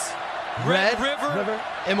Texas Red River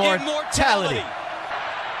Immortality.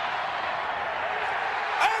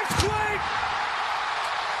 Earthquake!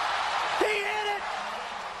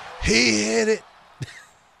 He hit it.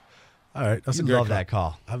 All right, that's a great love that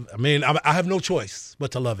call. I mean, I have no choice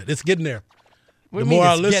but to love it. It's getting there. The more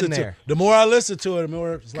I listen to it, the more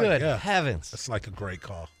it's like, good heavens, it's like a great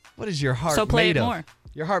call. What is your heart play made it of? more.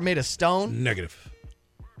 Your heart made of stone? Negative.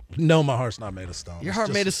 No, my heart's not made of stone. Your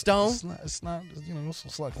heart made of stone? It's not.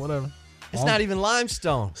 It's like whatever. It's not even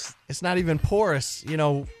limestone. It's not even porous.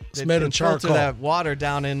 It's made of charcoal. That water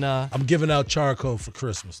down in. I'm giving out charcoal for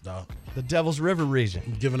Christmas, dog. The Devil's River region.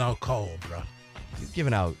 I'm giving out coal, bro. You're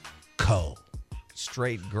giving out coal.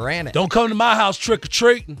 Straight granite. Don't come to my house trick or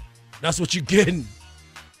treating. That's what you're getting.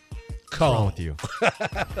 Coal. What's wrong with you?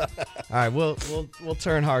 All right, we'll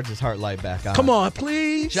turn Hardge's heart light back on. Come on,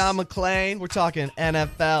 please. John McClain. We're talking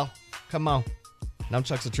NFL. Come on.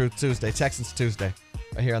 Nunchucks of Truth Tuesday. Texans Tuesday.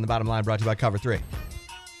 Right here on the Bottom Line, brought to you by Cover 3. In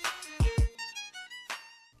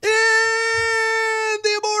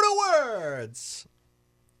the immortal words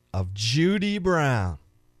of Judy Brown,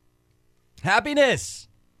 happiness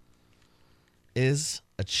is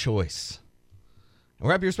a choice. And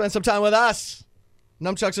we're happy to spend some time with us.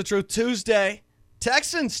 Nunchucks of Truth Tuesday.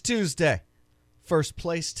 Texans Tuesday. First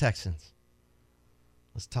place Texans.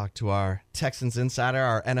 Let's talk to our Texans insider,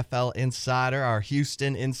 our NFL insider, our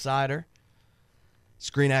Houston insider,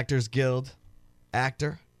 Screen Actors Guild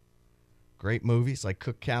actor. Great movies like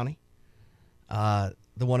Cook County. The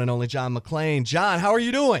one and only John McClain. John, how are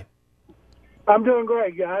you doing? I'm doing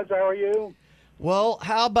great, guys. How are you? Well,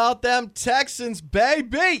 how about them Texans,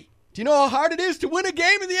 baby? Do you know how hard it is to win a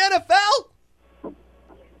game in the NFL?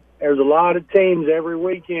 There's a lot of teams every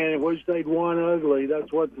weekend that wish they'd won ugly.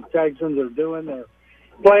 That's what the Texans are doing. They're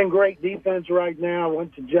playing great defense right now.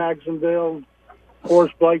 Went to Jacksonville. Of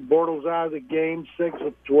course, Blake Bortles out of the game, 6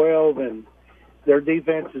 of 12, and their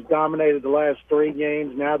defense has dominated the last 3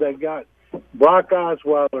 games. Now they've got Brock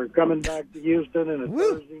Osweiler coming back to Houston in a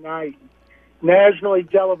Thursday night nationally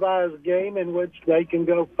televised game in which they can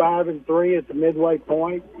go 5-3 at the midway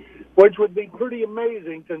point, which would be pretty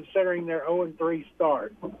amazing considering their 0-3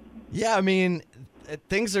 start. Yeah, I mean,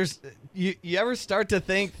 things are. You ever start to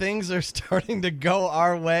think things are starting to go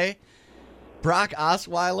our way? Brock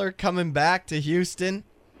Osweiler coming back to Houston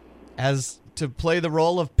as to play the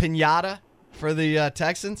role of Pinata for the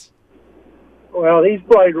Texans? Well, he's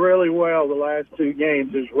played really well the last 2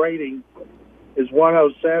 games. His rating is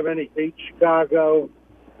 107. He beat Chicago.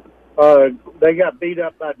 They got beat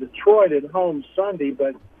up by Detroit at home Sunday,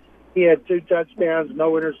 but he had 2 touchdowns,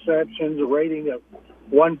 no interceptions, a rating of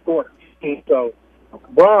 114. So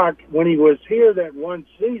Brock, when he was here that one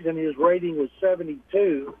season, his rating was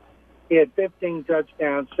 72. He had 15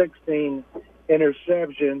 touchdowns, 16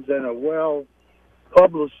 interceptions, and a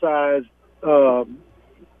well-publicized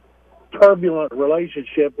turbulent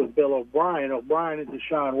relationship with Bill O'Brien. O'Brien and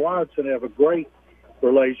Deshaun Watson have a great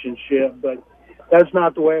relationship, but that's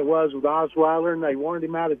not the way it was with Osweiler, and they wanted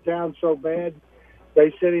him out of town so bad.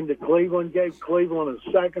 They sent him to Cleveland, gave Cleveland a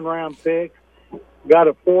 2nd-round pick, got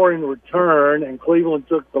a 4 in return, and Cleveland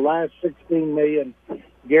took the last $16 million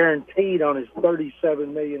guaranteed on his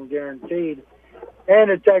 $37 million guaranteed,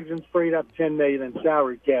 and the Texans freed up $10 million in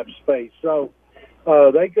salary cap space. So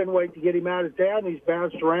they couldn't wait to get him out of town. He's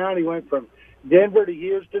bounced around. He went from Denver to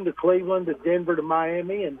Houston to Cleveland to Denver to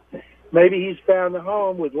Miami, and maybe he's found a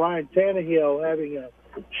home with Ryan Tannehill having a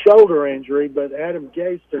shoulder injury. But Adam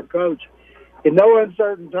Gase, their coach, in no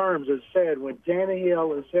uncertain terms, has said when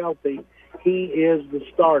Tannehill is healthy, he is the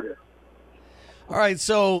starter. All right,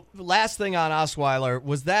 so last thing on Osweiler,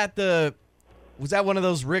 was that one of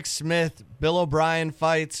those Rick Smith, Bill O'Brien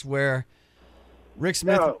fights where Rick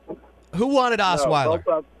Smith... No. Who wanted Osweiler?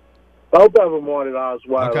 No, both of them wanted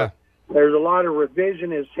Osweiler. Okay. There's a lot of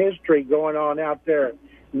revisionist history going on out there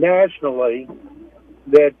nationally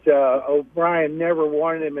that O'Brien never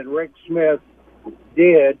wanted him and Rick Smith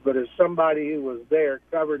did, but as somebody who was there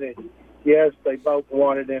covered it, yes, they both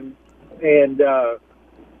wanted him, and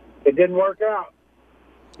it didn't work out.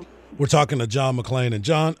 We're talking to John McClain. And,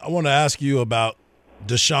 John, I want to ask you about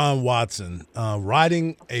Deshaun Watson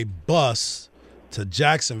riding a bus to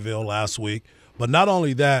Jacksonville last week. But not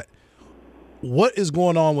only that, what is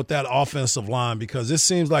going on with that offensive line? Because it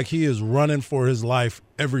seems like he is running for his life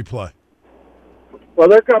every play. Well,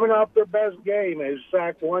 they're coming off their best game. He was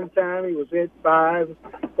sacked 1 time. He was hit 5.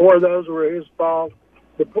 4 of those were his fault.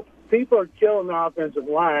 The people are killing the offensive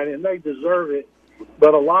line, and they deserve it.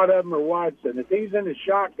 But a lot of them are Watson. If he's in the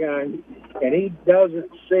shotgun and he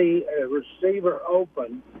doesn't see a receiver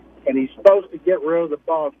open, and he's supposed to get rid of the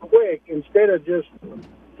ball quick, instead of just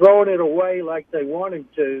throwing it away like they want him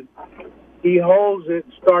to, he holds it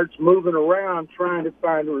and starts moving around trying to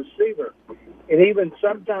find a receiver. And even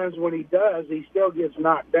sometimes when he does, he still gets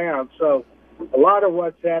knocked down. So a lot of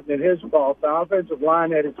what's happening is his fault. The offensive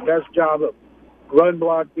line had its best job of run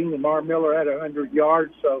blocking. Lamar Miller had 100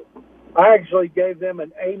 yards. So I actually gave them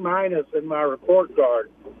an A- in my report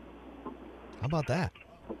card. How about that?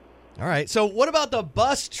 All right, so what about the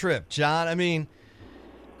bus trip, John? I mean,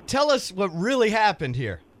 tell us what really happened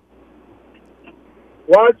here.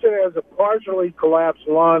 Watson has a partially collapsed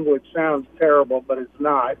lung, which sounds terrible, but it's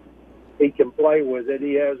not. He can play with it.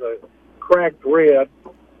 He has a cracked rib,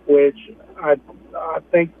 which I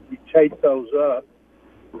think you tape those up,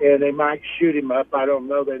 and they might shoot him up. I don't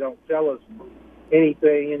know. They don't tell us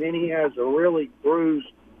anything. And then he has a really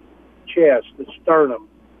bruised chest, the sternum.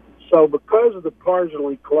 So because of the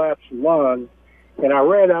partially collapsed lung, and I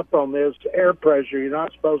read up on this, air pressure, you're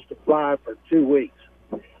not supposed to fly for 2 weeks.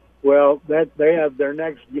 Well, they have their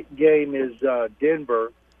next game is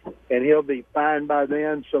Denver, and he'll be fine by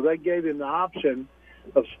then. So they gave him the option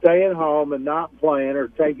of staying home and not playing or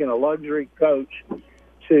taking a luxury coach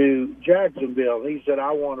to Jacksonville. He said,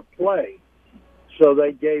 I want to play. So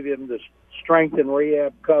they gave him the strength and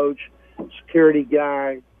rehab coach, security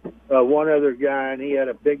guy, one other guy, and he had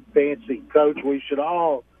a big fancy coach. We should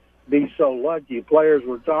all be so lucky. Players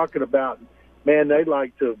were talking about, man, they'd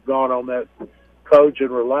like to have gone on that coach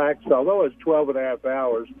and relaxed, although it's 12 and a half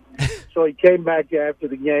hours. So he came back after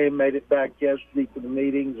the game, made it back yesterday for the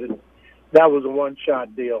meetings, and that was a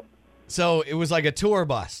one-shot deal. So it was like a tour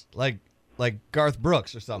bus, like Garth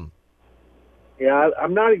Brooks or something. Yeah,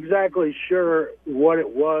 I'm not exactly sure what it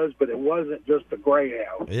was, but it wasn't just a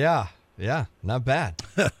Greyhound. Yeah, not bad.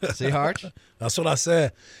 See, Hardge? That's what I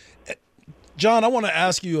said. John, I want to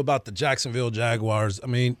ask you about the Jacksonville Jaguars. I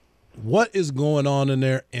mean, what is going on in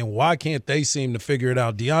there, and why can't they seem to figure it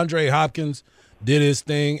out? DeAndre Hopkins did his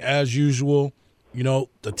thing as usual. You know,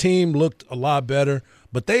 the team looked a lot better,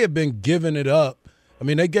 but they have been giving it up. I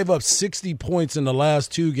mean, they gave up 60 points in the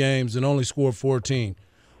last 2 games and only scored 14.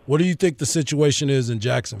 What do you think the situation is in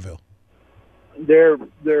Jacksonville? Their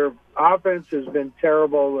offense has been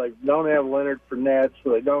terrible. They don't have Leonard Fournette,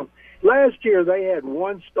 so they don't. Last year they had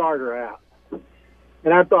one starter out.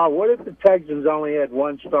 And I thought, what if the Texans only had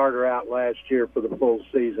one starter out last year for the full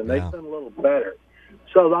season? They've done a little better.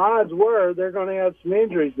 So the odds were they're going to have some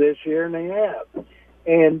injuries this year, and they have.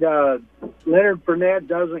 And Leonard Fournette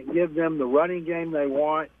doesn't give them the running game they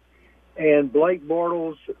want. And Blake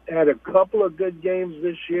Bortles had a couple of good games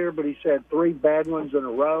this year, but he's had 3 bad ones in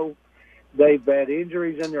a row. They've had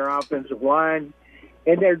injuries in their offensive line.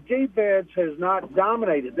 And their defense has not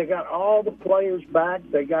dominated. They got all the players back.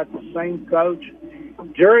 They got the same coach.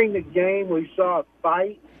 During the game, we saw a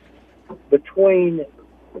fight between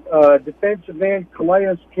defensive end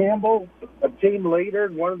Calais Campbell, a team leader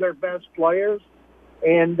and one of their best players,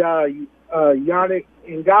 and Yannick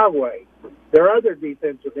Ngakoue, their other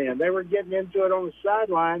defensive end. They were getting into it on the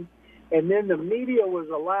sideline, and then the media was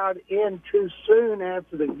allowed in too soon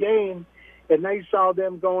after the game, and they saw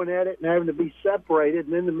them going at it and having to be separated,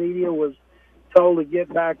 and then the media was told to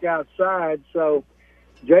get back outside. So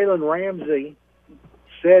Jalen Ramsey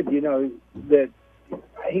said, that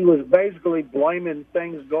he was basically blaming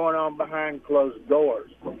things going on behind closed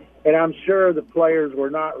doors. And I'm sure the players were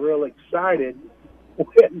not real excited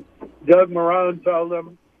when Doug Marrone told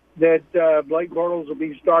them that Blake Bortles will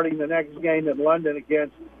be starting the next game in London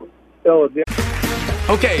against Philadelphia.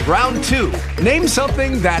 Okay, round 2. Name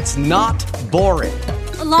something that's not boring.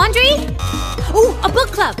 A laundry? Ooh, a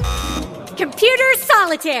book club. Computer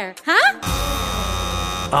solitaire, huh?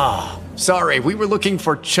 Ah, sorry, we were looking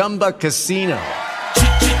for Chumba Casino.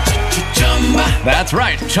 That's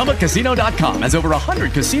right, ChumbaCasino.com has over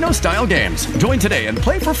 100 casino-style games. Join today and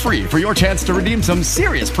play for free for your chance to redeem some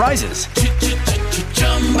serious prizes.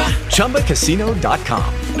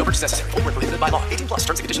 ChumbaCasino.com. No purchase necessary. Void where prohibited by law. 18+ terms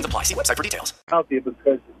and conditions apply. See website for details. Because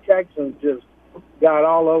the Texans just got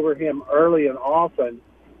all over him early and often,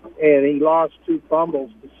 and he lost 2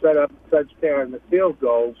 fumbles to set up a touchdown and the field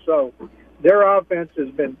goal. So their offense has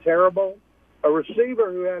been terrible. A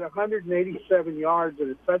receiver who had 187 yards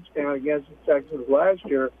and a touchdown against the Texans last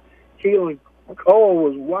year, Keelan Cole,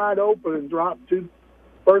 was wide open and dropped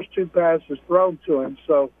first 2 passes thrown to him.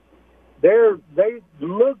 So they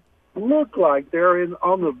look like they're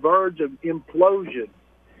on the verge of implosion.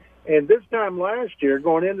 And this time last year,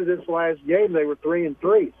 going into this last game, they were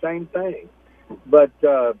 3-3, same thing. But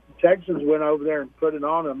Texans went over there and put it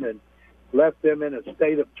on them and left them in a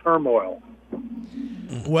state of turmoil.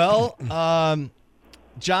 Well,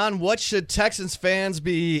 John, what should Texans fans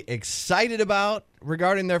be excited about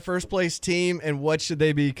regarding their first-place team, and what should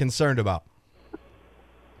they be concerned about?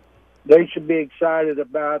 They should be excited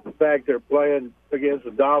about the fact they're playing against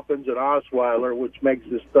the Dolphins at Osweiler, which makes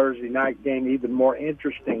this Thursday night game even more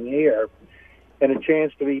interesting here, and a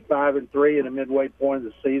chance to be 5-3 in the midway point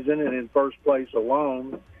of the season and in first place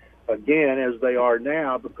alone, again, as they are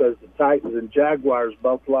now, because the Titans and Jaguars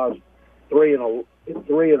both lost 3 in a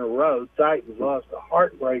row. Titans lost a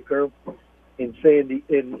heartbreaker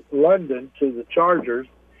in London to the Chargers.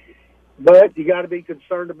 But you got to be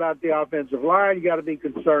concerned about the offensive line. You got to be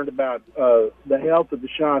concerned about the health of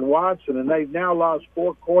Deshaun Watson. And they've now lost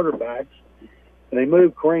 4 quarterbacks. And they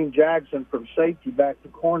moved Kareem Jackson from safety back to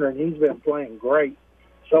corner, and he's been playing great.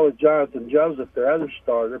 So is Jonathan Joseph, their other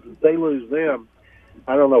starter. But if they lose them,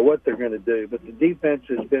 I don't know what they're going to do. But the defense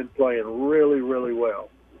has been playing really, really well.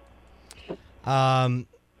 All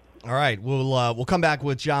right, we'll come back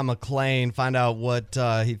with John McClain, find out what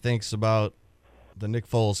he thinks about the Nick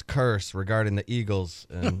Foles curse regarding the Eagles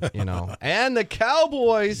and and the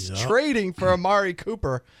Cowboys trading for Amari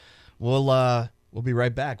Cooper. We'll be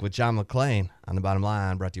right back with John McClain on The Bottom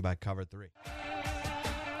Line, brought to you by Cover 3.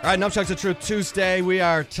 All right, Numbchucks of Truth Tuesday. We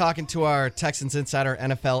are talking to our Texans insider,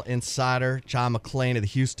 NFL insider, John McClain of the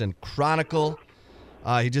Houston Chronicle.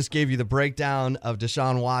 He just gave you the breakdown of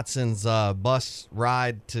Deshaun Watson's bus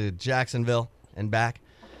ride to Jacksonville and back.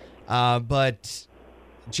 But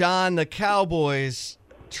John, the Cowboys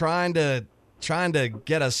trying to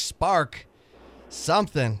get a spark,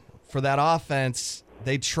 something for that offense.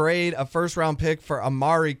 They trade a first-round pick for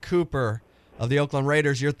Amari Cooper of the Oakland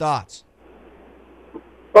Raiders. Your thoughts?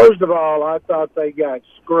 First of all, I thought they got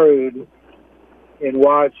screwed in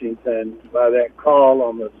Washington by that call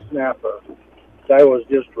on the snapper. That was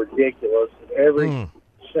just ridiculous. Every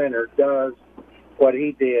center does what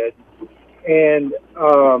he did. And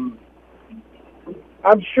I'm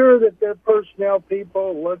sure that their personnel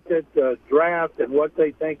people looked at the draft and what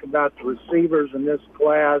they think about the receivers in this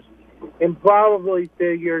class and probably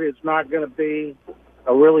figured it's not going to be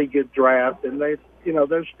a really good draft. And they've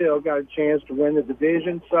still got a chance to win the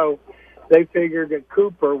division. So they figured that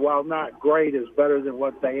Cooper, while not great, is better than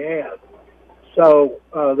what they had. So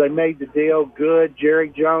they made the deal good.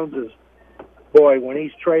 Jerry Jones is, when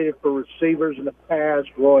he's traded for receivers in the past,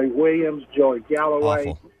 Roy Williams, Joey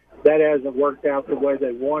Galloway, that hasn't worked out the way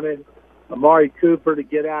they wanted. Amari Cooper to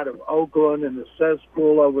get out of Oakland and the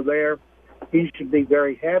cesspool over there, he should be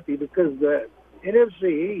very happy because the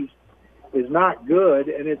NFC East is not good,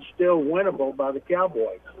 and it's still winnable by the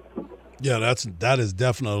Cowboys. Yeah, that is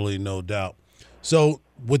definitely no doubt. So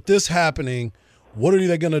with this happening, what are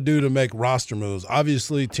they going to do to make roster moves?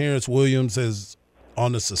 Obviously, Terrence Williams is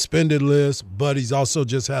on the suspended list, but he's also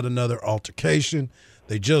just had another altercation.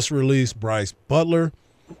 They just released Bryce Butler.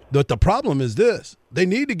 But the problem is this. They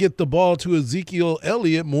need to get the ball to Ezekiel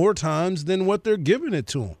Elliott more times than what they're giving it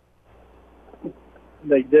to him.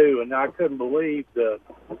 They do, and I couldn't believe the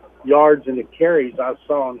yards and the carries I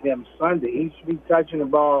saw on him Sunday. He should be touching the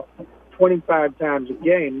ball 25 times a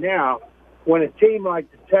game. Now, when a team like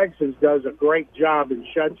the Texans does a great job and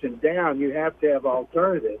shuts him down, you have to have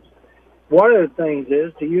alternatives. One of the things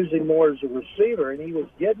is to use him more as a receiver, and he was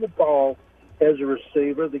getting the ball as a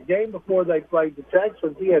receiver. The game before they played the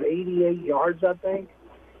Texans, he had 88 yards, I think.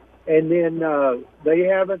 And then they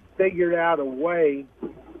haven't figured out a way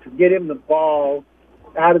to get him the ball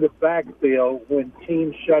out of the backfield when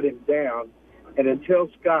teams shut him down. And until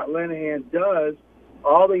Scott Linehan does,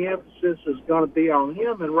 all the emphasis is going to be on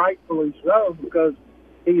him, and rightfully so, because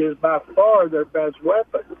he is by far their best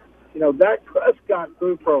weapon. Dak Prescott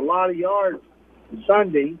threw for a lot of yards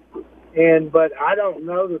Sunday, but I don't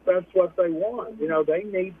know that that's what they want. They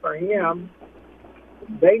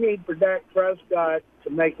need for Dak Prescott to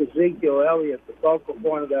make Ezekiel Elliott the focal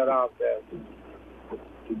point of that offense.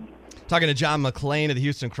 Talking to John McClain of the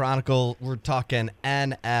Houston Chronicle. We're talking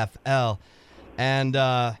NFL. And,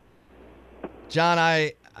 John,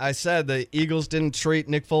 I said the Eagles didn't treat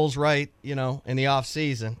Nick Foles right, in the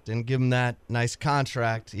offseason. Didn't give him that nice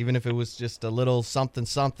contract, even if it was just a little something.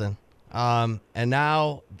 And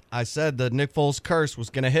now I said the Nick Foles curse was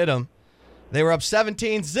going to hit him. They were up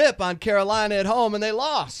 17-0 on Carolina at home, and they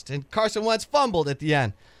lost. And Carson Wentz fumbled at the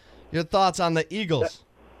end. Your thoughts on the Eagles?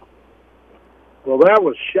 Well, that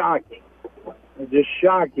was shocking. Just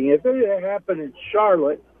shocking. If it had happened in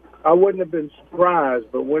Charlotte, I wouldn't have been surprised.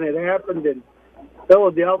 But when it happened in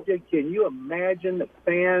Philadelphia, can you imagine the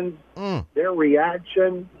fans, their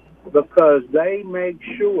reaction? Because they make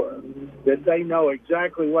sure that they know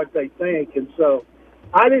exactly what they think. And so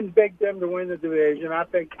I didn't pick them to win the division. I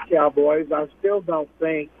picked the Cowboys.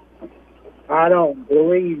 I don't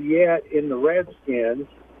believe yet in the Redskins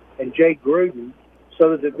and Jake Gruden.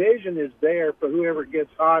 So the division is there for whoever gets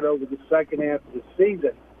hot over the second half of the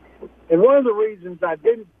season. And one of the reasons I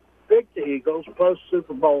didn't pick the Eagles,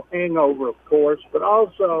 post-Super Bowl hangover, of course, but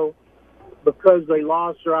also because they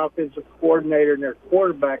lost their offensive coordinator and their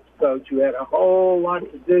quarterback's coach, who had a whole lot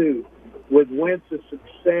to do with Wentz's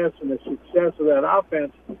success and the success of that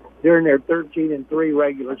offense during their 13-3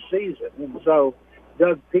 regular season. And so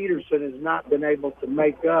Doug Peterson has not been able to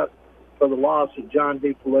make up for the loss of John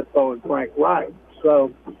DeFilippo and Frank Wright.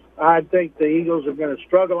 So I think the Eagles are going to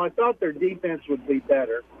struggle. I thought their defense would be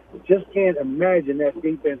better. Just can't imagine that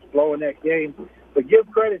defense blowing that game. But give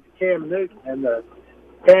credit to Cam Newton and the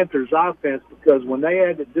Panthers offense, because when they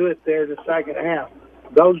had to do it there in the second half,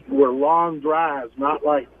 those were long drives, not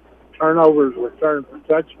like turnovers returned for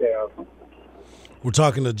touchdowns. We're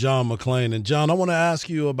talking to John McClain. And, John, I want to ask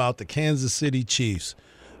you about the Kansas City Chiefs.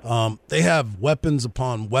 They have weapons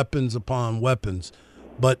upon weapons upon weapons,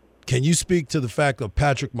 but can you speak to the fact of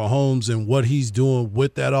Patrick Mahomes and what he's doing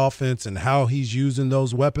with that offense and how he's using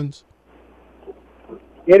those weapons?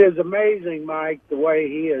 It is amazing, Mike, the way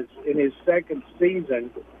he is in his second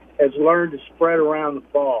season has learned to spread around the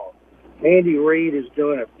ball. Andy Reid is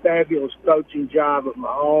doing a fabulous coaching job of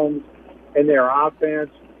Mahomes and their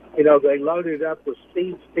offense. You know, they loaded up with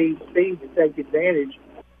speed to take advantage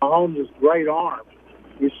of Mahomes' great arm.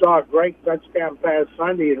 You saw a great touchdown pass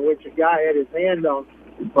Sunday in which a guy had his hand on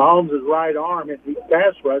Mahomes' right arm at the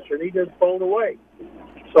pass rusher, and he just pulled away.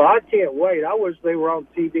 So I can't wait. I wish they were on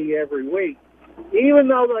TV every week. Even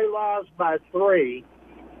though they lost by 3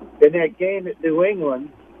 in that game at New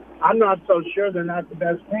England, I'm not so sure they're not the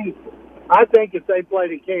best team. I think if they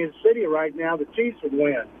played in Kansas City right now, the Chiefs would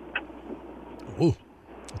win. Ooh.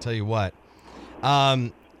 I'll tell you what.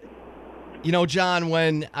 You know, John,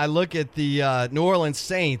 when I look at the New Orleans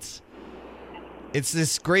Saints, it's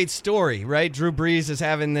this great story, right? Drew Brees is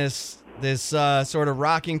having this sort of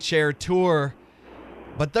rocking chair tour,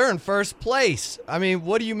 but they're in first place. I mean,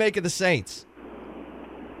 what do you make of the Saints?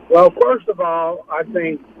 Well, first of all, I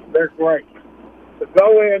think they're great. To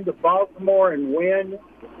go into Baltimore and win,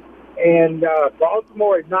 and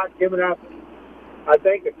Baltimore had not given up, I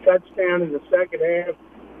think, a touchdown in the second half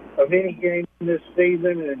of any game this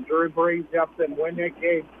season, and Drew Brees helped them win that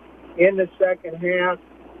game in the second half.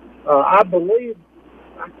 I believe,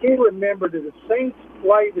 I can't remember, did the Saints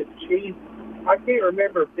play the Chiefs? I can't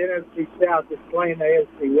remember if the NFC South is playing the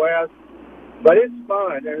AFC West, but it's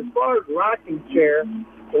fun. And as far as rocking chair,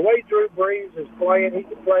 the way Drew Brees is playing, he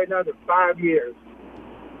could play another 5 years.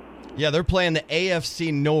 Yeah, they're playing the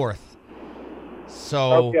AFC North.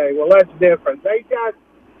 So okay, well, that's different. They got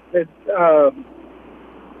this.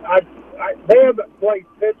 They haven't played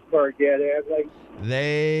Pittsburgh yet, have they?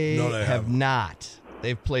 They have not.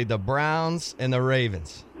 They've played the Browns and the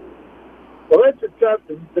Ravens. Well, that's a tough.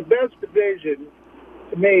 The best division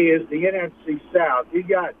to me is the NFC South. You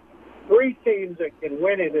got 3 teams that can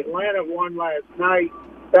win it. Atlanta won last night.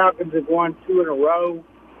 Falcons have won 2 in a row.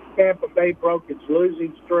 Tampa Bay broke its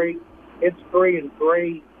losing streak. It's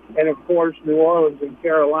 3-3. And, of course, New Orleans and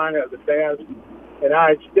Carolina are the best. And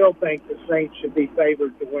I still think the Saints should be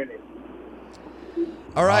favored to win it.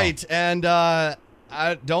 All right, and I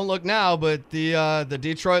don't look now, but the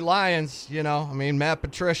Detroit Lions, you know, I mean, Matt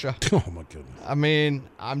Patricia. Oh, my goodness. I mean,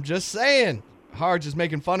 I'm just saying. Hardge is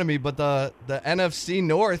making fun of me, but the NFC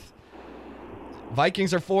North,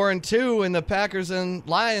 Vikings are 4-2, and the Packers and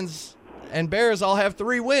Lions and Bears all have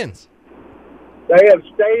 3 wins. They are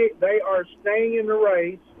staying in the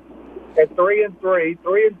race at 3-3,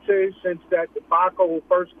 3-2 since that debacle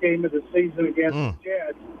first game of the season against the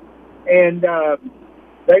Jets. And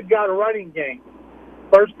they've got a running game.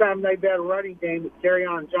 First time they've had a running game with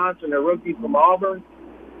Kerryon Johnson, a rookie from Auburn.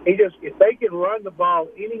 If they can run the ball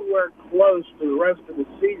anywhere close to the rest of the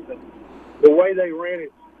season, the way they ran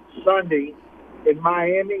it Sunday in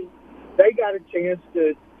Miami, they got a chance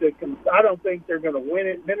to I don't think they're going to win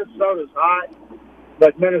it. Minnesota's hot,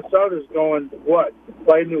 but Minnesota's going to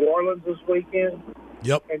play New Orleans this weekend.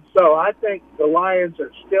 Yep. And so I think the Lions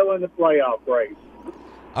are still in the playoff race.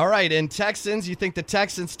 All right, and Texans, you think the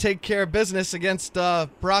Texans take care of business against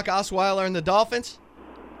Brock Osweiler and the Dolphins?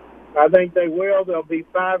 I think they will. They'll be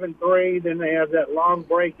 5-3. Then they have that long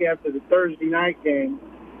break after the Thursday night game.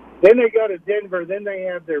 Then they go to Denver. Then they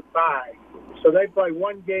have their bye. So they play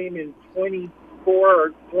one game in 24 or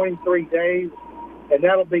 23 days, and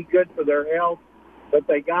that'll be good for their health. But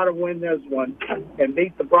they got to win this one and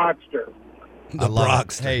beat the Brockster. The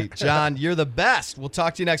Brockster. Hey, John, you're the best. We'll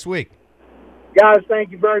talk to you next week. Guys,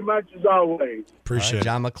 thank you very much as always. Appreciate it.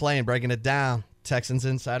 John McClain breaking it down. Texans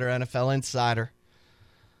Insider, NFL Insider.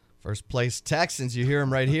 First place Texans. You hear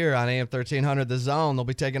him right here on AM 1300 The Zone. They'll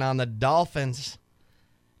be taking on the Dolphins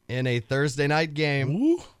in a Thursday night game.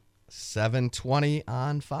 Ooh. 7:20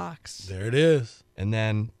 on Fox. There it is. And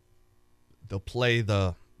then they'll play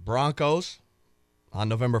the Broncos on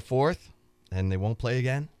November 4th, and they won't play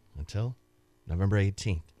again until November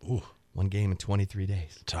 18th. Ooh. One game in 23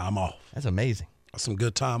 days. Time off. That's amazing. That's some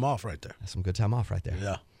good time off right there. That's some good time off right there.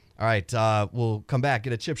 Yeah. All right, we'll come back,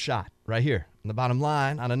 get a chip shot right here on the bottom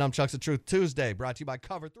line on a Nunchucks of Truth Tuesday, brought to you by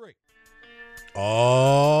Cover 3.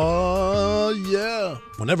 Oh, yeah.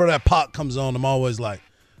 Whenever that pot comes on, I'm always like,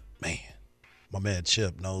 man, my man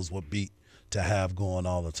Chip knows what beat to have going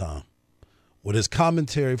all the time. With his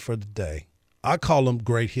commentary for the day, I call him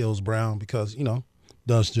Great Hills Brown because, you know,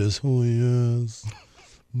 that's just who he is.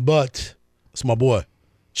 But it's my boy,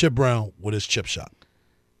 Chip Brown, with his chip shot.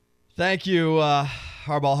 Thank you,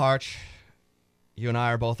 Hardball Harch. You and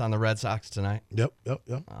I are both on the Red Sox tonight. Yep.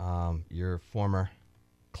 Your former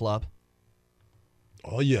club.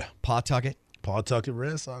 Oh, yeah. Pawtucket. Pawtucket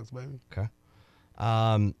Red Sox, baby. Okay.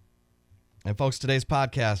 And, folks, today's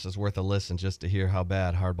podcast is worth a listen just to hear how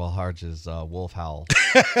bad Hardball Harch's wolf howl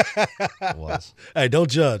It was. Hey, don't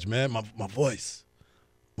judge, man. My voice.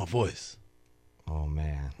 Oh,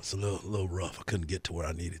 man. It's a little rough. I couldn't get to where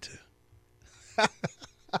I needed to.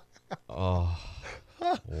 Oh,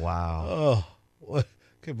 wow. Oh, what?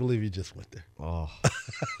 Can't believe you just went there. Oh.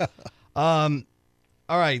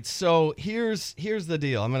 All right, so here's the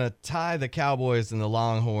deal. I'm going to tie the Cowboys and the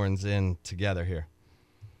Longhorns in together here.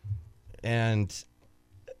 And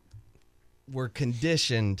we're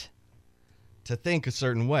conditioned to think a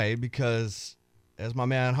certain way because, as my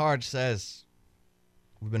man Hardge says,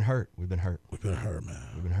 we've been hurt. We've been hurt, man.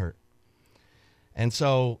 We've been hurt. And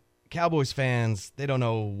so Cowboys fans, they don't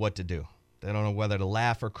know what to do. They don't know whether to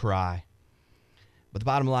laugh or cry. But the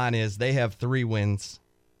bottom line is they have 3 wins,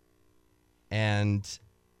 and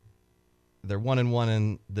they're 1-1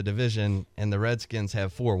 in the division, and the Redskins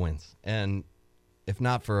have 4 wins. And if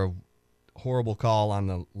not for a horrible call on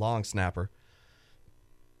the long snapper,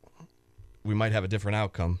 we might have a different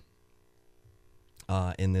outcome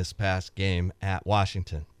in this past game at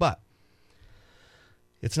Washington. But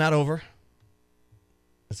it's not over.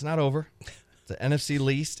 It's not over. The NFC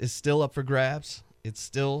least is still up for grabs. It's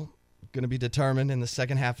still going to be determined in the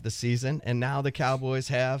second half of the season. And now the Cowboys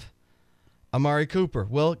have Amari Cooper.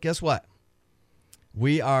 Well, guess what?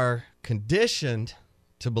 We are conditioned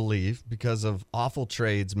to believe, because of awful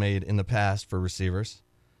trades made in the past for receivers,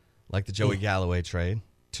 like the Joey Galloway trade,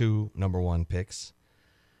 2 number 1 picks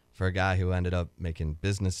for a guy who ended up making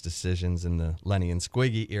business decisions in the Lenny and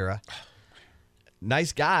Squiggy era.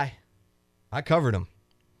 Nice guy. I covered him.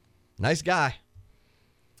 Nice guy.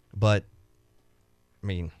 But, I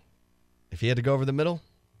mean, if he had to go over the middle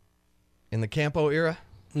in the Campo era,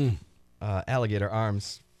 alligator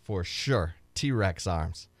arms for sure. T-Rex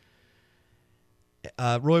arms.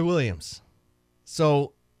 Roy Williams.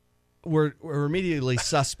 So we're immediately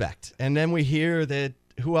suspect. And then we hear that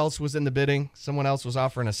who else was in the bidding? Someone else was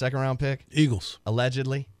offering a second-round pick? Eagles.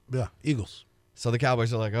 Allegedly. Yeah, Eagles. So the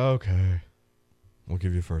Cowboys are like, okay, we'll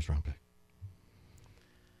give you a first-round pick.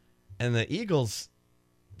 And the Eagles,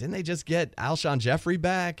 didn't they just get Alshon Jeffrey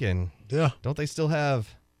back? And don't they still have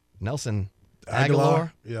Nelson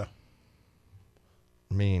Aguilar? Yeah.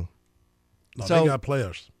 I mean, no, they got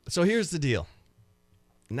players. So here's the deal.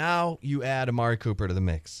 Now you add Amari Cooper to the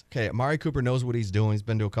mix. Okay, Amari Cooper knows what he's doing. He's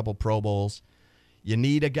been to a couple Pro Bowls. You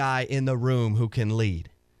need a guy in the room who can lead.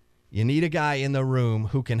 You need a guy in the room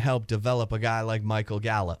who can help develop a guy like Michael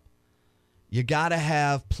Gallup. You got to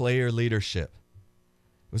have player leadership.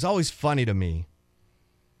 It was always funny to me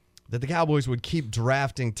that the Cowboys would keep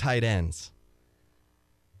drafting tight ends.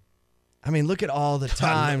 I mean, look at all the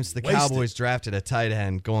times the Cowboys drafted a tight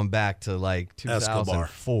end going back to like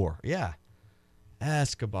 2004. Yeah.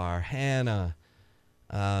 Escobar, Hannah.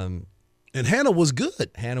 And Hannah was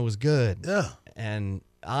good. Hannah was good. Yeah. And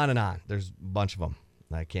on. There's a bunch of them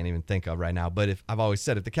I can't even think of right now. But I've always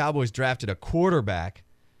said, if the Cowboys drafted a quarterback,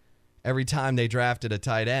 every time they drafted a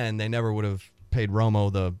tight end, they never would have paid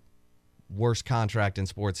Romo the worst contract in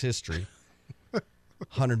sports history.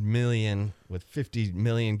 $100 million with $50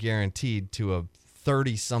 million guaranteed to a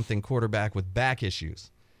 30-something quarterback with back issues.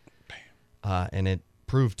 And it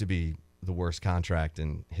proved to be the worst contract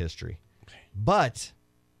in history. But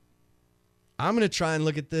I'm going to try and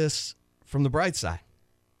look at this from the bright side.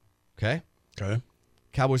 Okay? Okay.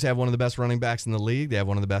 Cowboys have one of the best running backs in the league. They have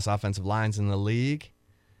one of the best offensive lines in the league.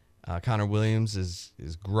 Connor Williams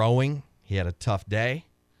is growing. He had a tough day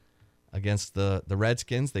against the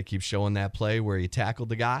Redskins. They keep showing that play where he tackled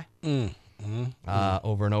the guy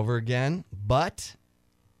over and over again. But,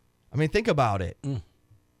 I mean, think about it.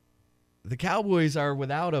 The Cowboys are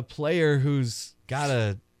without a player who's got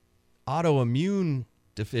a autoimmune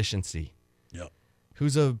deficiency. Yep.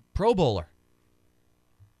 Who's a Pro Bowler.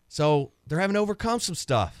 So they're having to overcome some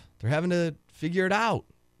stuff. They're having to figure it out.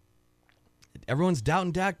 Everyone's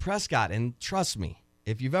doubting Dak Prescott. And trust me,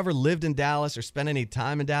 if you've ever lived in Dallas or spent any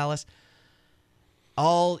time in Dallas,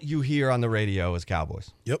 all you hear on the radio is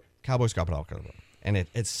Cowboys. Yep. Cowboys. And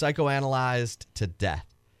it's psychoanalyzed to death.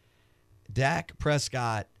 Dak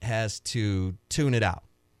Prescott has to tune it out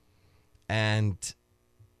and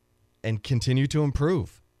continue to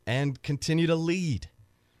improve and continue to lead.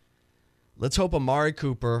 Let's hope Amari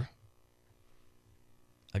Cooper,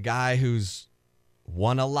 a guy who's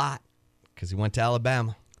won a lot because he went to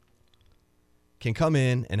Alabama, can come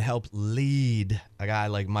in and help lead a guy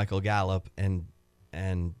like Michael Gallup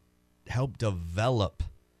and help develop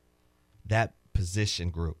that position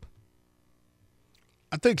group.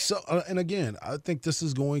 I think so. And again, I think this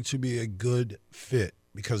is going to be a good fit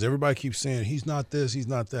because everybody keeps saying he's not this, he's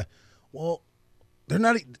not that. Well, they're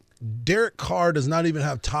not. Derek Carr does not even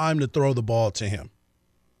have time to throw the ball to him.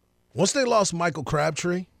 Once they lost Michael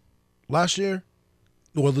Crabtree last year,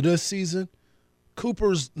 well, this season,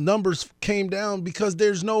 Cooper's numbers came down because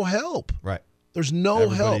there's no help. Right. There's no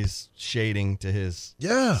help. Everybody's shading to his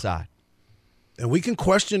side. And we can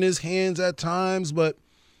question his hands at times, but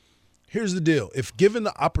here's the deal. If given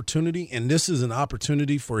the opportunity, and this is an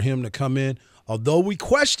opportunity for him to come in, although we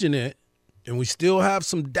question it and we still have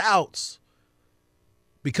some doubts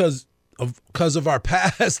because of our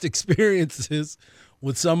past experiences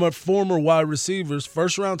with some of former wide receivers,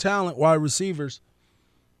 first-round talent wide receivers,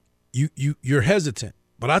 you're hesitant.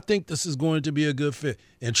 But I think this is going to be a good fit.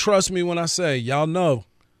 And trust me when I say, y'all know,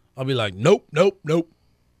 I'll be like, nope.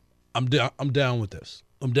 I'm down with this.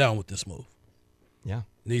 I'm down with this move. Yeah.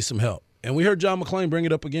 Need some help. And we heard John McClain bring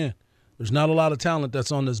it up again. There's not a lot of talent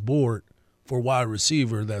that's on this board for wide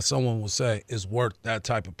receiver that someone will say is worth that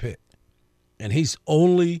type of pick. And he's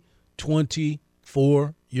only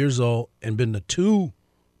 24 years old and been to 2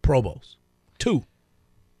 Pro Bowls. 2.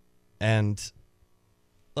 And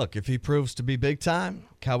look, if he proves to be big time,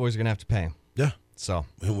 Cowboys are going to have to pay him. Yeah. So,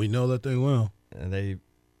 and we know that they will. And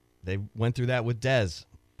they went through that with Dez.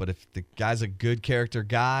 But if the guy's a good character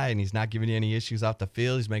guy and he's not giving you any issues off the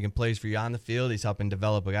field, he's making plays for you on the field, he's helping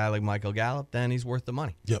develop a guy like Michael Gallup, then he's worth the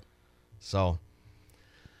money. Yep. So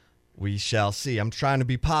we shall see. I'm trying to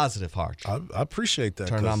be positive, Hardge. I appreciate that.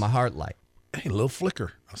 Turn on my heart light. Hey, a little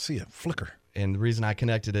flicker. I see it. Flicker. And the reason I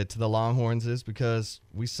connected it to the Longhorns is because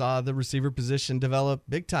we saw the receiver position develop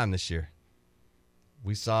big time this year.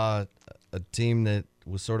 We saw a team that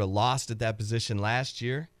was sort of lost at that position last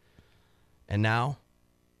year, and now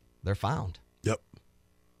they're found. Yep.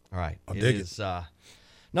 All right. I'll dig it.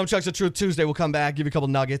 Nunchucks of Truth Tuesday. We'll come back, give you a couple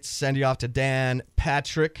nuggets, send you off to Dan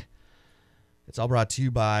Patrick. It's all brought to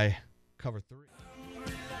you by Cover 3.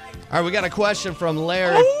 All right, we got a question from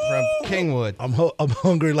Larry from Kingwood. I'm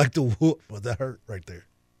hungry like the whoop. Well, that hurt right there.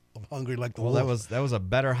 I'm hungry like the whoop. Well, that was a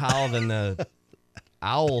better howl than the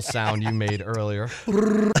owl sound you made earlier.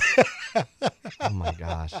 Oh my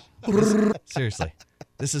gosh! Seriously,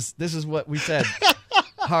 this is what we said.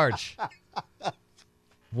 Hardge,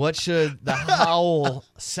 what should the howl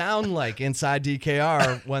sound like inside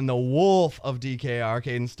DKR when the wolf of DKR,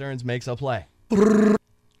 Caden Stearns, makes a play?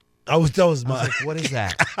 That was my. Like, what is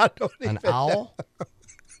that? I don't An owl?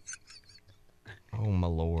 Oh my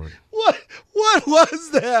Lord! What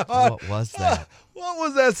was that? What was that? What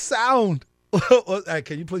was that sound? Hey,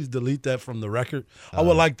 can you please delete that from the record? I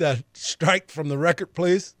would like that strike from the record,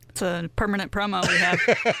 please. It's a permanent promo we have.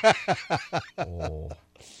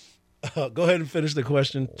 Go ahead and finish the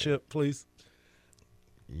question, Chip, please.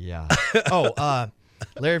 Yeah.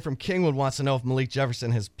 Larry from Kingwood wants to know if Malik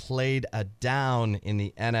Jefferson has played a down in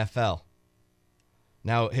the NFL.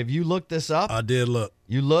 Now, have you looked this up? I did look.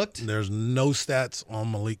 You looked? There's no stats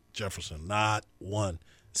on Malik Jefferson. Not one.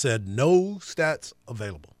 It said no stats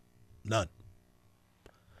available. None.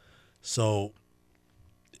 So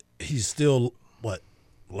he's still,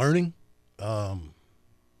 learning,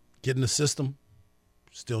 getting the system,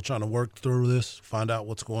 still trying to work through this, find out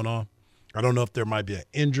what's going on. I don't know if there might be an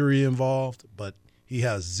injury involved, but he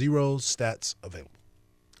has 0 stats available.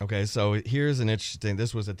 Okay, so here's an interesting,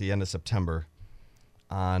 this was at the end of September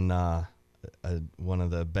on one of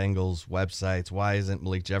the Bengals websites. Why isn't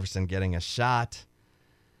Malik Jefferson getting a shot?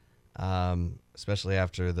 Especially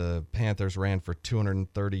after the Panthers ran for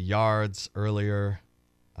 230 yards earlier.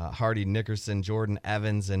 Hardy Nickerson, Jordan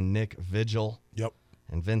Evans, and Nick Vigil. Yep.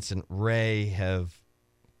 And Vincent Ray have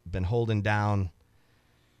been holding down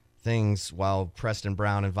things while Preston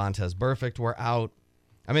Brown and Vontaze Burfict were out.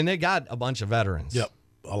 I mean, they got a bunch of veterans. Yep,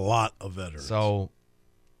 a lot of veterans. So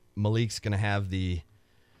Malik's going to have the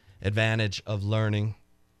advantage of learning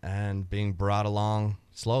and being brought along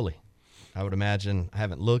slowly. I would imagine, I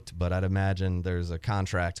haven't looked, but I'd imagine there's a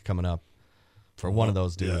contract coming up for one of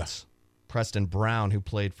those dudes. Yeah. Preston Brown, who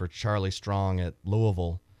played for Charlie Strong at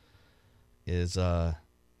Louisville, is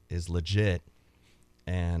legit,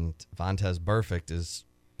 and Vontaze Burfict is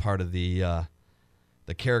part of the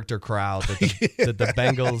character crowd that the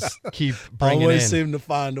Bengals keep bringing Always in. seem to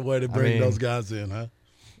find a way to bring those guys in, huh?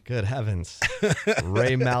 Good heavens.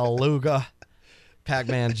 Ray Maluga,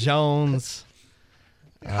 Pac-Man Jones.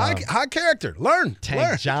 High character. Learn.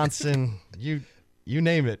 Johnson. You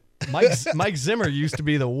name it. Mike Zimmer used to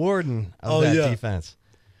be the warden of that defense.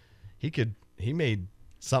 He made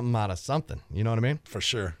something out of something. You know what I mean? For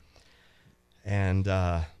sure. And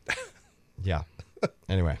yeah.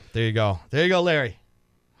 Anyway, there you go. There you go, Larry.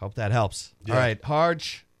 Hope that helps. Yeah. All right,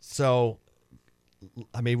 Hardge. So,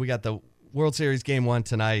 I mean, we got the World Series Game 1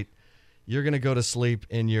 tonight. You're going to go to sleep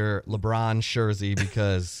in your LeBron jersey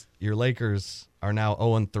because your Lakers are now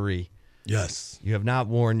 0-3. Yes. You have not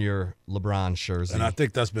worn your LeBron jersey. And I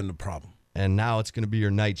think that's been the problem. And now it's going to be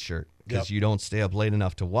your night shirt because Yep. you don't stay up late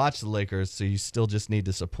enough to watch the Lakers, so you still just need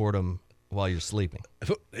to support them while you're sleeping.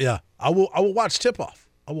 Yeah. I will watch tip-off.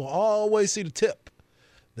 I will always see the tip.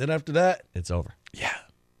 Then after that, it's over. Yeah.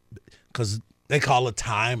 Because they call a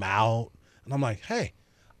timeout. And I'm like, hey,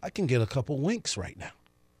 I can get a couple winks right now.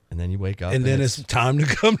 And then you wake up. And then it's time to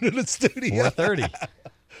come to the studio. 4:30.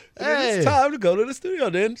 Hey. It's time to go to the studio.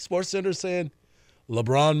 Then SportsCenter saying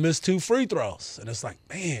LeBron missed 2 free throws. And it's like,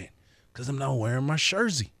 man, because I'm not wearing my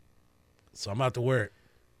jersey. So I'm going to have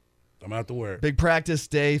to wear it. Big practice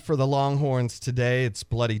day for the Longhorns today. It's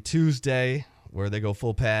Bloody Tuesday, where they go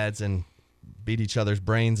full pads and beat each other's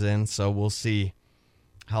brains in. So we'll see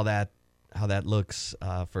how that looks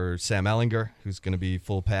for Sam Ehlinger, who's going to be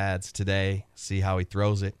full pads today. See how he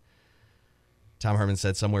throws it. Tom Herman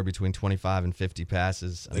said somewhere between 25 and 50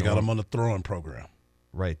 passes. They got him on the throwing program.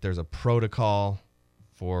 Right. There's a protocol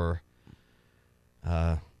for,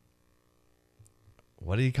 what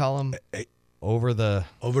do you call them? Over the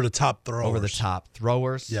top throwers. Over the top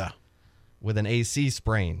throwers. Yeah. With an AC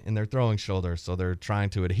sprain in their throwing shoulder. So they're trying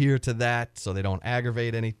to adhere to that so they don't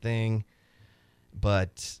aggravate anything.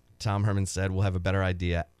 But Tom Herman said we'll have a better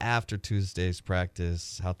idea after Tuesday's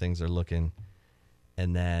practice, how things are looking.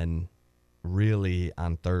 And then really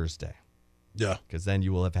on Thursday. Yeah. Because then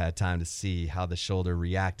you will have had time to see how the shoulder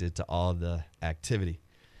reacted to all the activity.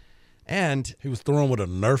 And he was throwing with a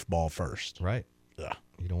Nerf ball first. Right. Yeah.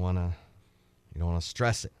 You don't want to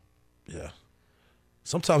stress it. Yeah.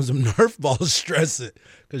 Sometimes them Nerf balls stress it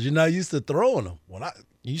because you're not used to throwing them.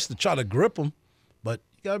 You used to try to grip them, but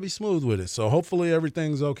you got to be smooth with it. So hopefully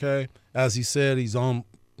everything's okay. As he said, he's on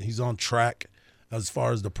track as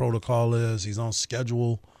far as the protocol is. He's on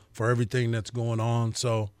schedule for everything that's going on.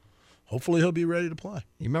 So hopefully he'll be ready to play.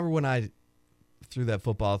 You remember when I threw that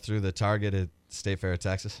football through the target at State Fair,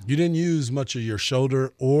 Texas? You didn't use much of your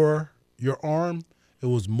shoulder or your arm. It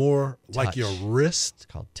was more like your wrist. It's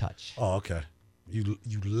called touch. Oh, okay. You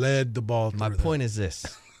led the ball through. My point is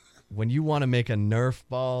this. When you want to make a Nerf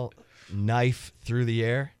ball knife through the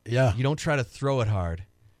air, you don't try to throw it hard.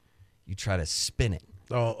 You try to spin it.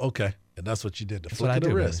 Oh, okay. And that's what you did. The That's flick what I of the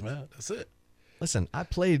do, wrist, baby. man. That's it. Listen, I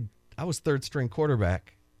was third string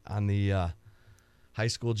quarterback on the high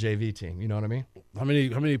school JV team. You know what I mean? How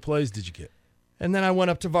many plays did you get? And then I went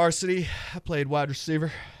up to varsity. I played wide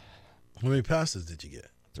receiver. How many passes did you get?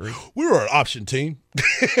 3. We were an option team.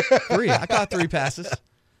 3. I caught 3 passes.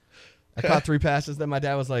 Then my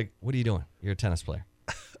dad was like, "What are you doing? You're a tennis player."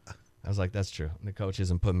 I was like, "That's true." And the coach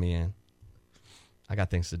isn't putting me in. I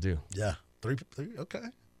got things to do. Yeah. 3. Okay.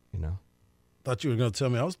 You know. Thought you were going to tell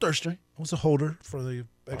me I was third string. I was a holder for the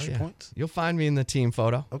extra points. You'll find me in the team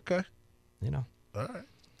photo. Okay. You know. All right.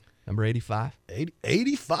 Number 85.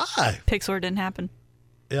 85. Pixor didn't happen.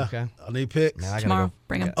 Yeah. Okay. I need picks. Man, I gotta Tomorrow, go.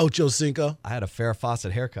 bring 'em. Ocho Cinco. I had a Farrah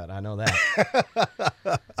Fawcett haircut. I know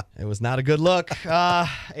that. It was not a good look.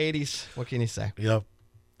 80s. What can you say? Yep.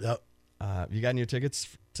 You gotten your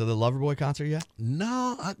tickets to the Loverboy concert yet?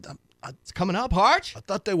 No. It's coming up, Hardge. I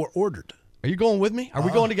thought they were ordered. Are you going with me? Are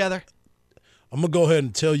we going together? I'm going to go ahead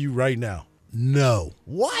and tell you right now. No.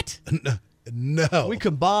 What? No. We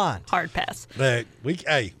could bond. Hard pass. Hey,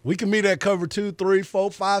 we can meet at cover 2, 3,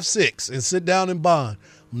 4, 5, 6 and sit down and bond.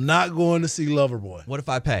 I'm not going to see Loverboy. What if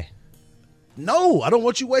I pay? No, I don't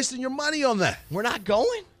want you wasting your money on that. We're not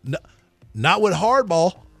going? No, not with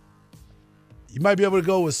Hardball. You might be able to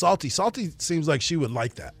go with Salty. Salty seems like she would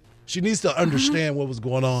like that. She needs to understand what was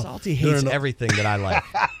going on. Salty hates everything that I like.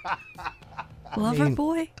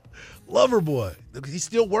 Loverboy? Loverboy. He's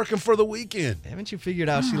still working for the weekend. Haven't you figured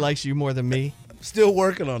out she likes you more than me? Still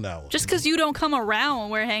working on that one. Just because you don't come around when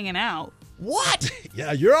we're hanging out. What?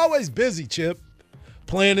 Yeah, you're always busy, Chip.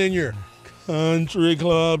 Playing in your country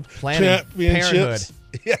club championships.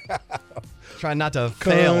 Yeah. Trying not to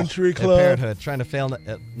fail Country at club. parenthood. Trying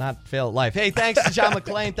to not fail at life. Hey, thanks to John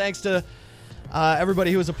McClain. Thanks to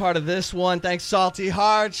everybody who was a part of this one. Thanks, Salty,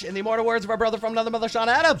 Hardge, in the immortal words of our brother from another mother, Sean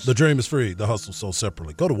Adams. The dream is free. The hustle sold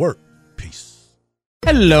separately. Go to work. Peace.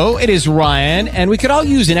 Hello, it is Ryan, and we could all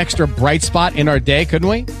use an extra bright spot in our day, couldn't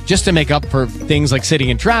we? Just to make up for things like sitting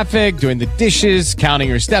in traffic, doing the dishes, counting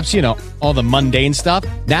your steps, you know, all the mundane stuff.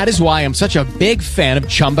 That is why I'm such a big fan of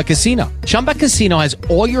Chumba Casino. Chumba Casino has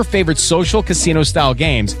all your favorite social casino-style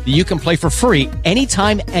games that you can play for free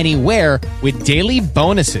anytime, anywhere with daily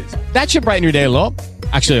bonuses. That should brighten your day a little.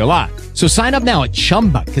 Actually, a lot. So sign up now at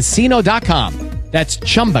ChumbaCasino.com. That's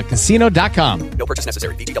ChumbaCasino.com. No purchase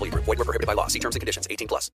necessary. VGW Group. Void where prohibited by law. See terms and conditions. 18+.